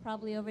 we're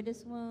probably over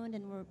this wound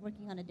and we're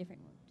working on a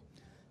different wound?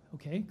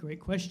 Okay, great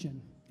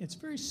question. It's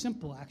very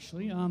simple,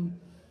 actually.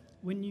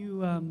 When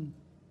you,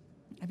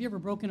 have you ever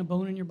broken a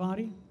bone in your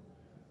body?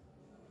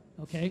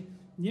 Okay,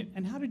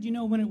 and how did you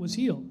know when it was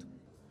healed?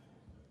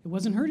 It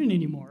wasn't hurting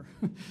anymore,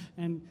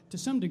 and to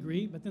some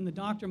degree, but then the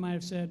doctor might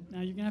have said,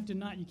 now you're going to have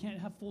to you can't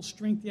have full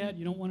strength yet,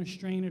 you don't want to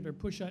strain it or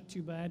push it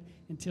too bad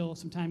until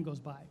some time goes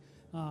by.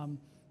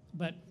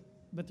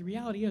 But the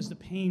reality is the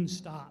pain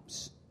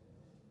stops.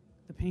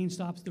 The pain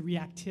stops, the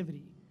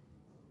reactivity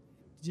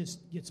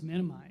just gets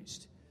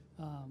minimized.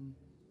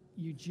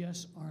 You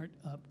just aren't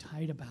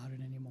uptight about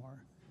it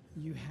anymore.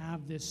 You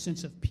have this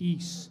sense of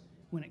peace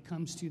when it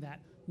comes to that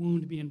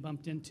wound being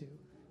bumped into.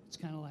 It's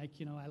kind of like,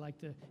 I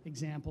like the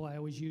example I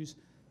always use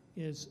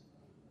is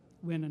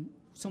when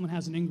someone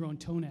has an ingrown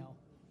toenail.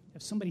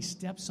 If somebody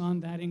steps on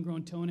that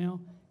ingrown toenail,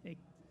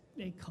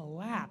 they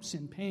collapse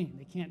in pain.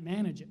 They can't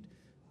manage it.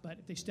 But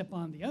if they step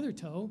on the other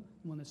toe,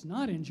 one that's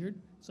not injured,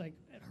 it's like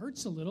it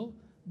hurts a little,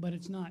 but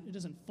it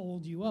doesn't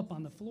fold you up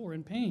on the floor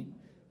in pain.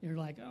 You're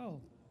like, oh,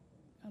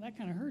 that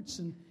kind of hurts.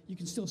 And you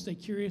can still stay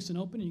curious and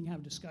open, and you can have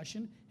a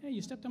discussion. Hey,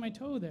 you stepped on my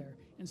toe there,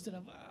 instead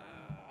of,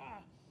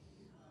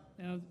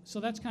 so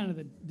that's kind of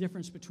the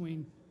difference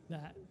between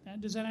that.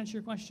 Does that answer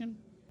your question?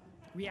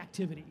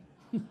 Reactivity.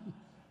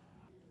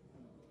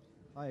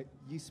 Hi,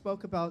 you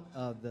spoke about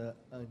the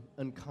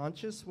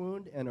unconscious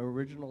wound and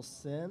original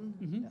sin.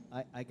 Mm-hmm.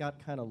 I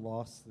got kind of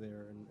lost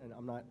there, and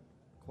I'm not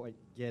quite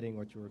getting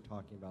what you were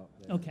talking about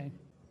there. Okay.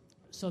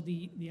 So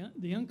the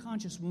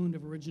unconscious wound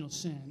of original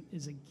sin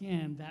is,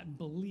 again, that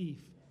belief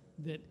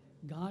that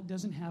God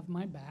doesn't have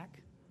my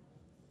back.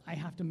 I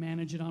have to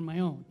manage it on my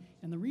own.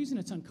 And the reason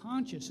it's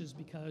unconscious is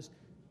because,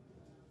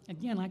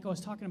 again, like I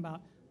was talking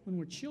about, when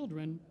we're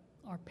children,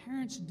 our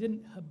parents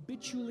didn't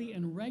habitually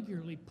and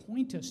regularly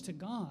point us to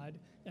God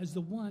as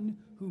the one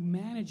who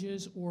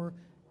manages or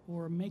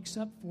makes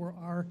up for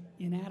our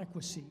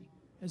inadequacy.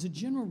 As a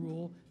general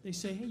rule, they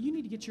say, hey, you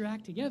need to get your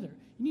act together.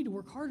 You need to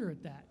work harder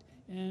at that.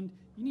 And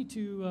you need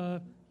to,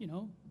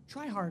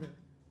 try harder.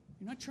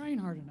 You're not trying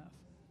hard enough.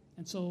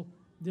 And so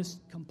this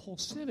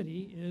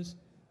compulsivity is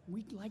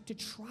we'd like to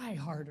try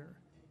harder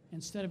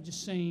instead of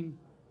just saying,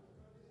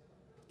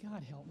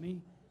 God help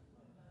me.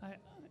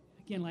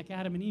 Again, like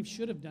Adam and Eve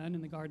should have done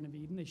in the Garden of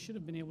Eden, they should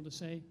have been able to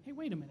say, hey,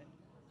 wait a minute.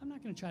 I'm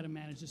not going to try to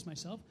manage this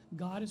myself.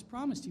 God has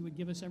promised he would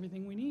give us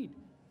everything we need.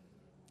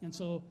 And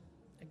so,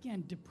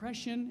 again,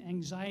 depression,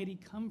 anxiety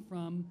come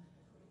from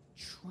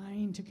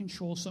trying to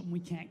control something we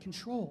can't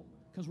control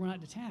because we're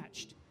not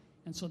detached.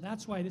 And so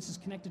that's why this is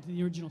connected to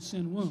the original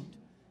sin wound,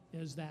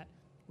 is that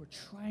we're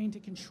trying to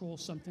control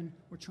something.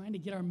 We're trying to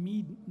get our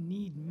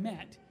need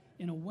met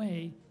in a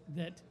way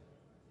that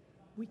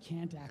we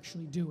can't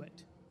actually do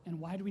it. And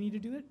why do we need to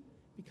do it?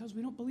 Because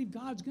we don't believe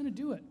God's going to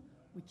do it.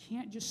 We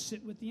can't just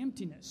sit with the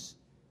emptiness,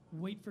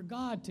 wait for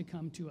God to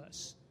come to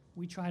us.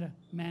 We try to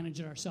manage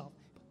it ourselves.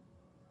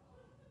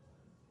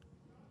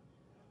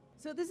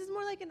 So this is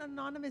more like an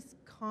anonymous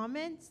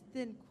comment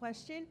than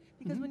question,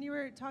 because when you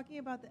were talking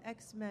about the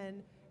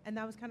X-Men, and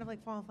that was kind of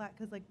like falling flat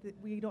because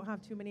we don't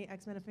have too many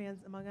X-Men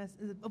fans among us,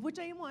 of which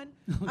I am one.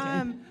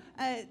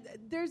 Okay.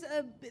 There's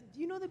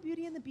the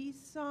Beauty and the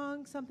Beast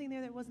song, something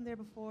there that wasn't there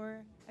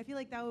before. I feel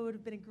like that would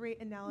have been a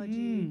great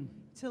analogy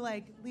to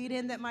lead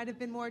in that might have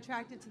been more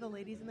attractive to the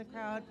ladies in the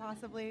crowd,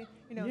 possibly.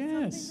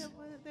 Yes.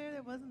 Something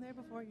that wasn't there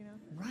before.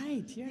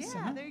 Right. Yes.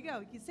 Yeah. There you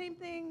go. Same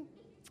thing.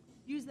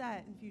 Use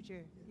that in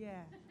future. Yeah.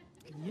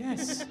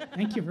 Yes.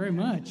 Thank you very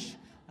much.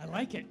 I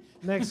like it.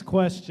 Next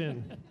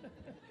question.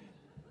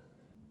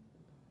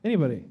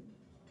 Anybody?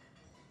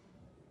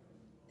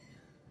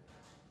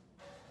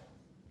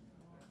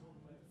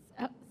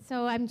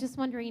 So I'm just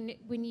wondering,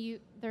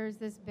 there's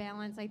this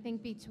balance, I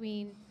think,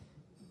 between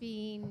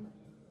being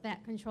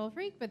that control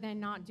freak, but then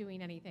not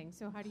doing anything.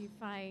 So how do you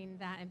find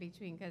that in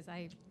between? Because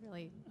I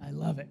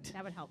love it.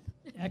 That would help.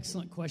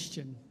 Excellent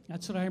question.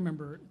 That's what I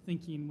remember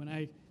thinking when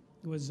I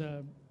was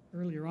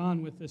earlier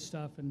on with this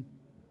stuff, and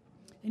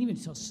even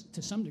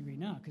to some degree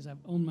now, because I've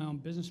owned my own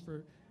business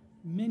for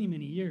many,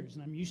 many years,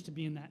 and I'm used to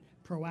being that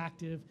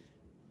proactive,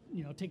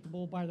 take the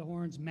bull by the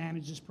horns,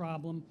 manage this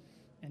problem,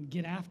 and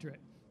get after it.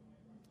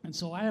 And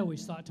so I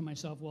always thought to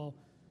myself, well,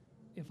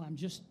 if I'm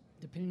just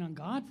depending on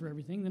God for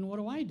everything, then what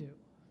do I do?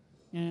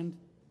 And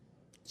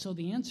so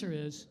the answer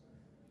is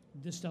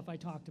this stuff I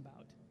talked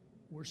about.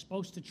 We're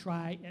supposed to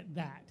try at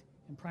that.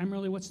 And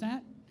primarily what's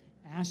that?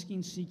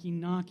 Asking, seeking,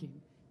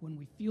 knocking. When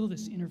we feel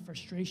this inner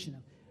frustration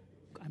of,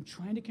 I'm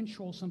trying to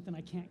control something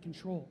I can't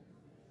control.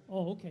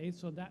 Oh, okay,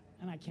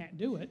 and I can't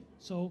do it.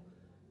 So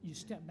you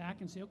step back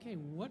and say, okay,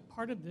 what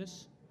part of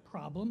this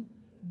problem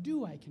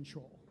do I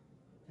control?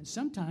 And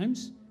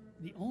sometimes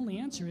the only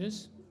answer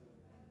is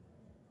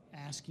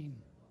asking,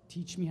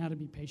 teach me how to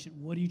be patient.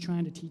 What are you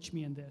trying to teach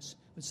me in this?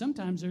 But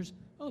sometimes there's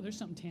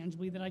something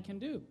tangibly that I can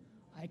do.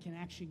 I can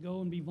actually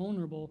go and be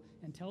vulnerable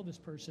and tell this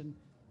person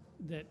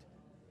that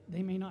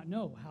they may not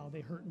know how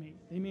they hurt me.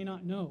 They may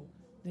not know.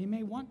 They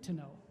may want to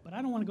know. But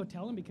I don't want to go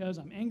tell them because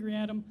I'm angry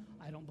at them.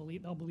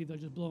 They'll believe they'll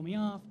just blow me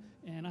off,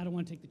 and I don't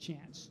want to take the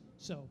chance.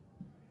 So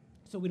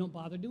we don't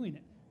bother doing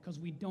it because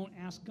we don't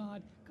ask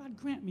God, God,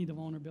 grant me the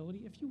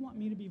vulnerability. If you want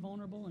me to be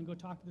vulnerable and go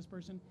talk to this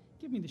person,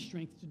 give me the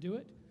strength to do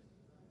it.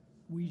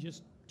 We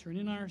just turn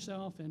in on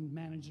ourselves and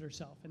manage it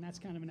ourselves. And that's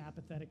kind of an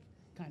apathetic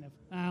kind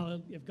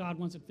of, if God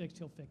wants it fixed,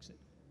 he'll fix it.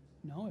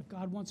 No, if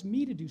God wants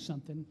me to do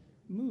something,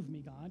 move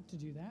me, God, to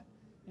do that.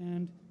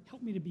 And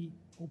help me to be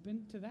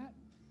open to that.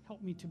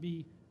 Help me to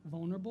be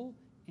vulnerable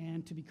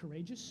and to be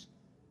courageous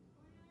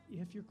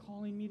if you're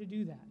calling me to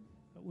do that.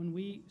 But when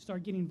we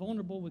start getting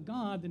vulnerable with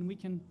God, then we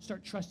can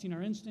start trusting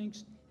our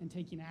instincts and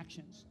taking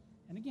actions.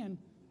 And again,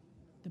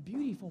 the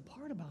beautiful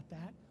part about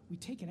that, we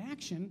take an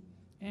action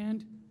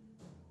and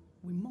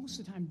we most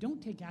of the time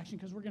don't take action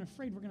because we're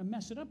afraid we're going to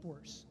mess it up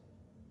worse.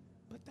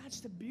 But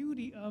that's the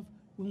beauty of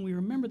when we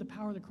remember the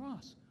power of the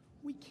cross.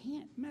 We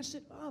can't mess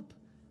it up.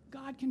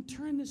 God can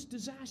turn this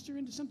disaster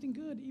into something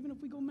good, even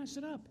if we go mess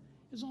it up,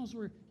 as long as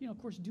we're,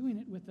 of course, doing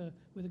it with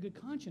a good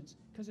conscience.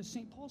 Because as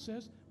St. Paul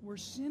says, where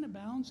sin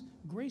abounds,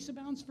 grace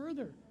abounds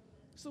further.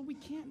 So we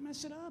can't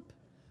mess it up.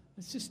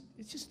 It's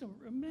just an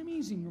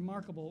amazing,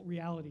 remarkable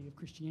reality of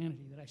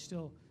Christianity that I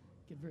still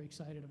get very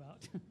excited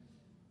about.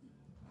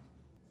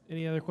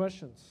 Any other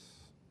questions?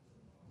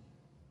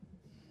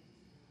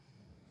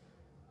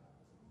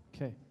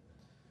 Okay.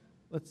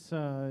 Let's, you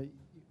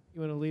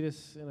want to lead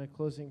us in a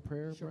closing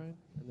prayer, Sure. Brian?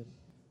 And then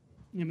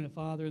In the name of the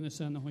Father, and the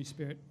Son, and the Holy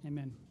Spirit.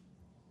 Amen.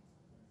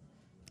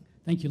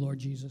 Thank you, Lord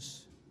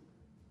Jesus,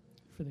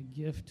 for the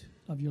gift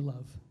of your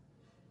love.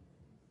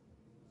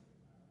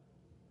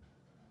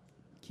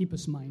 Keep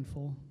us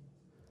mindful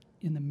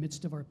in the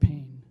midst of our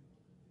pain,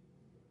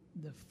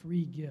 the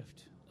free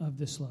gift of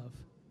this love.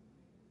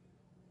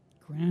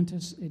 Grant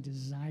us a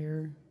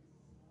desire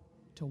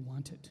to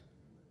want it.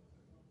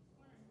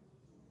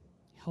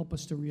 Help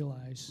us to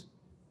realize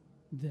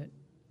that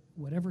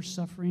whatever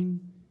suffering,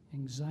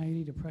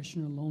 anxiety,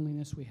 depression, or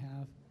loneliness we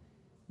have,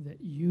 that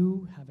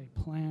you have a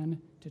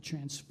plan to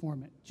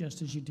transform it,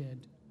 just as you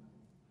did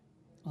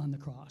on the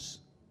cross.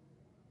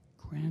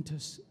 Grant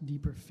us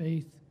deeper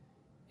faith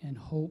and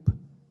hope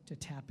to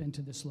tap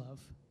into this love.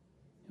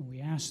 And we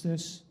ask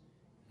this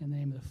in the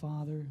name of the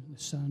Father, the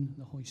Son, and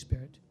the Holy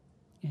Spirit.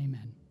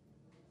 Amen.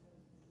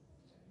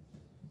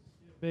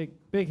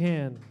 big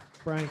hand,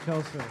 Brian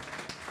Kelso.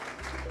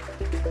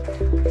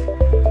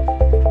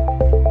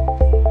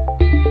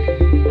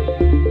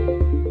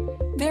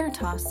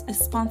 Veritas is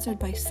sponsored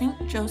by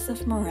St.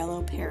 Joseph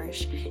Morello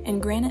Parish in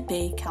Granite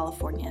Bay,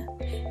 California,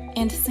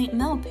 and St.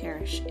 Mel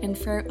Parish in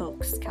Fair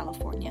Oaks,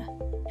 California.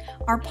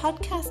 Our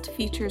podcast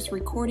features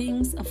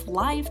recordings of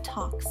live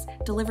talks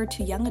delivered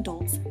to young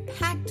adults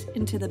packed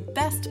into the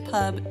best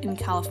pub in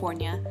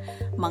California,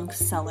 Monk's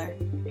Cellar.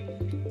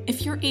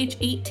 If you're age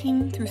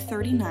 18 through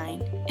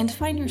 39 and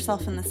find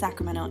yourself in the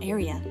Sacramento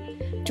area,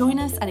 join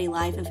us at a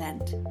live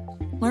event.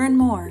 Learn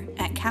more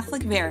at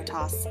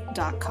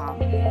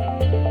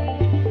CatholicVeritas.com.